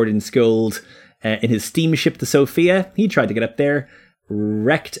 First is Nordenskjöld in his steamship, the Sophia. He tried to get up there,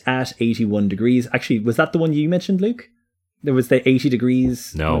 wrecked at 81 degrees. Actually, was that the one you mentioned, Luke? There was the 80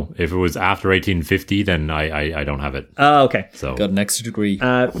 degrees. No, if it was after 1850, then I don't have it. Oh, okay. So Got an extra degree.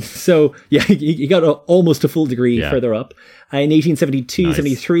 So, yeah, you got almost a full degree further up. In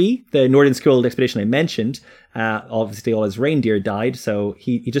 1872-73, the Nordenskjöld expedition I mentioned, obviously all his reindeer died, so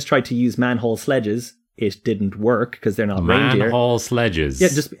he just tried to use man-haul sledges. It didn't work because they're not reindeer. Man-haul sledges. Yeah,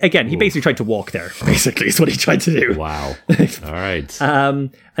 just again, he basically tried to walk there. Basically, is what he tried to do. Wow. All right.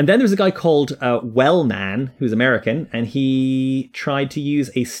 And then there was a guy called Wellman, who's American, and he tried to use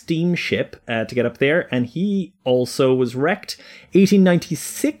a steamship to get up there, and he also was wrecked.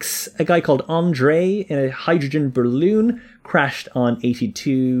 1896, a guy called Andre in a hydrogen balloon crashed on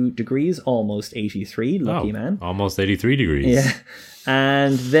 82 degrees, almost 83. Lucky man. Almost 83 degrees. Yeah.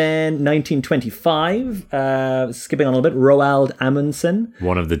 And then 1925, skipping on a little bit, Roald Amundsen.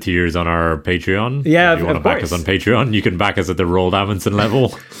 One of the tiers on our Patreon. Yeah, if you want to back us on Patreon, you can back us at the Roald Amundsen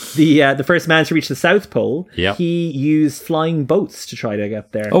level. The first man to reach the South Pole. Yep. He used flying boats to try to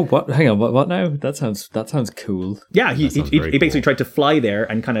get there. Oh, what? Hang on, what now? That sounds cool. Yeah, he sounds very basically cool. tried to fly there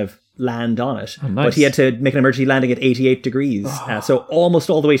and kind of land on it. Oh, nice. But he had to make an emergency landing at 88 degrees, so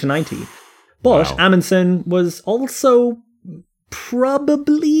almost all the way to 90. But Wow. Amundsen was also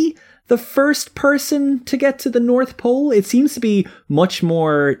probably the first person to get to the North Pole. It seems to be much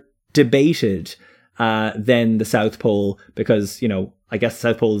more debated than the South Pole because, I guess the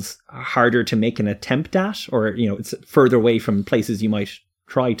South Pole's harder to make an attempt at, or, it's further away from places you might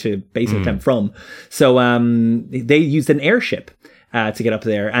try to base an attempt from. So they used an airship to get up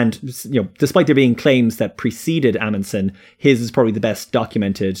there. And, despite there being claims that preceded Amundsen, his is probably the best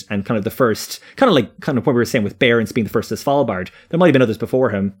documented and kind of the first, kind of what we were saying with Barents being the first to Svalbard. There might have been others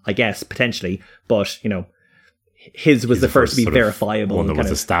before him, I guess, potentially. But, his was the first to be sort of verifiable. one that kind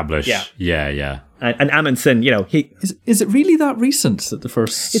was of established. Yeah. And Amundsen, he... Is it really that recent that the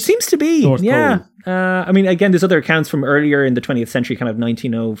first? It seems to be, North yeah. Pole? I mean, again, there's other accounts from earlier in the 20th century, kind of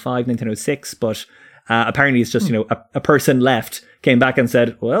 1905, 1906, but apparently it's just, a person left, came back and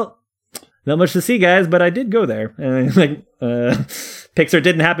said, well, not much to see, guys, but I did go there. Pixar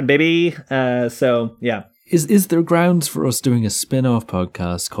didn't happen, baby. So, yeah. Is there grounds for us doing a spin-off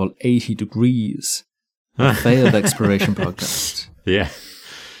podcast called 80 Degrees? A failed exploration podcast. Yeah.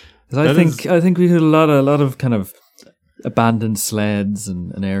 'Cause I think we had a lot of kind of abandoned sleds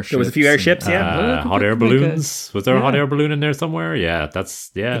and airships. There was a few airships, yeah. Hot air balloons. Was there a hot air balloon in there somewhere? Yeah,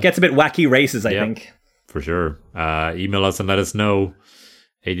 It gets a bit wacky races, I think. For sure. Email us and let us know.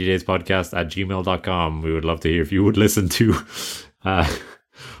 80dayspodcast@gmail.com. We would love to hear if you would listen to,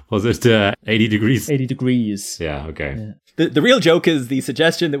 was it 80 degrees? 80 Degrees. Yeah, okay. Yeah. The real joke is the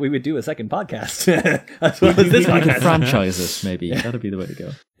suggestion that we would do a second podcast as well as this We podcast. can franchise it, maybe. That'd be the way to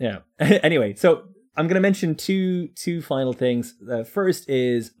go. Yeah. Anyway, so I'm going to mention two final things. First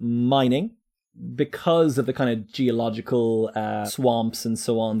is mining. Because of the kind of geological swamps and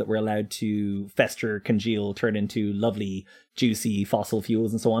so on that were allowed to fester, congeal, turn into lovely, juicy fossil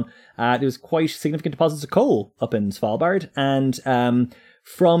fuels and so on, there was quite significant deposits of coal up in Svalbard. And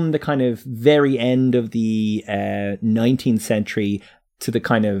from the kind of very end of the 19th century to the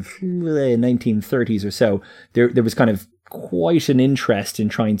kind of 1930s or so, there was kind of quite an interest in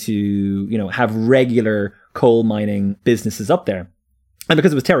trying to, have regular coal mining businesses up there. And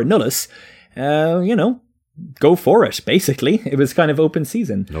because it was terra nullius, go for it, basically. It was kind of open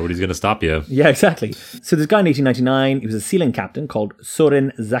season. Nobody's going to stop you. Yeah, exactly. So this guy in 1899, he was a sealing captain called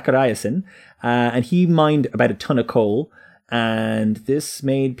Soren Zachariasen, and he mined about a ton of coal. And this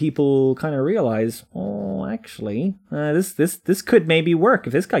made people kind of realize, actually, this could maybe work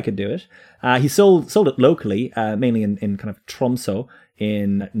if this guy could do it. He sold it locally, mainly in kind of Tromsø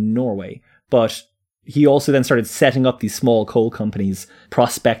in Norway. But he also then started setting up these small coal companies,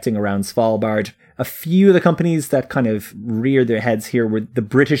 prospecting around Svalbard. A few of the companies that kind of reared their heads here were the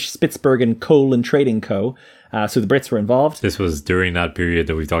British Spitsbergen Coal and Trading Co. So the Brits were involved. This was during that period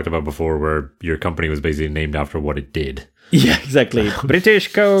that we've talked about before where your company was basically named after what it did. Yeah, exactly.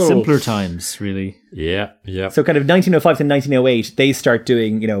 British Coal. Simpler times, really. Yeah. So kind of 1905 to 1908, they start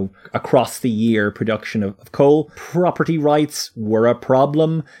doing, across the year production of coal. Property rights were a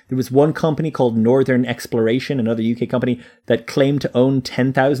problem. There was one company called Northern Exploration, another UK company, that claimed to own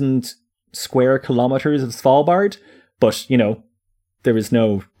 10,000 square kilometers of Svalbard. But, there was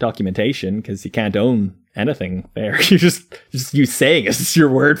no documentation because you can't own anything there. You just you saying it's your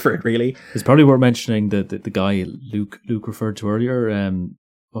word for it, really. It's probably worth mentioning the guy Luke referred to earlier.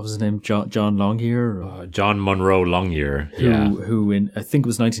 What was his name? John Longyear? John Monroe Longyear. Who in, I think it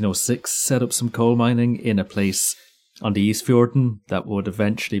was 1906, set up some coal mining in a place on the East Fjorden that would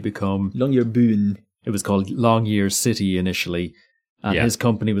eventually become... Longyearbyen. It was called Longyear City initially. And his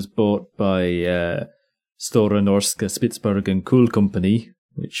company was bought by Stora Norske Spitsbergen Coal Company,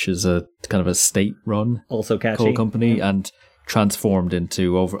 which is a kind of a state-run also catchy coal company, and transformed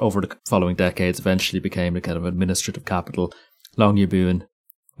into, over the following decades, eventually became a kind of administrative capital, Longyearbyen,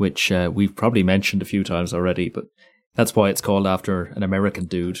 which we've probably mentioned a few times already, but that's why it's called after an American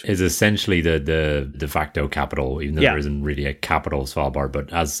dude. Is essentially the de facto capital, even though there isn't really a capital of Svalbard.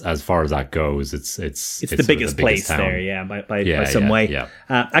 But as far as that goes, it's the biggest place town there, by some way. Yeah.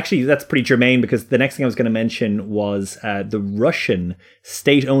 Actually, that's pretty germane, because the next thing I was going to mention was the Russian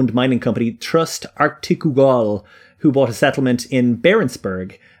state-owned mining company Trust Arktikugol, who bought a settlement in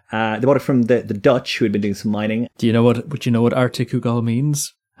Barentsburg. They bought it from the Dutch, who had been doing some mining. Do you know what Arktikugol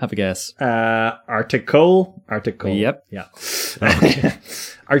means? Have a guess. Article. Yep. Yeah.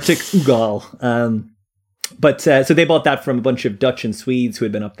 Arctic Ugal. But so they bought that from a bunch of Dutch and Swedes who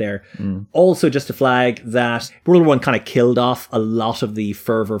had been up there. Also, just to flag that World War I kind of killed off a lot of the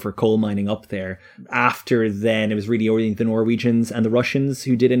fervor for coal mining up there. After then, it was really only the Norwegians and the Russians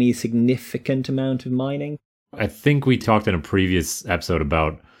who did any significant amount of mining. I think we talked in a previous episode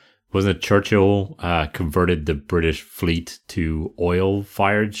about, wasn't it Churchill converted the British fleet to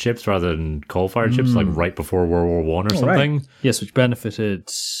oil-fired ships rather than coal-fired ships, like right before World War One or something? Right. Yes, which benefited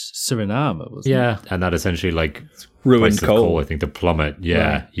Suriname, wasn't it? And that essentially like ruined coal, I think, to plummet.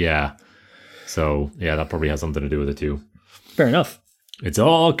 Yeah. So that probably has something to do with it too. Fair enough. It's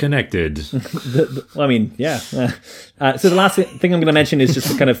all connected. So the last thing I'm going to mention is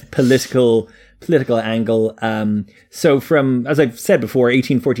just a kind of political angle. So from, as I've said before,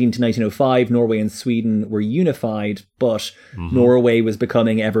 1814 to 1905, Norway and Sweden were unified, but Norway was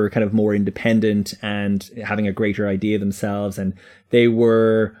becoming ever kind of more independent and having a greater idea themselves. And they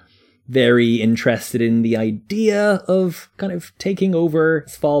were very interested in the idea of kind of taking over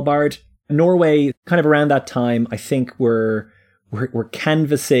Svalbard. Norway, kind of around that time, I think we're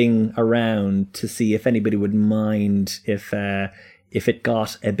canvassing around to see if anybody would mind if it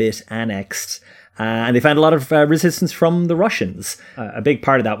got a bit annexed. And they found a lot of resistance from the Russians. A big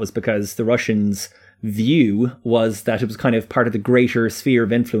part of that was because the Russians' view was that it was kind of part of the greater sphere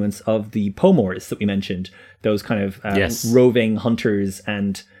of influence of the Pomors that we mentioned, those kind of roving hunters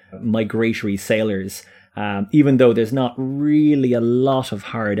and migratory sailors. Even though there's not really a lot of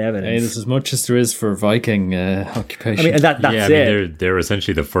hard evidence. Hey, there's as much as there is for Viking occupation. I mean, that's it. They're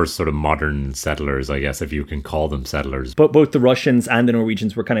essentially the first sort of modern settlers, I guess, if you can call them settlers. But both the Russians and the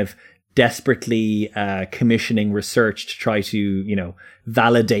Norwegians were kind of desperately commissioning research to try to,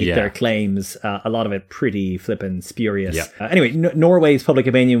 validate their claims. A lot of it pretty flippin' spurious. Yeah. Anyway, Norway's public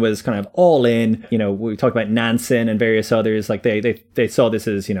opinion was kind of all in. We talked about Nansen and various others. Like they saw this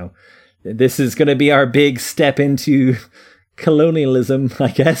as, this is going to be our big step into colonialism, I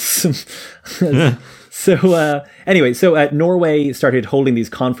guess. So Norway started holding these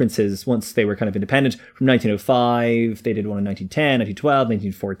conferences once they were kind of independent from 1905. They did one in 1910, 1912,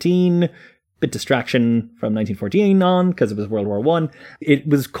 1914. Bit distraction from 1914 on because it was World War I. It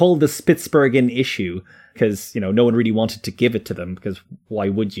was called the Spitsbergen Issue because, no one really wanted to give it to them because why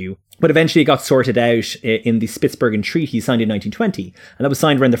would you? But eventually it got sorted out in the Spitsbergen Treaty signed in 1920. And that was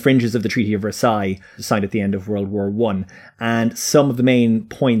signed around the fringes of the Treaty of Versailles, signed at the end of World War I. And some of the main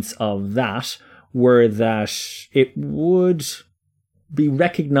points of that were that it would be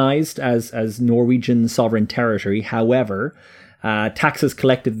recognized as Norwegian sovereign territory. However, taxes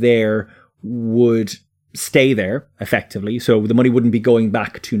collected there would stay there effectively, so the money wouldn't be going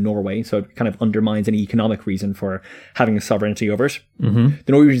back to Norway, so it kind of undermines any economic reason for having a sovereignty over it. The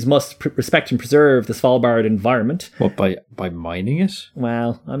Norwegians must respect and preserve the Svalbard environment. What, by mining it?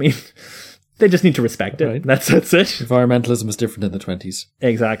 Well, I mean, they just need to respect it. Right. That's it. Environmentalism was different in the 20s.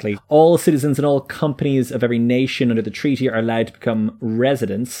 Exactly. All citizens and all companies of every nation under the treaty are allowed to become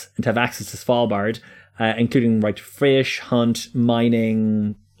residents and to have access to Svalbard, including right to fish, hunt,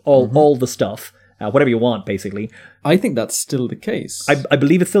 mining, all the stuff, whatever you want, basically. I think that's still the case. I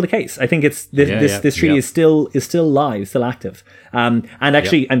believe it's still the case. I think it's this treaty is still live, still active. And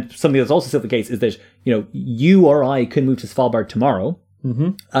actually, and something that's also still the case is that you or I can move to Svalbard tomorrow.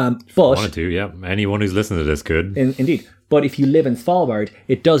 But wanted to, anyone who's listening to this could. Indeed. But if you live in Svalbard,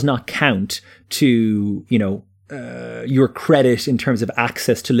 it does not count to your credit in terms of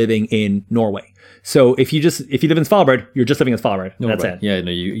access to living in Norway. So if you live in Svalbard, you're just living in Svalbard. No, That's right. it. Yeah, no,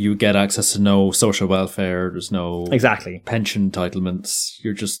 you get access to no social welfare. There's no Exactly. pension entitlements.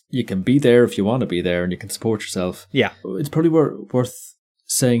 You can be there if you want to be there, and you can support yourself. Yeah. It's probably worth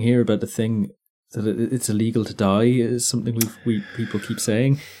saying here about the thing that it's illegal to die is something we people keep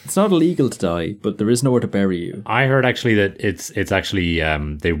saying. It's not illegal to die, but there is nowhere to bury you. I heard actually that it's actually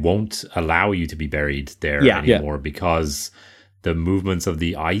they won't allow you to be buried there anymore because the movements of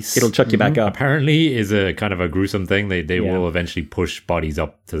the ice, It'll chuck you back up. apparently is a kind of a gruesome thing. They will eventually push bodies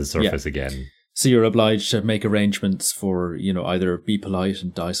up to the surface again. So you're obliged to make arrangements for, either be polite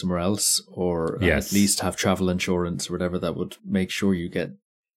and die somewhere else, or at least have travel insurance or whatever that would make sure you get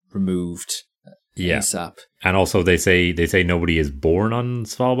removed ASAP. And also they say nobody is born on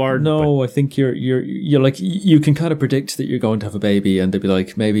Svalbard. No, I think you're like, you can kind of predict that you're going to have a baby, and they'd be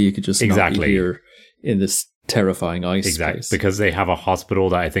like, maybe you could just not be here in this terrifying ice place. Because they have a hospital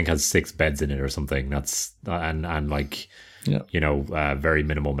that I think has 6 beds in it or something. That's and like very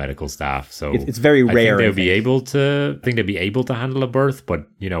minimal medical staff. So it's very rare. I think they'd be able to handle a birth, but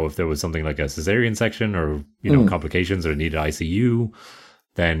if there was something like a cesarean section or complications or needed ICU,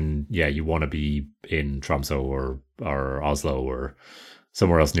 then you want to be in Tromsø or Oslo or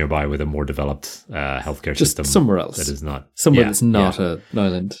somewhere else nearby with a more developed healthcare system. Somewhere else that is not that's not an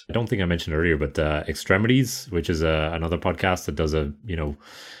island. I don't think I mentioned earlier, but Extremities, which is another podcast that does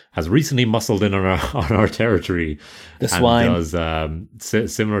has recently muscled in on our territory. The swine does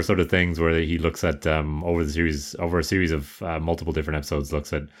similar sort of things where he looks at over a series of multiple different episodes,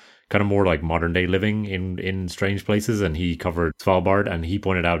 looks at kind of more like modern day living in strange places, and he covered Svalbard, and he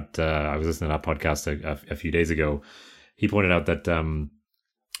pointed out I was listening to that podcast a few days ago. He pointed out that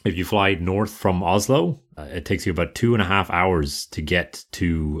if you fly north from Oslo, it takes you about 2.5 hours to get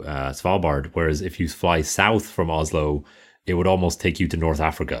to Svalbard, whereas if you fly south from Oslo, it would almost take you to North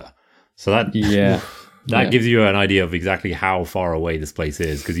Africa. So that gives you an idea of exactly how far away this place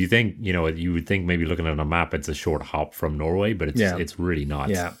is. Because you think, you would think maybe looking at a map, it's a short hop from Norway, but it's really not.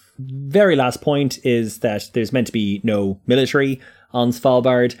 Yeah. Very last point is that there's meant to be no military on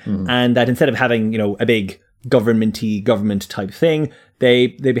Svalbard, and that instead of having, a big government type thing,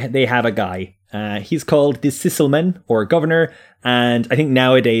 they have a guy. He's called the Sysselman, or governor, and I think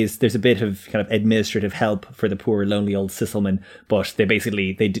nowadays there's a bit of kind of administrative help for the poor lonely old Sysselman, but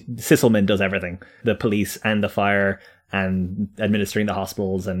Sysselman does everything, the police and the fire and administering the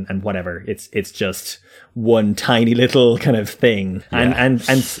hospitals and whatever. It's just one tiny little kind of thing, and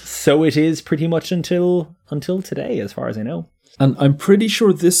so it is pretty much until today, as far as I know. And I'm pretty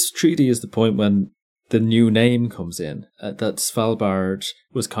sure this treaty is the point when the new name comes in, that Svalbard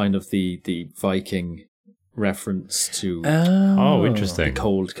was kind of the Viking reference to interesting, the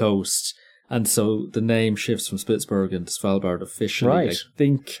cold coast. And so the name shifts from Spitsbergen to Svalbard officially, right. I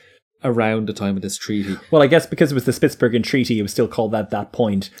think, around the time of this treaty. Well, I guess because it was the Spitsbergen Treaty, it was still called that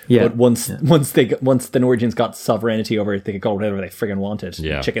point. Yeah. But once the Norwegians got sovereignty over it, they could call it whatever they friggin' wanted.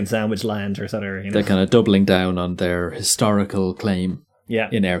 Yeah. Chicken sandwich land or something. They're kind of doubling down on their historical claim. Yeah.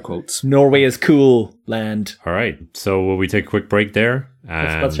 In air quotes. Norway is cool land. All right. So will we take a quick break there?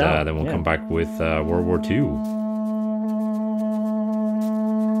 And let's then we'll come back with World War II.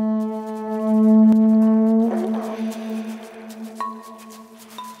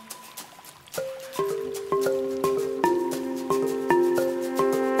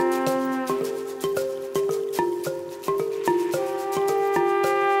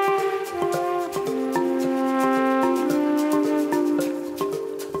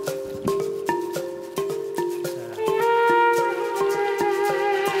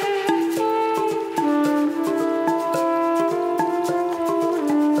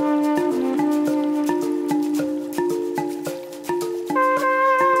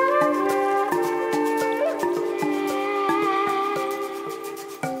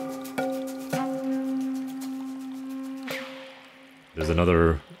 There's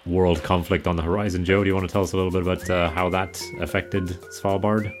another world conflict on the horizon. Joe, do you want to tell us a little bit about how that affected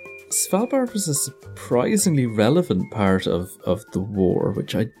Svalbard? Svalbard was a surprisingly relevant part of the war,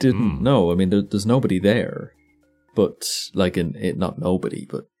 which I didn't know. I mean, there's nobody there, but not nobody,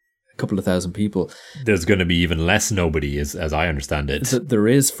 but a couple of thousand people. There's going to be even less nobody, as I understand it. There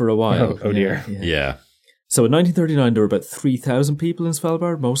is for a while. Oh dear. Yeah. So in 1939, there were about 3,000 people in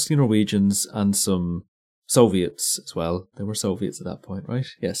Svalbard, mostly Norwegians and some Soviets as well. They were Soviets at that point, right?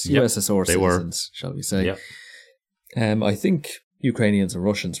 Yes, Yep, USSR they citizens, shall we say. Yep. I think Ukrainians and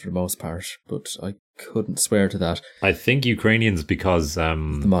Russians for the most part, but I couldn't swear to that. I think Ukrainians because The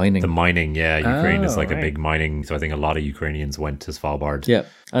mining. The mining, yeah. Ukraine is Oh, like a right. big mining, so I think a lot of Ukrainians went to Svalbard. Yeah,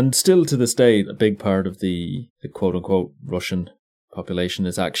 and still to this day, a big part of the quote-unquote Russian population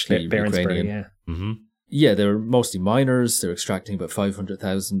is actually Barentsburg, Ukrainian. yeah. Mm-hmm. Yeah, they're mostly miners. They're extracting about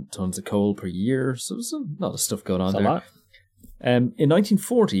 500,000 tons of coal per year, so there's a lot of stuff going on That's a there. lot. In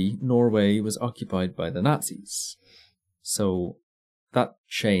 1940, Norway was occupied by the Nazis. So that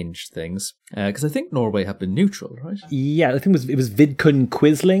changed things. Because I think Norway had been neutral, right? Yeah, I think it was Vidkun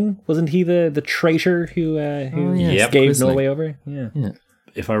Quisling, wasn't he the traitor who Oh, yeah. Yep. gave Quisling. Norway over? Yeah.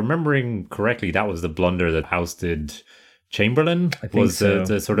 If I'm remembering correctly, that was the blunder that ousted Chamberlain. I think was so.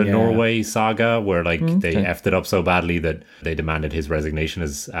 the sort of Yeah. Norway saga where they Okay. effed it up so badly that they demanded his resignation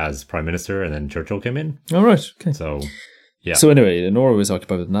as prime minister, and then Churchill came in. All right, okay. So yeah. So anyway, Norway was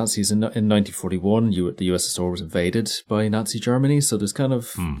occupied by the Nazis. In 1941, the USSR was invaded by Nazi Germany. So there's kind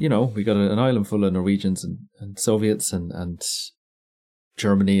of, we got an island full of Norwegians and Soviets, and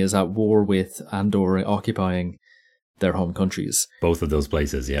Germany is at war with and/or occupying their home countries. Both of those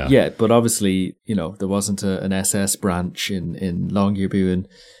places, yeah. Yeah, but obviously, there wasn't an SS branch in Longyearbyen.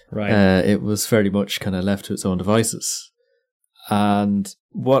 Right. It was very much kind of left to its own devices. And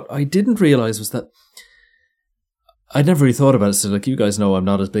what I didn't realize was that I never really thought about it. So, like you guys know, I'm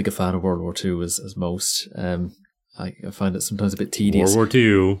not as big a fan of World War II as most. I find it sometimes a bit tedious. World War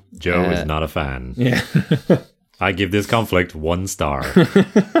II, Joe is not a fan. yeah. I give this conflict 1 star.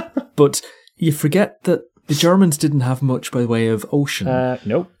 But you forget that the Germans didn't have much by way of ocean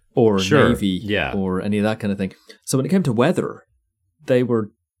Nope. or Sure, navy yeah. or any of that kind of thing. So when it came to weather, they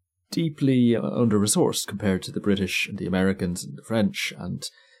were deeply under-resourced compared to the British and the Americans and the French and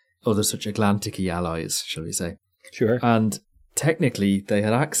other such Atlantic-y allies, shall we say. Sure. And technically, they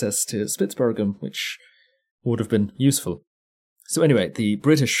had access to Spitsbergen, which would have been useful. So anyway, the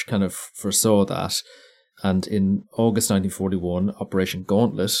British kind of foresaw that. And in August 1941, Operation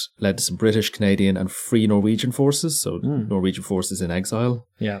Gauntlet led to some British, Canadian and Free Norwegian forces, so Norwegian forces in exile,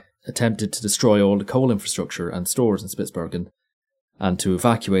 Yeah. attempted to destroy all the coal infrastructure and stores in Spitsbergen and to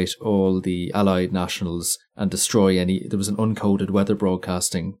evacuate all the Allied nationals and destroy there was an uncoded weather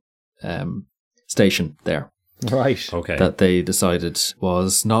broadcasting station there Right. Okay. that they decided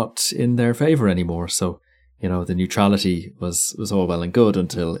was not in their favour anymore. So, the neutrality was all well and good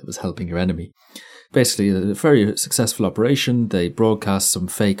until it was helping your enemy. Basically, a very successful operation. They broadcast some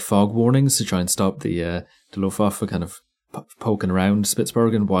fake fog warnings to try and stop the Luftwaffe kind of poking around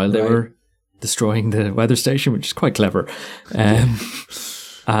Spitsbergen while they Right. were destroying the weather station, which is quite clever.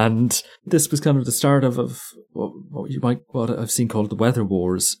 And this was kind of the start of what I've seen called the weather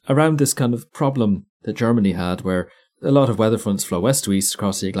wars, around this kind of problem that Germany had, where a lot of weather fronts flow west to east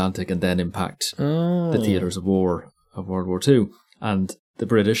across the Atlantic and then impact Oh. the theatres of war of World War II. And the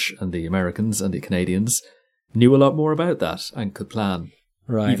British and the Americans and the Canadians knew a lot more about that and could plan.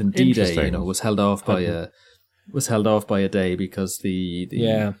 Right. Even D-Day, Interesting. was held off by a day because the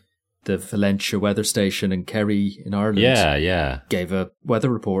Yeah. the Valentia weather station in Kerry in Ireland yeah. gave a weather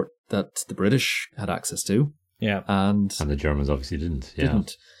report that the British had access to Yeah. and And the Germans obviously didn't. Yeah.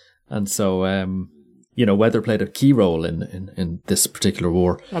 didn't. And so, weather played a key role in this particular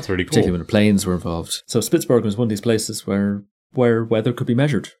war, That's really cool. particularly when the planes were involved. So Spitsbergen was one of these places where weather could be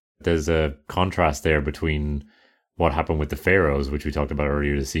measured. There's a contrast there between what happened with the Faroes, which we talked about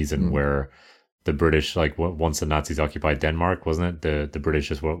earlier this season, where the British, like once the Nazis occupied Denmark, wasn't it? The British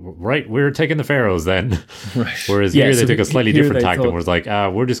just were, right, we're taking the Faroes then. Right. Whereas Yeah, here so they took a slightly here different they tact and thought- was like,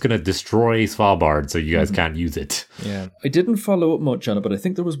 we're just going to destroy Svalbard so you guys can't use it. Yeah. I didn't follow up much on it, but I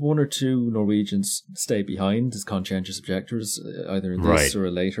think there was 1 or 2 Norwegians stay behind as conscientious objectors, either in this Right. or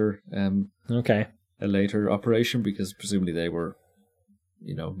Okay. a later operation, because presumably they were,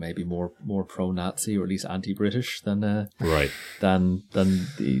 maybe more pro-Nazi or at least anti-British than Right.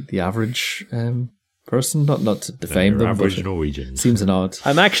 the average person. Not to defame Your them, average but it Norwegians. seems an odd.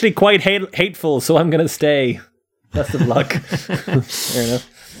 I'm actually quite hateful, so I'm going to stay. Best of luck. Fair enough.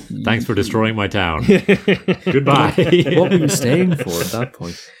 Thanks for destroying my town. Goodbye. What were you staying for at that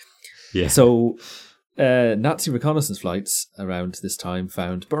point? Yeah. So, Nazi reconnaissance flights around this time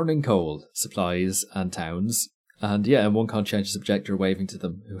found burning coal, supplies, and towns. And and one conscientious objector waving to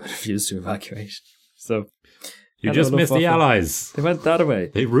them who refused to evacuate. So, You just missed the Allies. They went that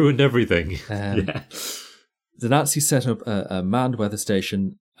away. They ruined everything. The Nazis set up a manned weather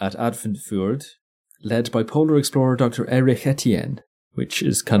station at Adventfjord, led by polar explorer Dr. Erich Etienne, which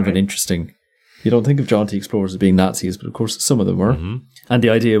is kind of an interesting... You don't think of jaunty explorers as being Nazis, but of course some of them were. Mm-hmm. And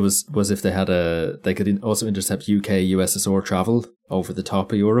the idea was if they had they could also intercept UK, USSR travel over the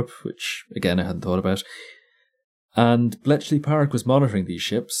top of Europe, which again I hadn't thought about. And Bletchley Park was monitoring these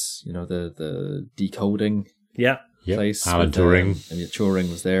ships, the decoding Yeah. place. Alan with, Turing. Turing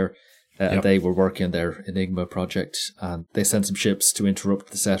was there. And they were working on their Enigma project, and they sent some ships to interrupt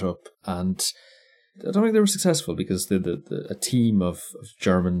the setup. And I don't think they were successful because a team of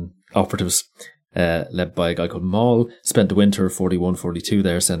German operatives, led by a guy called Maul, spent the winter 41-42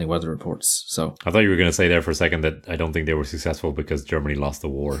 there sending weather reports. So I thought you were going to say there for a second that I don't think they were successful because Germany lost the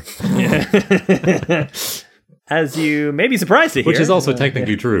war, As you may be surprised to hear. which is also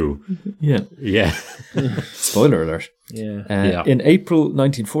technically true. yeah, Yeah. spoiler alert. Yeah. Yeah. In April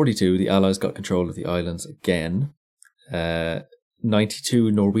 1942, the Allies got control of the islands again.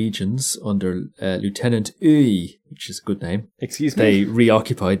 92 Norwegians under Lieutenant Uy, which is a good name. Excuse me? They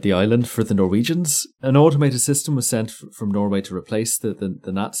reoccupied the island for the Norwegians. An automated system was sent from Norway to replace the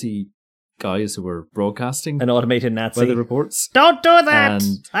Nazi guys who were broadcasting An automated Nazi. weather reports. Don't do that!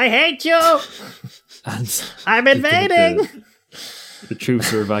 And- I hate you! And I'm invading! the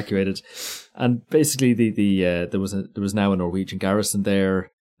troops were evacuated. And basically, there was now a Norwegian garrison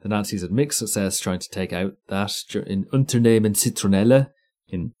there. The Nazis had mixed success trying to take out that in Unternehmen Citronelle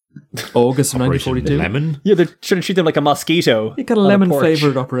in August of Operation 1942. Lemon. Yeah, they're trying to treat them like a mosquito. It got a on lemon porch.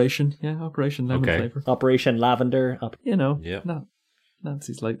 flavored operation. Yeah, Operation Lemon Okay. flavor. Operation Lavender. Yeah.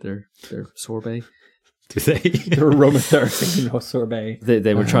 Nazis like their sorbet. Do they? They're aromatherapy sorbet.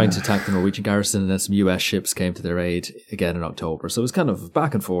 They were trying to attack the Norwegian garrison, and then some US ships came to their aid again in October. So it was kind of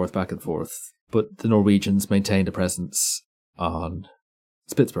back and forth. But the Norwegians maintained a presence on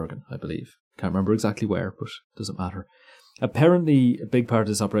Spitsbergen, I believe. Can't remember exactly where, but it doesn't matter. Apparently, a big part of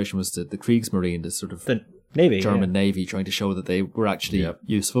this operation was the Kriegsmarine, this sort of The Navy. German Navy, trying to show that they were actually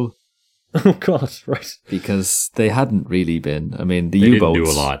useful, Yeah. Oh, God, right. because they hadn't really been. I mean, the They U-boats didn't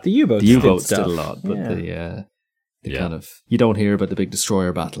do a lot. The U-boats. The U-boats did did stuff. a lot, but Yeah. the kind of, you don't hear about the big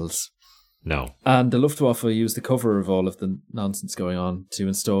destroyer battles. No. And the Luftwaffe used the cover of all of the nonsense going on to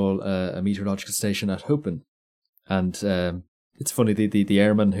install a meteorological station at Hopen. And it's funny, the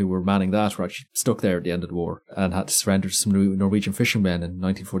airmen who were manning that were actually stuck there at the end of the war and had to surrender to some Norwegian fishermen in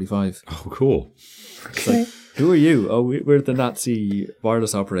 1945. Oh, cool. It's like, who are you? Oh, we're the Nazi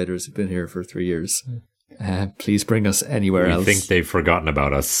wireless operators who've been here for 3 years. Please bring us anywhere We else. think they've forgotten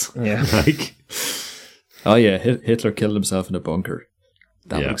about us. Yeah. Like, Oh yeah, Hitler killed himself in a bunker.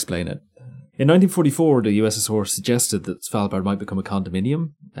 That would Yeah. explain it. In 1944, the USSR suggested that Svalbard might become a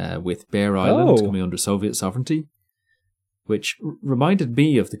condominium, with Bear Island Oh. coming under Soviet sovereignty, which reminded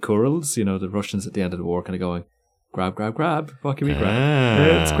me of the Kurils, the Russians at the end of the war kind of going, grab, grab, grab, what can we grab?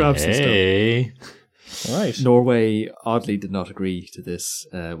 Let's grab some stuff. hey. Right. Norway oddly did not agree to this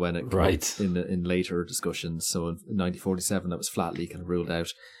when it came Right. up in later discussions. So in 1947, that was flatly kind of ruled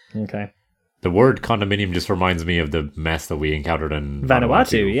out. Okay. The word condominium just reminds me of the mess that we encountered in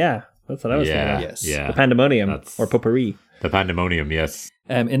Vanuatu, yeah. That's what I was Yeah, thinking. Yes. yeah. The pandemonium That's- or potpourri. The pandemonium, yes.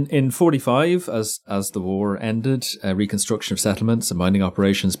 In 45, as the war ended, reconstruction of settlements and mining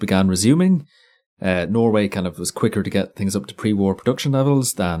operations began resuming. Norway kind of was quicker to get things up to pre-war production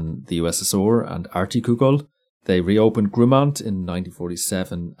levels than the USSR and Artikugol. They reopened Grumant in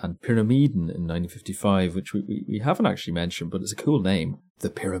 1947 and Pyramiden in 1955, which we haven't actually mentioned, but it's a cool name. The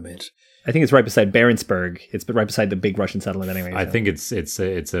Pyramid. I think it's right beside Barentsburg. It's right beside the big Russian settlement anyway. I so. think it's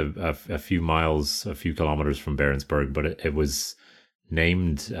a few miles, a few kilometers from Barentsburg, but it was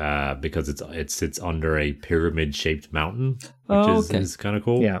named because it sits under a pyramid-shaped mountain, which is kind of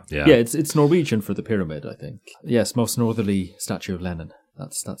cool. Yeah. Yeah, it's Norwegian for the pyramid, I think. Yes, most northerly statue of Lenin.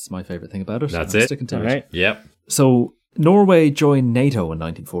 That's my favourite thing about it. That's I'm it. sticking to All it. right. Yep. So Norway joined NATO in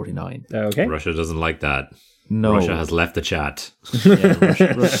 1949. Okay. Russia doesn't like that. No, Russia has left the chat. Yeah,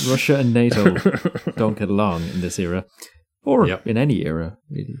 Russia and NATO don't get along in this era, or Yep. in any era,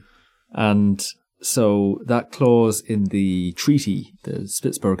 really. And so that clause in the treaty, the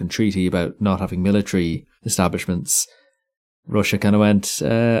Spitsbergen Treaty about not having military establishments, Russia kind of went,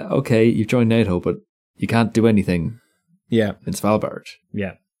 okay, you've joined NATO, but you can't do anything Yeah. in Svalbard.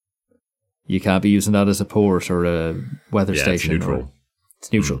 Yeah. You can't be using that as a port or a weather Yeah, it's station. neutral.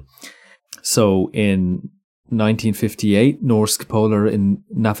 It's neutral. So in 1958, Norsk Polar in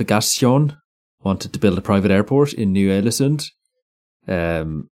Navigation wanted to build a private airport in New Ålesund.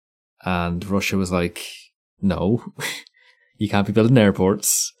 And Russia was like, no, you can't be building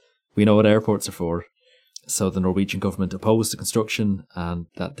airports. We know what airports are for. So the Norwegian government opposed the construction, and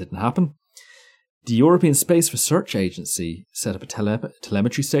that didn't happen. The European Space Research Agency set up a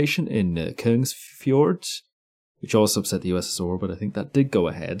telemetry station in Kongsfjord, which also upset the USSR, but I think that did go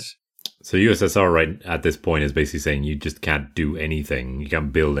ahead. So USSR right at this point is basically saying you just can't do anything. You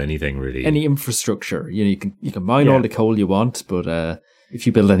can't build anything really. Any infrastructure, you can mine all the coal you want, but if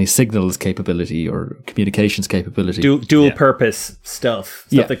you build any signals capability or communications capability. Dual purpose stuff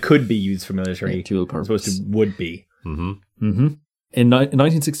Yeah. that could be used for military, Yeah, dual as purpose. opposed to would be. In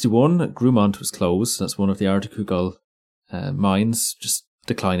 1961, Grumont was closed. That's one of the Ardekugol mines, just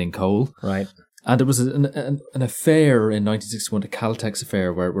declining coal. Right. And there was an affair in 1961, the Caltex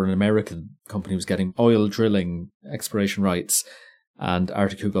affair, where an American company was getting oil drilling exploration rights, and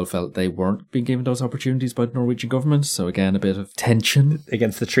Ardekugol felt they weren't being given those opportunities by the Norwegian government. So again, a bit of tension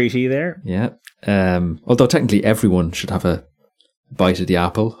Against the treaty there. Yeah. Although technically everyone should have a bite of the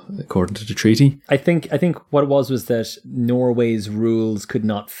apple, according to the treaty. I think what it was that Norway's rules could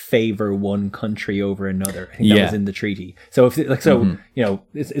not favor one country over another. I think that Yeah. was in the treaty. So if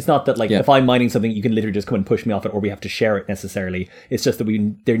it's not that Yeah. if I'm mining something, you can literally just come and push me off it, or we have to share it necessarily. It's just that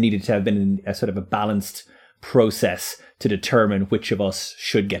there needed to have been a sort of a balanced process to determine which of us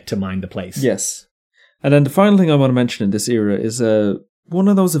should get to mine the place. Yes. And then the final thing I want to mention in this era is one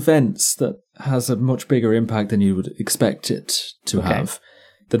of those events that has a much bigger impact than you would expect it to have.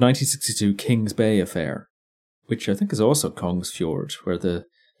 The 1962 Kings Bay affair, which I think is also Kongsfjord, where the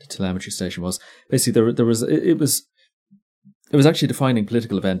telemetry station was. Basically, it was actually a defining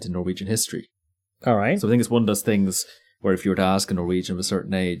political event in Norwegian history. All right. So I think it's one of those things where if you were to ask a Norwegian of a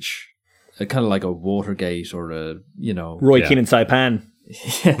certain age, kind of like a Watergate or Roy Keane and Saipan.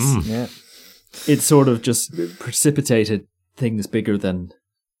 Yes. Yeah. It sort of just precipitated things bigger than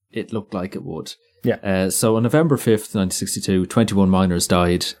it looked like it would. Yeah. So on November 5th, 1962, 21 miners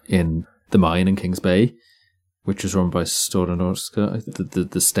died in the mine in Kings Bay, which was run by Stora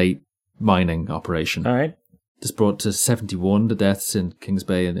Norska, the state mining operation. All right. This brought to 71 the deaths in Kings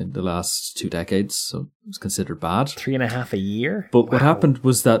Bay in the last 2 decades, so it was considered bad. 3.5 a year. But what happened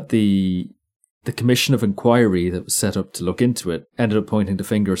was that the commission of inquiry that was set up to look into it ended up pointing the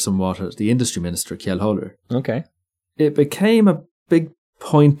finger somewhat at the industry minister, Kjell Holler. Okay. It became a big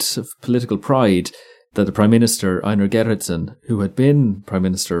point of political pride that the Prime Minister, Einar Gerhardsen, who had been Prime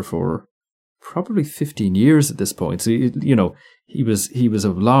Minister for probably 15 years at this point, so, he was a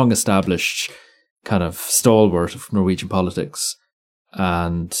long-established kind of stalwart of Norwegian politics,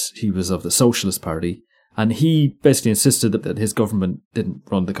 and he was of the Socialist Party, and he basically insisted that his government didn't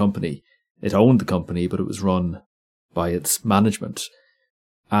run the company. It owned the company, but it was run by its management,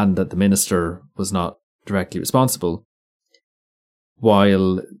 and that the minister was not directly responsible,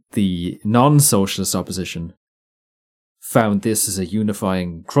 while the non-socialist opposition found this as a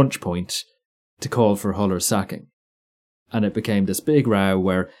unifying crunch point to call for Holler's sacking. And it became this big row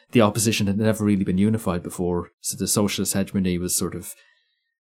where the opposition had never really been unified before, so the socialist hegemony was sort of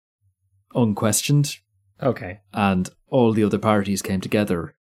unquestioned. Okay. And all the other parties came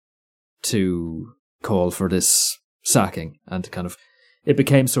together to call for this sacking, and it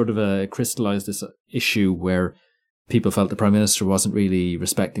became sort of crystallized this issue where people felt the Prime Minister wasn't really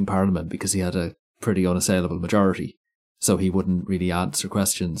respecting Parliament because he had a pretty unassailable majority. So he wouldn't really answer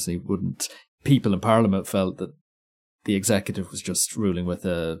questions. People in Parliament felt that the executive was just ruling with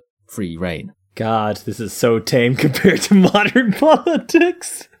a free rein. God, this is so tame compared to modern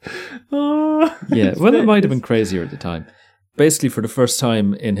politics. Oh, Yeah, well, it might have been crazier at the time. Basically, for the first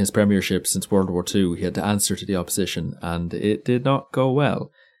time in his premiership since World War II, he had to answer to the opposition, and it did not go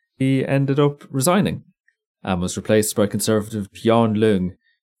well. He ended up resigning and was replaced by Conservative Jan Lung,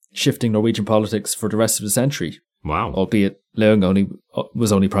 shifting Norwegian politics for the rest of the century. Wow. Albeit Lung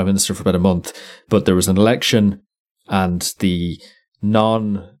was only Prime Minister for about a month, but there was an election, and the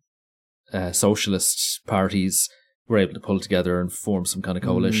non-socialist parties were able to pull together and form some kind of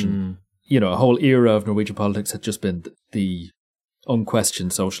coalition. A whole era of Norwegian politics had just been the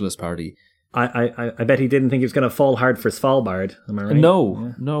unquestioned Socialist Party. I bet he didn't think he was going to fall hard for Svalbard. Am I right?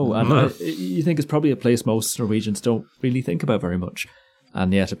 No. And you think it's probably a place most Norwegians don't really think about very much.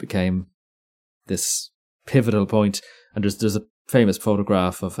 And yet it became this pivotal point. And there's a famous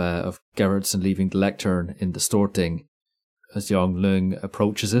photograph of Gerhardsen leaving the lectern in the Storting as Jan Lung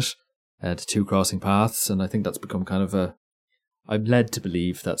approaches it, the two crossing paths. And I think that's become kind of I'm led to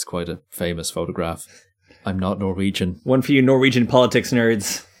believe that's quite a famous photograph. I'm not Norwegian. One for you Norwegian politics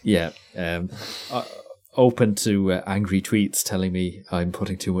nerds. Yeah. Open to angry tweets telling me I'm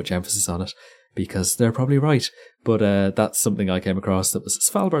putting too much emphasis on it, because they're probably right. But that's something I came across that was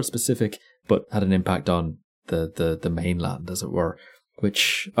Svalbard specific, but had an impact on the mainland, as it were,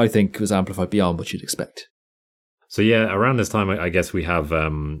 which I think was amplified beyond what you'd expect. So yeah, around this time, I guess we have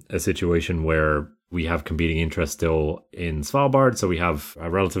a situation where we have competing interests still in Svalbard. So we have a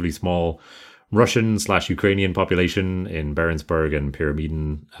relatively small Russian/Ukrainian population in Barentsburg and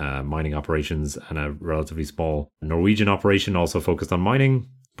Pyramiden mining operations, and a relatively small Norwegian operation also focused on mining.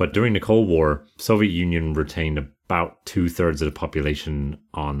 But during the Cold War, Soviet Union retained about 2/3 of the population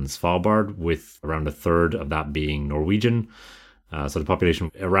on Svalbard, with around a third of that being Norwegian. So the population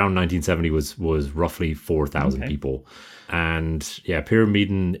around 1970 was roughly 4,000 people. And yeah,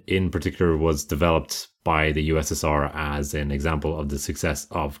 Pyramiden in particular was developed by the USSR as an example of the success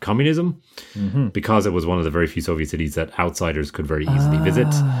of communism, because it was one of the very few Soviet cities that outsiders could very easily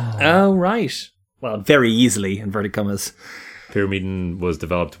visit. Oh, right. Well, very easily, inverted commas. Pyramiden was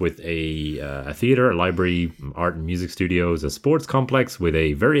developed with a theater, a library, art and music studios, a sports complex with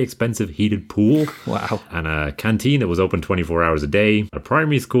a very expensive heated pool. Wow. And a canteen that was open 24 hours a day, a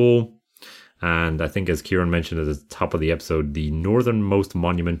primary school, and I think, as Kieran mentioned at the top of the episode, the northernmost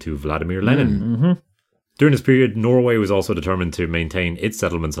monument to Vladimir Lenin. During this period, Norway was also determined to maintain its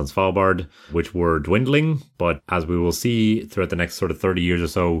settlements on Svalbard, which were dwindling. But as we will see throughout the next sort of 30 years or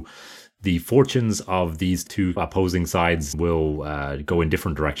so, the fortunes of these two opposing sides will go in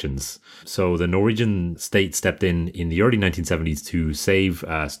different directions. So the Norwegian state stepped in the early 1970s to save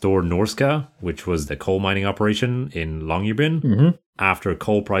Store Norske, which was the coal mining operation in Longyearbyen, after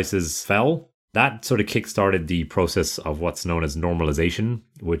coal prices fell. That sort of kickstarted the process of what's known as normalization,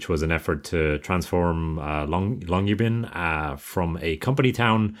 which was an effort to transform Longyearbyen from a company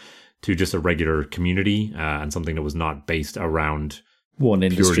town to just a regular community, and something that was not based around one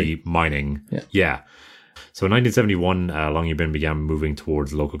industry, purely mining. Yeah. So in 1971, Longyearbyen began moving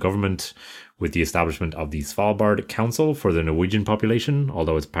towards local government with the establishment of the Svalbard Council for the Norwegian population,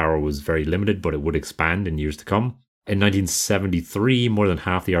 although its power was very limited, but it would expand in years to come. In 1973, more than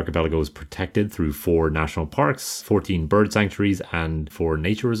half the archipelago was protected through 4 national parks, 14 bird sanctuaries, and 4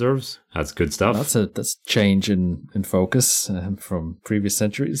 nature reserves. That's good stuff. That's change in focus from previous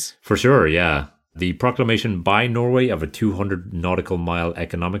centuries. For sure, yeah. The proclamation by Norway of a 200 nautical mile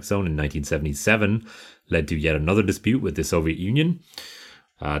economic zone in 1977 led to yet another dispute with the Soviet Union,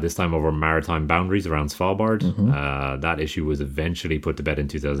 this time over maritime boundaries around Svalbard. That issue was eventually put to bed in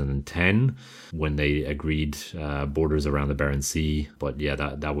 2010 when they agreed borders around the Barents Sea. But yeah,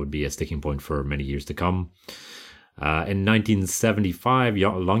 that would be a sticking point for many years to come. In 1975,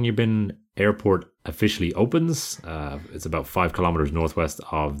 Longyearbyen Airport officially opens. It's about 5 kilometers northwest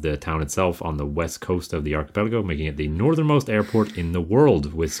of the town itself on the west coast of the archipelago, making it the northernmost airport in the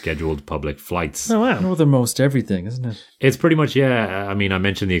world with scheduled public flights. Oh, wow. Northernmost everything, isn't it? It's pretty much, yeah. I mean, I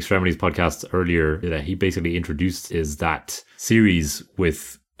mentioned the Extremities podcast earlier that he basically introduced is that series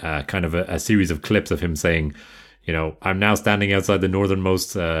with kind of a series of clips of him saying, you know, I'm now standing outside the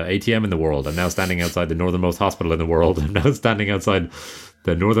northernmost ATM in the world. I'm now standing outside the northernmost hospital in the world. I'm now standing outside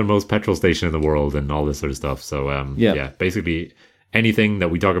the northernmost petrol station in the world, and all this sort of stuff. So, yeah, basically anything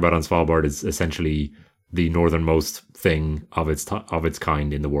that we talk about on Svalbard is essentially the northernmost thing of its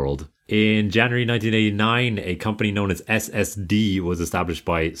kind in the world. In January 1989, a company known as SSD was established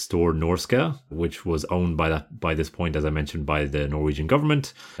by Store Norske, which was owned by this point, as I mentioned, by the Norwegian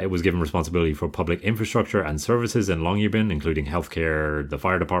government. It was given responsibility for public infrastructure and services in Longyearbyen, including healthcare, the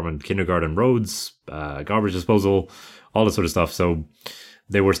fire department, kindergarten, roads, garbage disposal, all this sort of stuff. So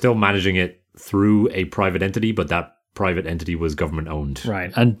they were still managing it through a private entity, but that private entity was government owned. Right.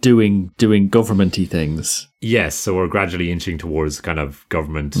 And doing governmenty things. Yes, so we're gradually inching towards kind of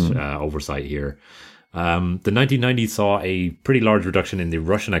government oversight here. The 1990s saw a pretty large reduction in the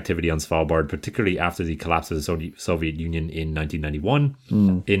Russian activity on Svalbard, particularly after the collapse of the Soviet Union in 1991.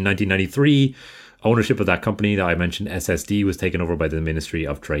 In 1993, ownership of that company that I mentioned, SSD, was taken over by the Ministry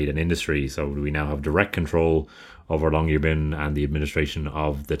of Trade and Industry. So we now have direct control over Longyearbyen and the administration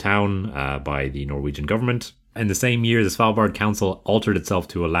of the town by the Norwegian government. In the same year, the Svalbard Council altered itself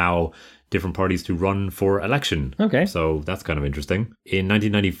to allow different parties to run for election. Okay. So that's kind of interesting. In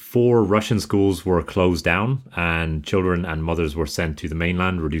 1994, Russian schools were closed down and children and mothers were sent to the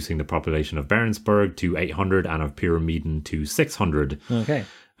mainland, reducing the population of Barentsburg to 800 and of Pyramiden to 600. Okay.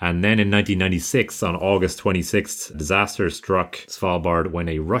 And then in 1996, on August 26th, disaster struck Svalbard when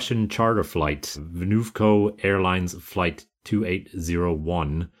a Russian charter flight, Vnuvko Airlines Flight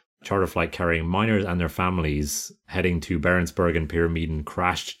 2801, charter flight carrying miners and their families heading to Barentsburg and Pyramiden,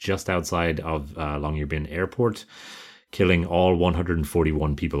 crashed just outside of Longyearbyen Airport, killing all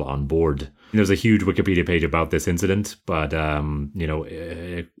 141 people on board. There's a huge Wikipedia page about this incident, but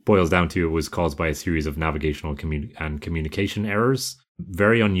it boils down to it was caused by a series of navigational and communication errors.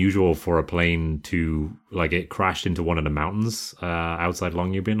 Very unusual for a plane to, it crashed into one of the mountains outside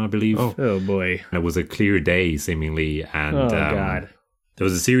Longyearbyen, I believe. Oh boy. And it was a clear day, seemingly, and God. There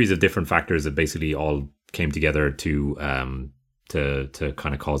was a series of different factors that basically all came together to kind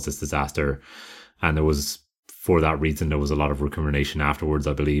of cause this disaster. And for that reason, there was a lot of recrimination afterwards,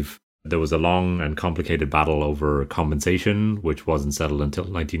 I believe. There was a long and complicated battle over compensation, which wasn't settled until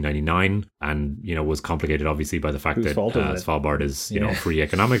 1999, and was complicated obviously by the fact Whose that fault is it? Svalbard is a free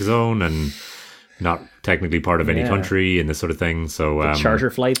economic zone and not technically part of any country and this sort of thing. So The charter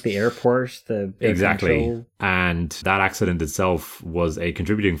flight, the airport, the air exactly, control. and that accident itself was a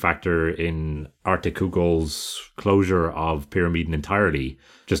contributing factor in Arctic Kugel's closure of Pyramiden entirely.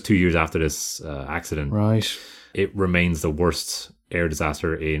 Just 2 years after this accident, Right. it remains the worst air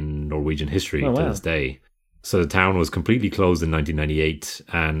disaster in Norwegian history to wow. this day. So the town was completely closed in 1998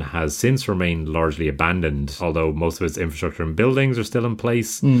 and has since remained largely abandoned, although most of its infrastructure and buildings are still in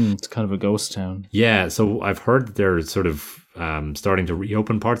place. It's kind of a ghost town. Yeah, so I've heard that they're sort of starting to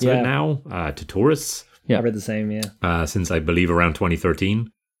reopen parts of it now to tourists Yeah. I read the same, since I believe around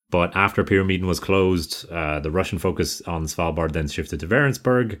 2013. But after Pyramiden was closed, the Russian focus on Svalbard then shifted to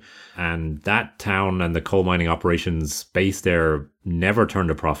Varensburg, and that town and the coal mining operations based there never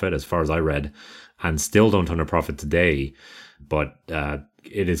turned a profit, as far as I read, and still don't turn a profit today. But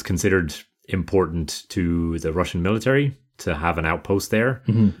it is considered important to the Russian military to have an outpost there,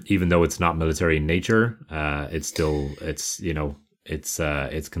 even though it's not military in nature.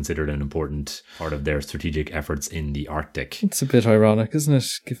 It's considered an important part of their strategic efforts in the Arctic. It's a bit ironic, isn't it?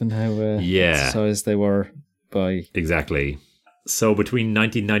 Given how exercised they were by... Exactly. So between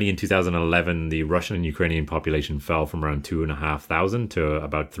 1990 and 2011, the Russian and Ukrainian population fell from around 2,500 to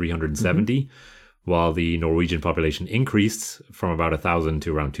about 370, while the Norwegian population increased from about 1,000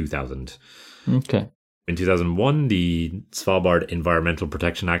 to around 2,000. Okay. In 2001, the Svalbard Environmental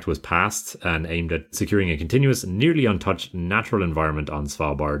Protection Act was passed and aimed at securing a continuous, nearly untouched natural environment on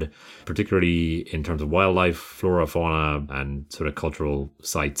Svalbard, particularly in terms of wildlife, flora, fauna, and sort of cultural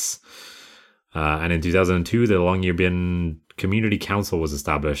sites. And in 2002, the Longyearbyen Community Council was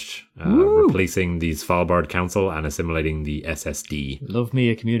established, replacing the Svalbard Council and assimilating the SSD. Love me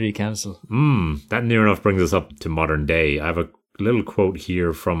a community council. That near enough brings us up to modern day. I have a little quote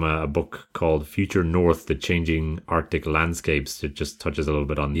here from a book called Future North, The Changing Arctic Landscapes. It just touches a little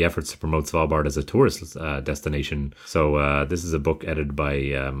bit on the efforts to promote Svalbard as a tourist destination. So this is a book edited by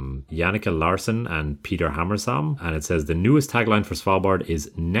Jannicke Larsen and Peter Hammersam, and it says the newest tagline for Svalbard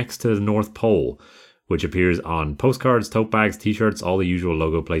is next to the North Pole, which appears on postcards, tote bags, t-shirts, all the usual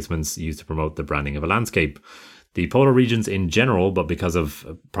logo placements used to promote the branding of a landscape. The polar regions in general, but because of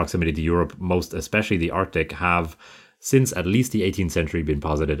proximity to Europe, most especially the Arctic, have since at least the 18th century been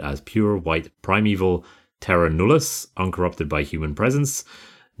posited as pure white primeval terra nullius, uncorrupted by human presence.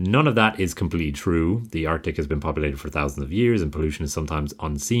 None of that is completely true. The Arctic has been populated for thousands of years and pollution is sometimes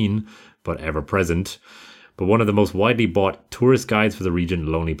unseen, but ever present. But one of the most widely bought tourist guides for the region,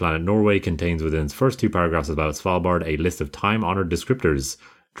 Lonely Planet Norway, contains within its first 2 paragraphs about Svalbard a list of time-honoured descriptors: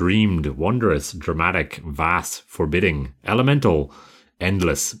 dreamed, wondrous, dramatic, vast, forbidding, elemental,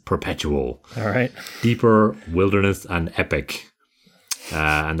 endless, perpetual, All right. deeper, wilderness, and epic.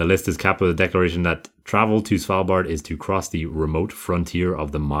 And the list is capped with a declaration that travel to Svalbard is to cross the remote frontier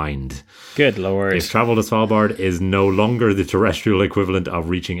of the mind. Good lord. If travel to Svalbard is no longer the terrestrial equivalent of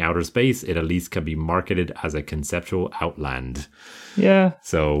reaching outer space, it at least can be marketed as a conceptual outland. Yeah.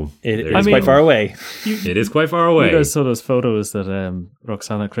 So It there's- is quite far away. It is quite far away. You guys saw those photos that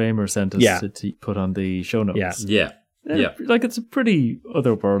Roxana Kramer sent us Yeah. to put on the show notes. Yeah. Yeah. Yeah. Like, it's a pretty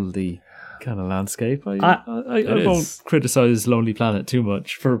otherworldly kind of landscape. I It won't is. criticize Lonely Planet too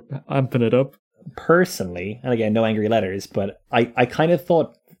much for amping it up. Personally, and again, no angry letters, but I kind of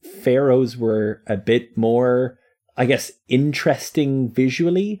thought Faroes were a bit more, I guess, interesting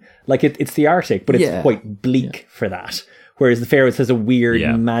visually. Like it's the Arctic, but it's Yeah. quite bleak for that. Whereas the Faroes has a weird,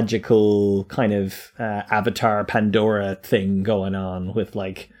 Yeah. magical kind of Avatar Pandora thing going on with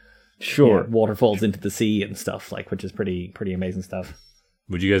like Sure. waterfalls into the sea and stuff, like, which is pretty amazing stuff.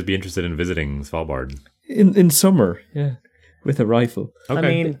 Would you guys be interested in visiting Svalbard? In summer, yeah, with a rifle. Okay. I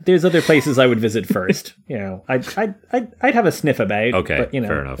mean, there's other places I would visit first. I'd have a sniff about. Okay, but,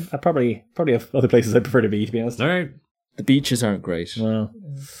 fair enough. I probably have other places I'd prefer to be honest. All right. The beaches aren't great. Well,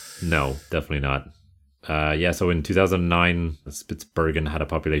 No, definitely not. So in 2009, Spitsbergen had a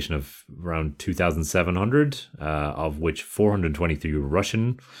population of around 2,700, of which 423 were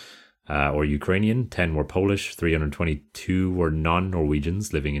Russian or Ukrainian, 10 were Polish, 322 were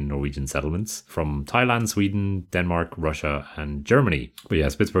non-Norwegians living in Norwegian settlements from Thailand, Sweden, Denmark, Russia, and Germany. But yeah,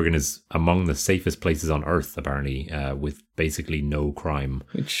 Spitsbergen is among the safest places on Earth, apparently, with basically no crime.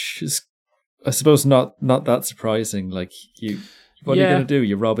 Which is, I suppose, not that surprising. Like, what are you Yeah. going to do?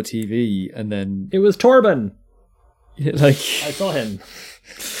 You rob a TV and then, it was Torben. like, I saw him.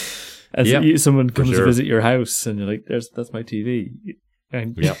 as Yep, someone comes sure. to visit your house and you're like, that's my TV.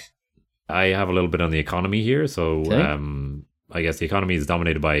 And Yep. I have a little bit on the economy here. So Okay. I guess the economy is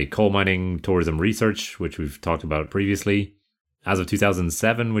dominated by coal mining, tourism, research, which we've talked about previously. As of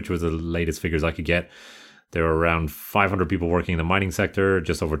 2007, which was the latest figures I could get, there were around 500 people working in the mining sector,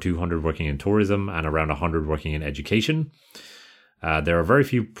 just over 200 working in tourism, and around 100 working in education. There are very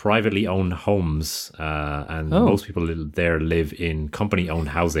few privately owned homes, and most people there live in company-owned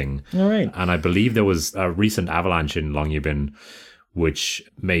housing. All right. And I believe there was a recent avalanche in Longyearbyen, which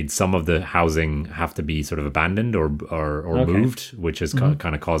made some of the housing have to be sort of abandoned or moved, which has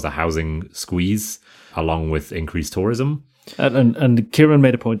kind of caused a housing squeeze, along with increased tourism. And Kieran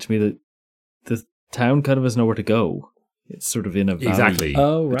made a point to me that the town kind of has nowhere to go. It's sort of in a valley. Exactly.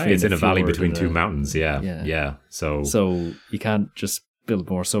 Oh, right. It's in a valley fjord between and two mountains. Yeah. So you can't just build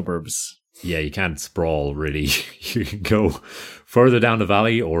more suburbs. Yeah, you can't sprawl, really. You can go further down the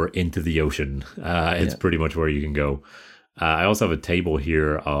valley or into the ocean. It's pretty much where you can go. I also have a table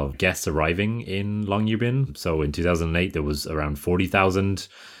here of guests arriving in Longyearbyen. So in 2008, there was around 40,000.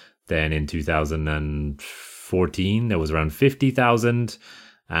 Then in 2014, there was around 50,000.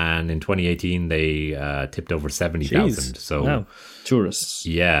 And in 2018, they tipped over 70,000. So, wow. Tourists.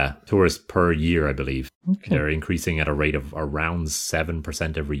 Yeah, tourists per year, I believe. Okay. They're increasing at a rate of around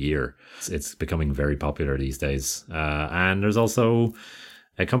 7% every year. It's becoming very popular these days. And there's also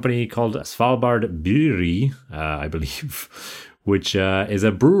a company called Svalbard Brewery, I believe, which is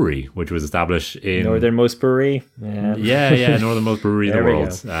a brewery, which was established in... Northernmost brewery. Yeah, northernmost brewery in the There we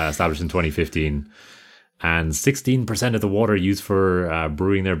world, go. established in 2015. And 16% of the water used for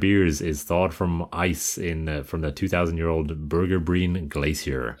brewing their beers is thawed from ice from the 2,000-year-old Burgerbreen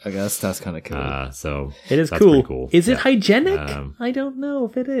Glacier. I guess that's kind of cool. So It is that's cool. pretty cool. Is it Yeah. hygienic? I don't know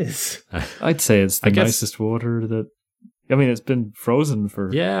if it is. I'd say it's the I guess- nicest water that... I mean, it's been frozen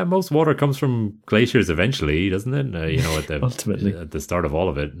for... Yeah, most water comes from glaciers eventually, doesn't it? At the Ultimately. at the start of all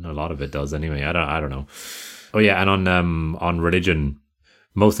of it, a lot of it does anyway. I don't know. Oh yeah, and on religion,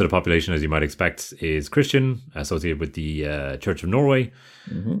 most of the population, as you might expect, is Christian, associated with the Church of Norway,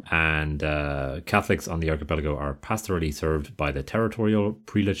 and Catholics on the archipelago are pastorally served by the territorial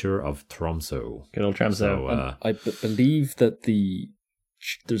prelature of Tromsø. Good old Tromsø. So, I believe that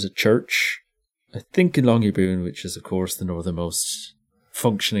there's a church, I think in Longyearbyen, which is, of course, the northernmost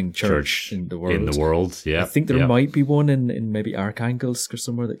functioning church in the world. In the world, yeah. I think there yeah. might be one in maybe Arkhangelsk or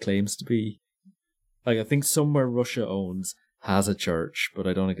somewhere that claims to be... Like, I think somewhere Russia owns has a church, but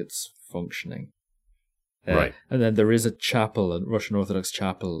I don't think it's functioning. Right. And then there is a chapel, a Russian Orthodox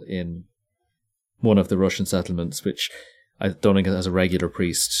chapel in one of the Russian settlements, which I don't think it has a regular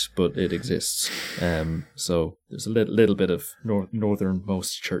priest, but it exists. So there's a little bit of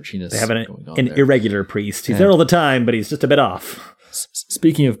northernmost churchiness They have an going on there. irregular priest. He's there all the time, but he's just a bit off.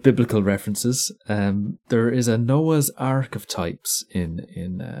 Speaking of biblical references, there is a Noah's Ark of types in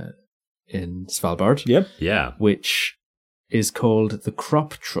Svalbard. Yep. Yeah. Which is called the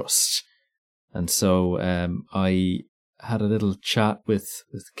Crop Trust. And so I had a little chat with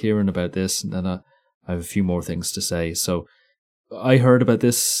Kieran about this, and then I have a few more things to say. So I heard about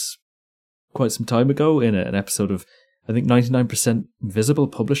this quite some time ago in an episode of, I think 99% Invisible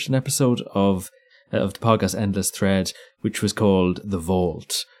published an episode of the podcast Endless Thread, which was called The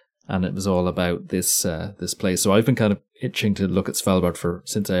Vault. And it was all about this place. So I've been kind of itching to look at Svalbard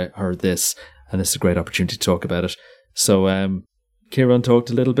since I heard this, and this is a great opportunity to talk about it. So Kieran talked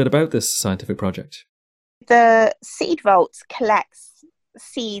a little bit about this scientific project. The Seed Vault collects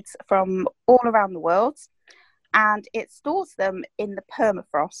seeds from all around the world, and it stores them in the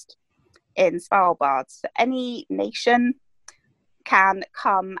permafrost in Svalbard. So any nation can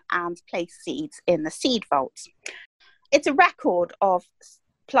come and place seeds in the Seed Vault. It's a record of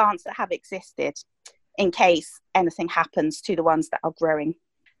plants that have existed in case anything happens to the ones that are growing.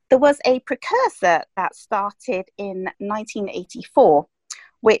 There was a precursor that started in 1984,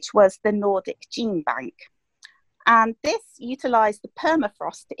 which was the Nordic Gene Bank. And this utilised the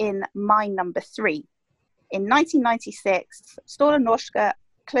permafrost in mine number 3. In 1996, Stora Norske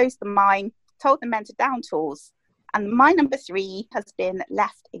closed the mine, told the men to down tools, and mine number 3 has been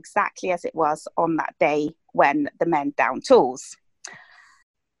left exactly as it was on that day when the men down tools.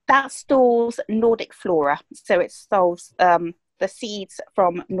 That stores Nordic flora, so it stores the seeds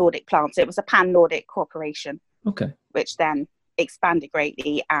from Nordic plants. It was a pan-Nordic corporation, Okay. which then expanded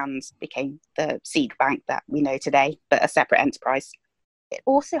greatly and became the seed bank that we know today, but a separate enterprise. It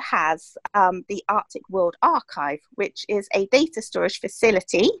also has the Arctic World Archive, which is a data storage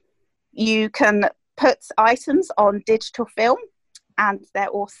facility. You can put items on digital film, and they're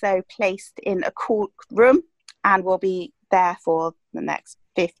also placed in a cool room and will be there for the next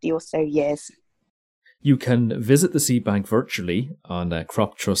 50 or so years. You can visit the seed bank virtually on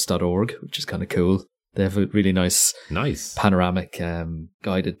croptrust.org, which is kind of cool. They have a really nice panoramic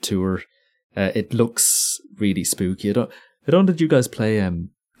guided tour. It looks really spooky. I don't did you guys play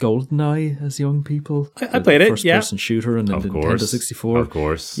GoldenEye as young people? I played it, first-person shooter on the Nintendo 64. Of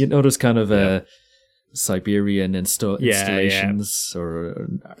course. You know, there's kind of Siberian installations or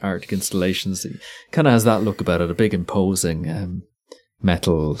Arctic installations. It kind of has that look about it, a big imposing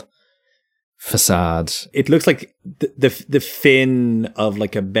metal facade. It looks like the fin of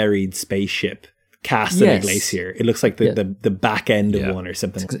like a buried spaceship cast in a glacier. It looks like the back end of one or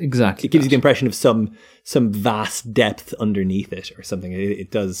something. Exactly. It gives you the impression of some vast depth underneath it or something.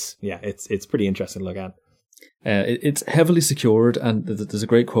 It does. Yeah, it's pretty interesting to look at. It's heavily secured, and there's a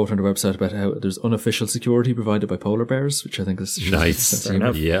great quote on their website about how there's unofficial security provided by polar bears, which I think is nice.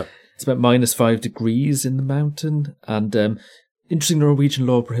 Yeah, it's about -5 degrees in the mountain, and interesting, Norwegian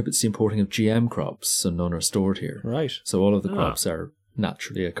law prohibits the importing of GM crops, so none are stored here. Right. So all of the crops are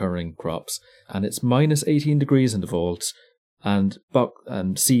naturally occurring crops, and it's -18 degrees in the vault, and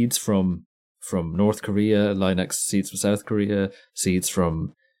seeds from North Korea lie next to seeds from South Korea, seeds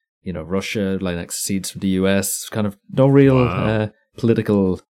from Russia lie next to seeds from the US. Kind of no real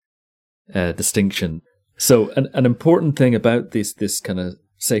political distinction. So an important thing about this kind of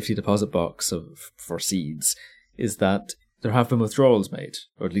safety deposit box for seeds is that there have been withdrawals made,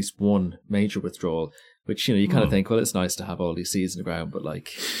 or at least one major withdrawal, which, you kind of think, well, it's nice to have all these seeds in the ground, but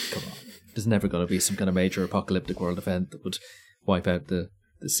like, come on, there's never going to be some kind of major apocalyptic world event that would wipe out the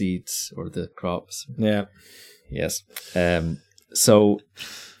seeds or the crops. Yeah. Yes. So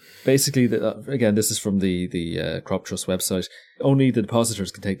basically, again, this is from the Crop Trust website. Only the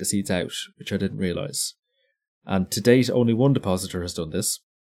depositors can take the seeds out, which I didn't realise. And to date, only one depositor has done this.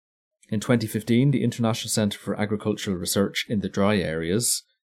 In 2015, the International Centre for Agricultural Research in the Dry Areas,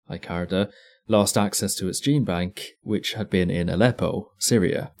 ICARDA, lost access to its gene bank, which had been in Aleppo,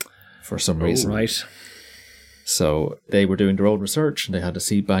 Syria, for some reason. Right. So they were doing their own research, and they had a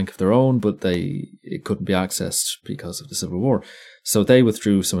seed bank of their own, but it couldn't be accessed because of the civil war. So they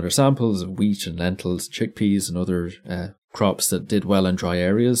withdrew some of their samples of wheat and lentils, chickpeas and other crops that did well in dry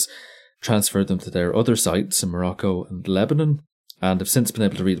areas, transferred them to their other sites in Morocco and Lebanon, and have since been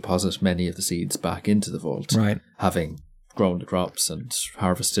able to redeposit many of the seeds back into the vault, having grown the crops and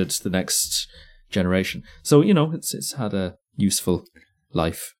harvested the next generation. So, it's had a useful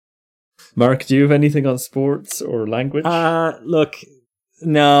life. Mark, do you have anything on sports or language? Look,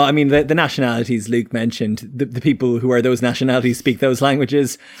 no, I mean, the nationalities Luke mentioned, the people who are those nationalities speak those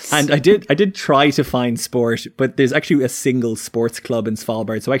languages. And I did try to find sport, but there's actually a single sports club in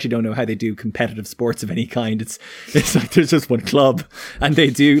Svalbard. So I actually don't know how they do competitive sports of any kind. It's like there's just one club, and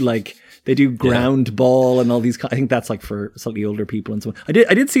they do ground ball and all these. I think that's like for slightly older people and so on.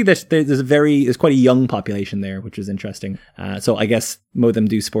 I did see that there's quite a young population there, which is interesting. So I guess more of them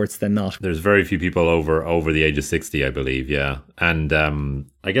do sports than not. There's very few people over the age of 60, I believe. Yeah, and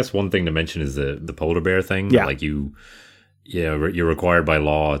I guess one thing to mention is the polar bear thing. Yeah, like you're required by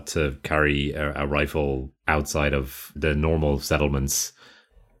law to carry a rifle outside of the normal settlements.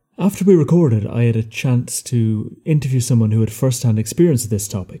 After we recorded, I had a chance to interview someone who had first-hand experience of this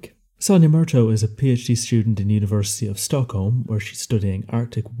topic. Sonja Murto is a PhD student in the University of Stockholm, where she's studying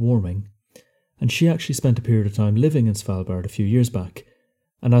Arctic warming, and she actually spent a period of time living in Svalbard a few years back,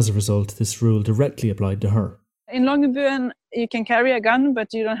 and as a result, this rule directly applied to her. In Longyearbyen, you can carry a gun,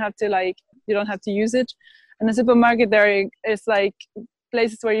 but you don't have to use it. In the supermarket, there is like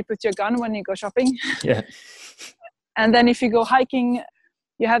places where you put your gun when you go shopping. Yeah. And then if you go hiking,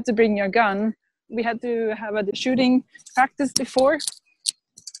 you have to bring your gun. We had to have a shooting practice before.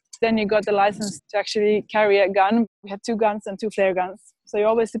 Then you got the license to actually carry a gun. We had 2 guns and 2 flare guns. So you're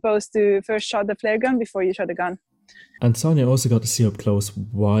always supposed to first shot the flare gun before you shot the gun. And Sonja also got to see up close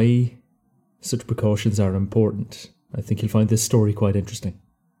why such precautions are important. I think you'll find this story quite interesting.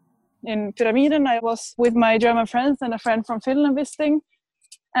 In Pyramiden, I was with my German friends and a friend from Finland visiting.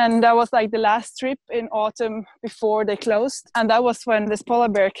 And that was like the last trip in autumn before they closed. And that was when this polar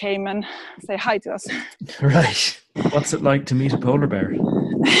bear came and said hi to us. Right. What's it like to meet a polar bear?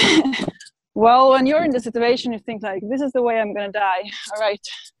 Well, when you're in the situation, you think like, this is the way I'm going to die. All right.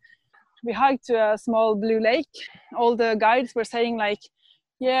 We hiked to a small blue lake. All the guides were saying like,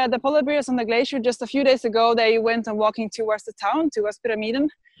 yeah, the polar bears on the glacier just a few days ago, they went on walking towards the town, towards Pyramiden.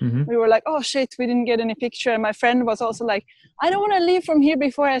 Mm-hmm. We were like, oh shit, we didn't get any picture. And my friend was also like, I don't want to leave from here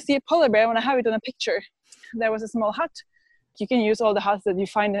before I see a polar bear. I want to have it on a picture. There was a small hut. You can use all the huts that you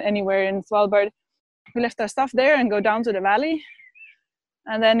find anywhere in Svalbard. We left our stuff there and go down to the valley.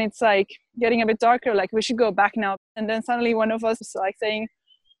 And then it's like getting a bit darker, like we should go back now. And then suddenly one of us was like saying,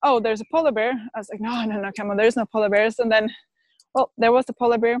 oh, there's a polar bear. I was like, no, come on, there's no polar bears. And then, well, there was a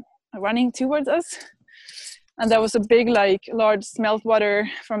polar bear running towards us. And there was a big, large meltwater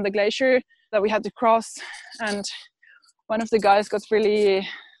from the glacier that we had to cross. And one of the guys got really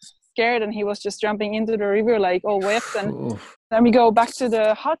scared and he was just jumping into the river, all wet. And then we go back to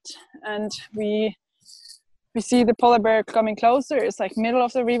the hut and we see the polar bear coming closer. It's middle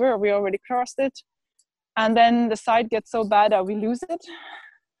of the river. We already crossed it. And then the sight gets so bad that we lose it.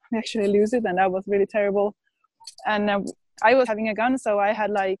 We actually lose it. And that was really terrible. And I was having a gun, so I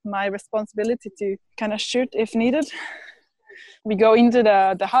had my responsibility to kind of shoot if needed. We go into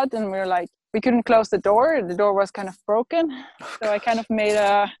the hut and we couldn't close the door. The door was kind of broken. So I kind of made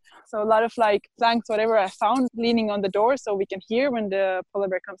a lot of planks, whatever I found, leaning on the door so we can hear when the polar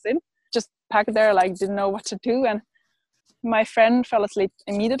bear comes in. Just packed there, didn't know what to do. And my friend fell asleep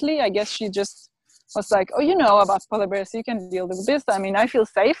immediately. I guess she just was oh, you know about polar bears, you can deal with this. I mean, I feel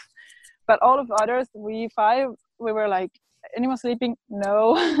safe. But all of the others, we 5, we were anyone sleeping?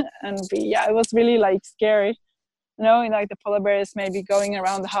 No. And it was really scary, knowing the polar bear is maybe going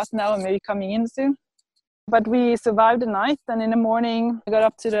around the hut now and maybe coming in soon. But we survived the night, and in the morning I got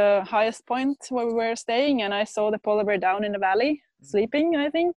up to the highest point where we were staying, and I saw the polar bear down in the valley sleeping, I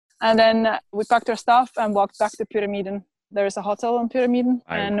think. And then we packed our stuff and walked back to Pyramiden. There is a hotel in Pyramiden.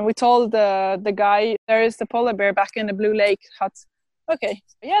 And we told the guy, there is the polar bear back in the Blue Lake hut. Okay,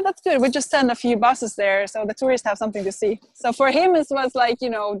 yeah, that's good. We just send a few buses there so the tourists have something to see. So for him, it was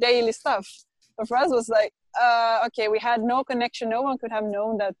daily stuff. But for us, it was okay, we had no connection. No one could have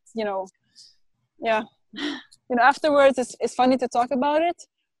known that, yeah. Afterwards, it's funny to talk about it.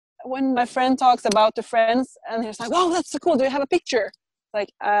 When my friend talks about the friends and he's oh, that's so cool. Do you have a picture?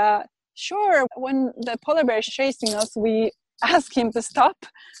 Sure. When the polar bear is chasing us, we ask him to stop,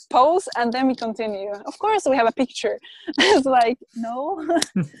 pose, and then we continue. Of course, we have a picture. It's no.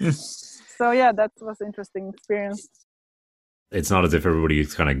 So yeah, that was an interesting experience. It's not as if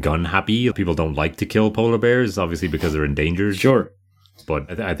everybody's kind of gun happy. People don't like to kill polar bears, obviously, because they're endangered. Sure.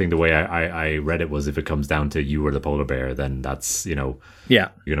 But I think the way I read it was if it comes down to you or the polar bear, then that's, yeah, you're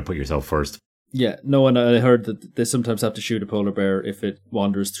going to put yourself first. Yeah, no, and I heard that they sometimes have to shoot a polar bear if it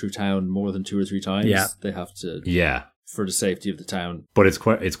wanders through town more than 2 or 3 times. Yeah. They have to. Yeah. For the safety of the town. But it's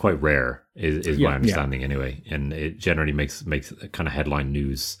quite rare, is my understanding anyway. And it generally makes kind of headline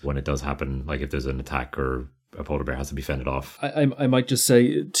news when it does happen, if there's an attack or a polar bear has to be fended off. I might just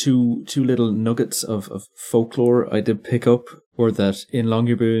say two little nuggets of folklore I did pick up were that in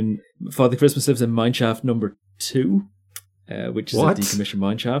Longyearbyen, Father Christmas lives in mineshaft number 2, which is a decommissioned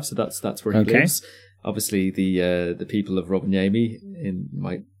mineshaft. So that's where he lives. Obviously, the people of Rovaniemi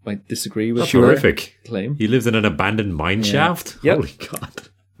might disagree with that horrific claim. He lives in an abandoned mine shaft? Yep. Holy God.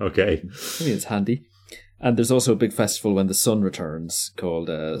 Okay. I mean, it's handy. And there's also a big festival when the sun returns called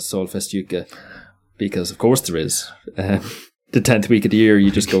Solfestuke, because of course there is. The 10th week of the year, you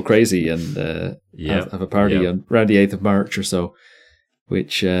just go crazy and have a party on around the 8th of March or so,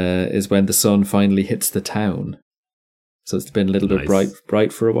 which is when the sun finally hits the town. So it's been a little bit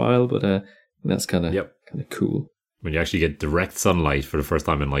bright for a while, but that's kind of cool. When you actually get direct sunlight for the first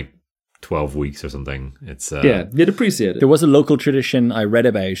time in 12 weeks or something, it's you'd appreciate it. There was a local tradition I read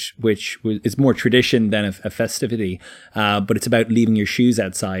about, which is more tradition than a festivity, but it's about leaving your shoes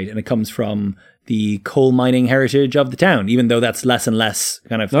outside, and it comes from the coal mining heritage of the town. Even though that's less and less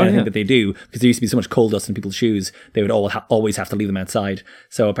kind of thing that they do, because there used to be so much coal dust in people's shoes, they would always have to leave them outside.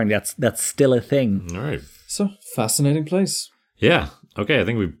 So apparently that's still a thing. All right. So fascinating place. Yeah. Okay, I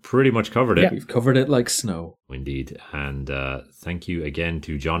think we've pretty much covered it. Yeah, we've covered it like snow. Indeed. And thank you again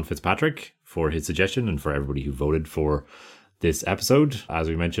to John Fitzpatrick for his suggestion and for everybody who voted for this episode. As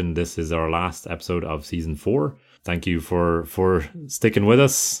we mentioned, this is our last episode of season 4. Thank you for sticking with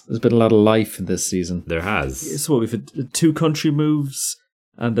us. There's been a lot of life in this season. There has. So we've had 2 country moves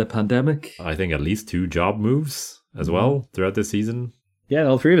and a pandemic. I think at least 2 job moves as well throughout this season. Yeah,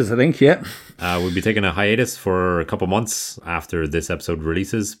 all 3 of us, I think, yeah. We'll be taking a hiatus for a couple months after this episode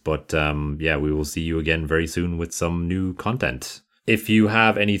releases, but we will see you again very soon with some new content. If you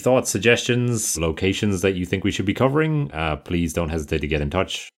have any thoughts, suggestions, locations that you think we should be covering, please don't hesitate to get in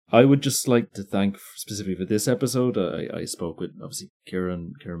touch. I would just like to thank, specifically for this episode, I spoke with, obviously,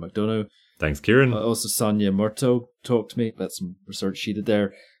 Kieran McDonough. Thanks, Kieran. Also, Sonia Murto talked to me about some research she did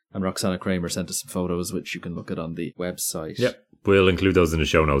there, and Roxana Kramer sent us some photos, which you can look at on the website. Yep. We'll include those in the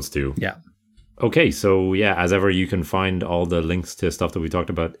show notes too. Yeah. Okay, so as ever, you can find all the links to stuff that we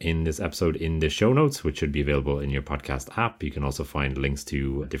talked about in this episode in the show notes, which should be available in your podcast app. You can also find links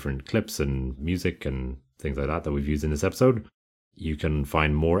to different clips and music and things like that we've used in this episode. You can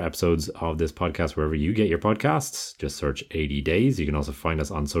find more episodes of this podcast wherever you get your podcasts. Just search 80 Days. You can also find us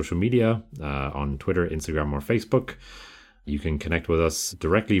on social media, on Twitter, Instagram, or Facebook. You can connect with us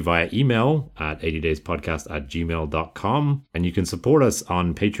directly via email at 80dayspodcast@gmail.com. And you can support us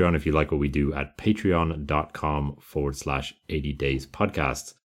on Patreon if you like what we do at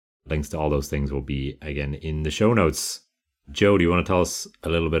patreon.com/80dayspodcast. Links to all those things will be, again, in the show notes. Joe, do you want to tell us a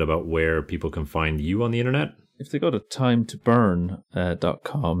little bit about where people can find you on the internet? If they go to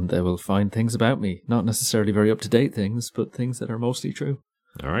timetoburn.com, they will find things about me. Not necessarily very up-to-date things, but things that are mostly true.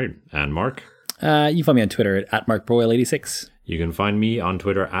 All right. And Mark? You can find me on Twitter at MarkBroyle86. You can find me on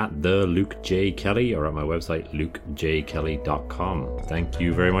Twitter at the Luke J. Kelly or at my website, lukejkelly.com. Thank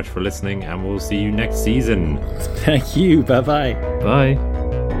you very much for listening, and we'll see you next season. Thank you. Bye-bye. Bye.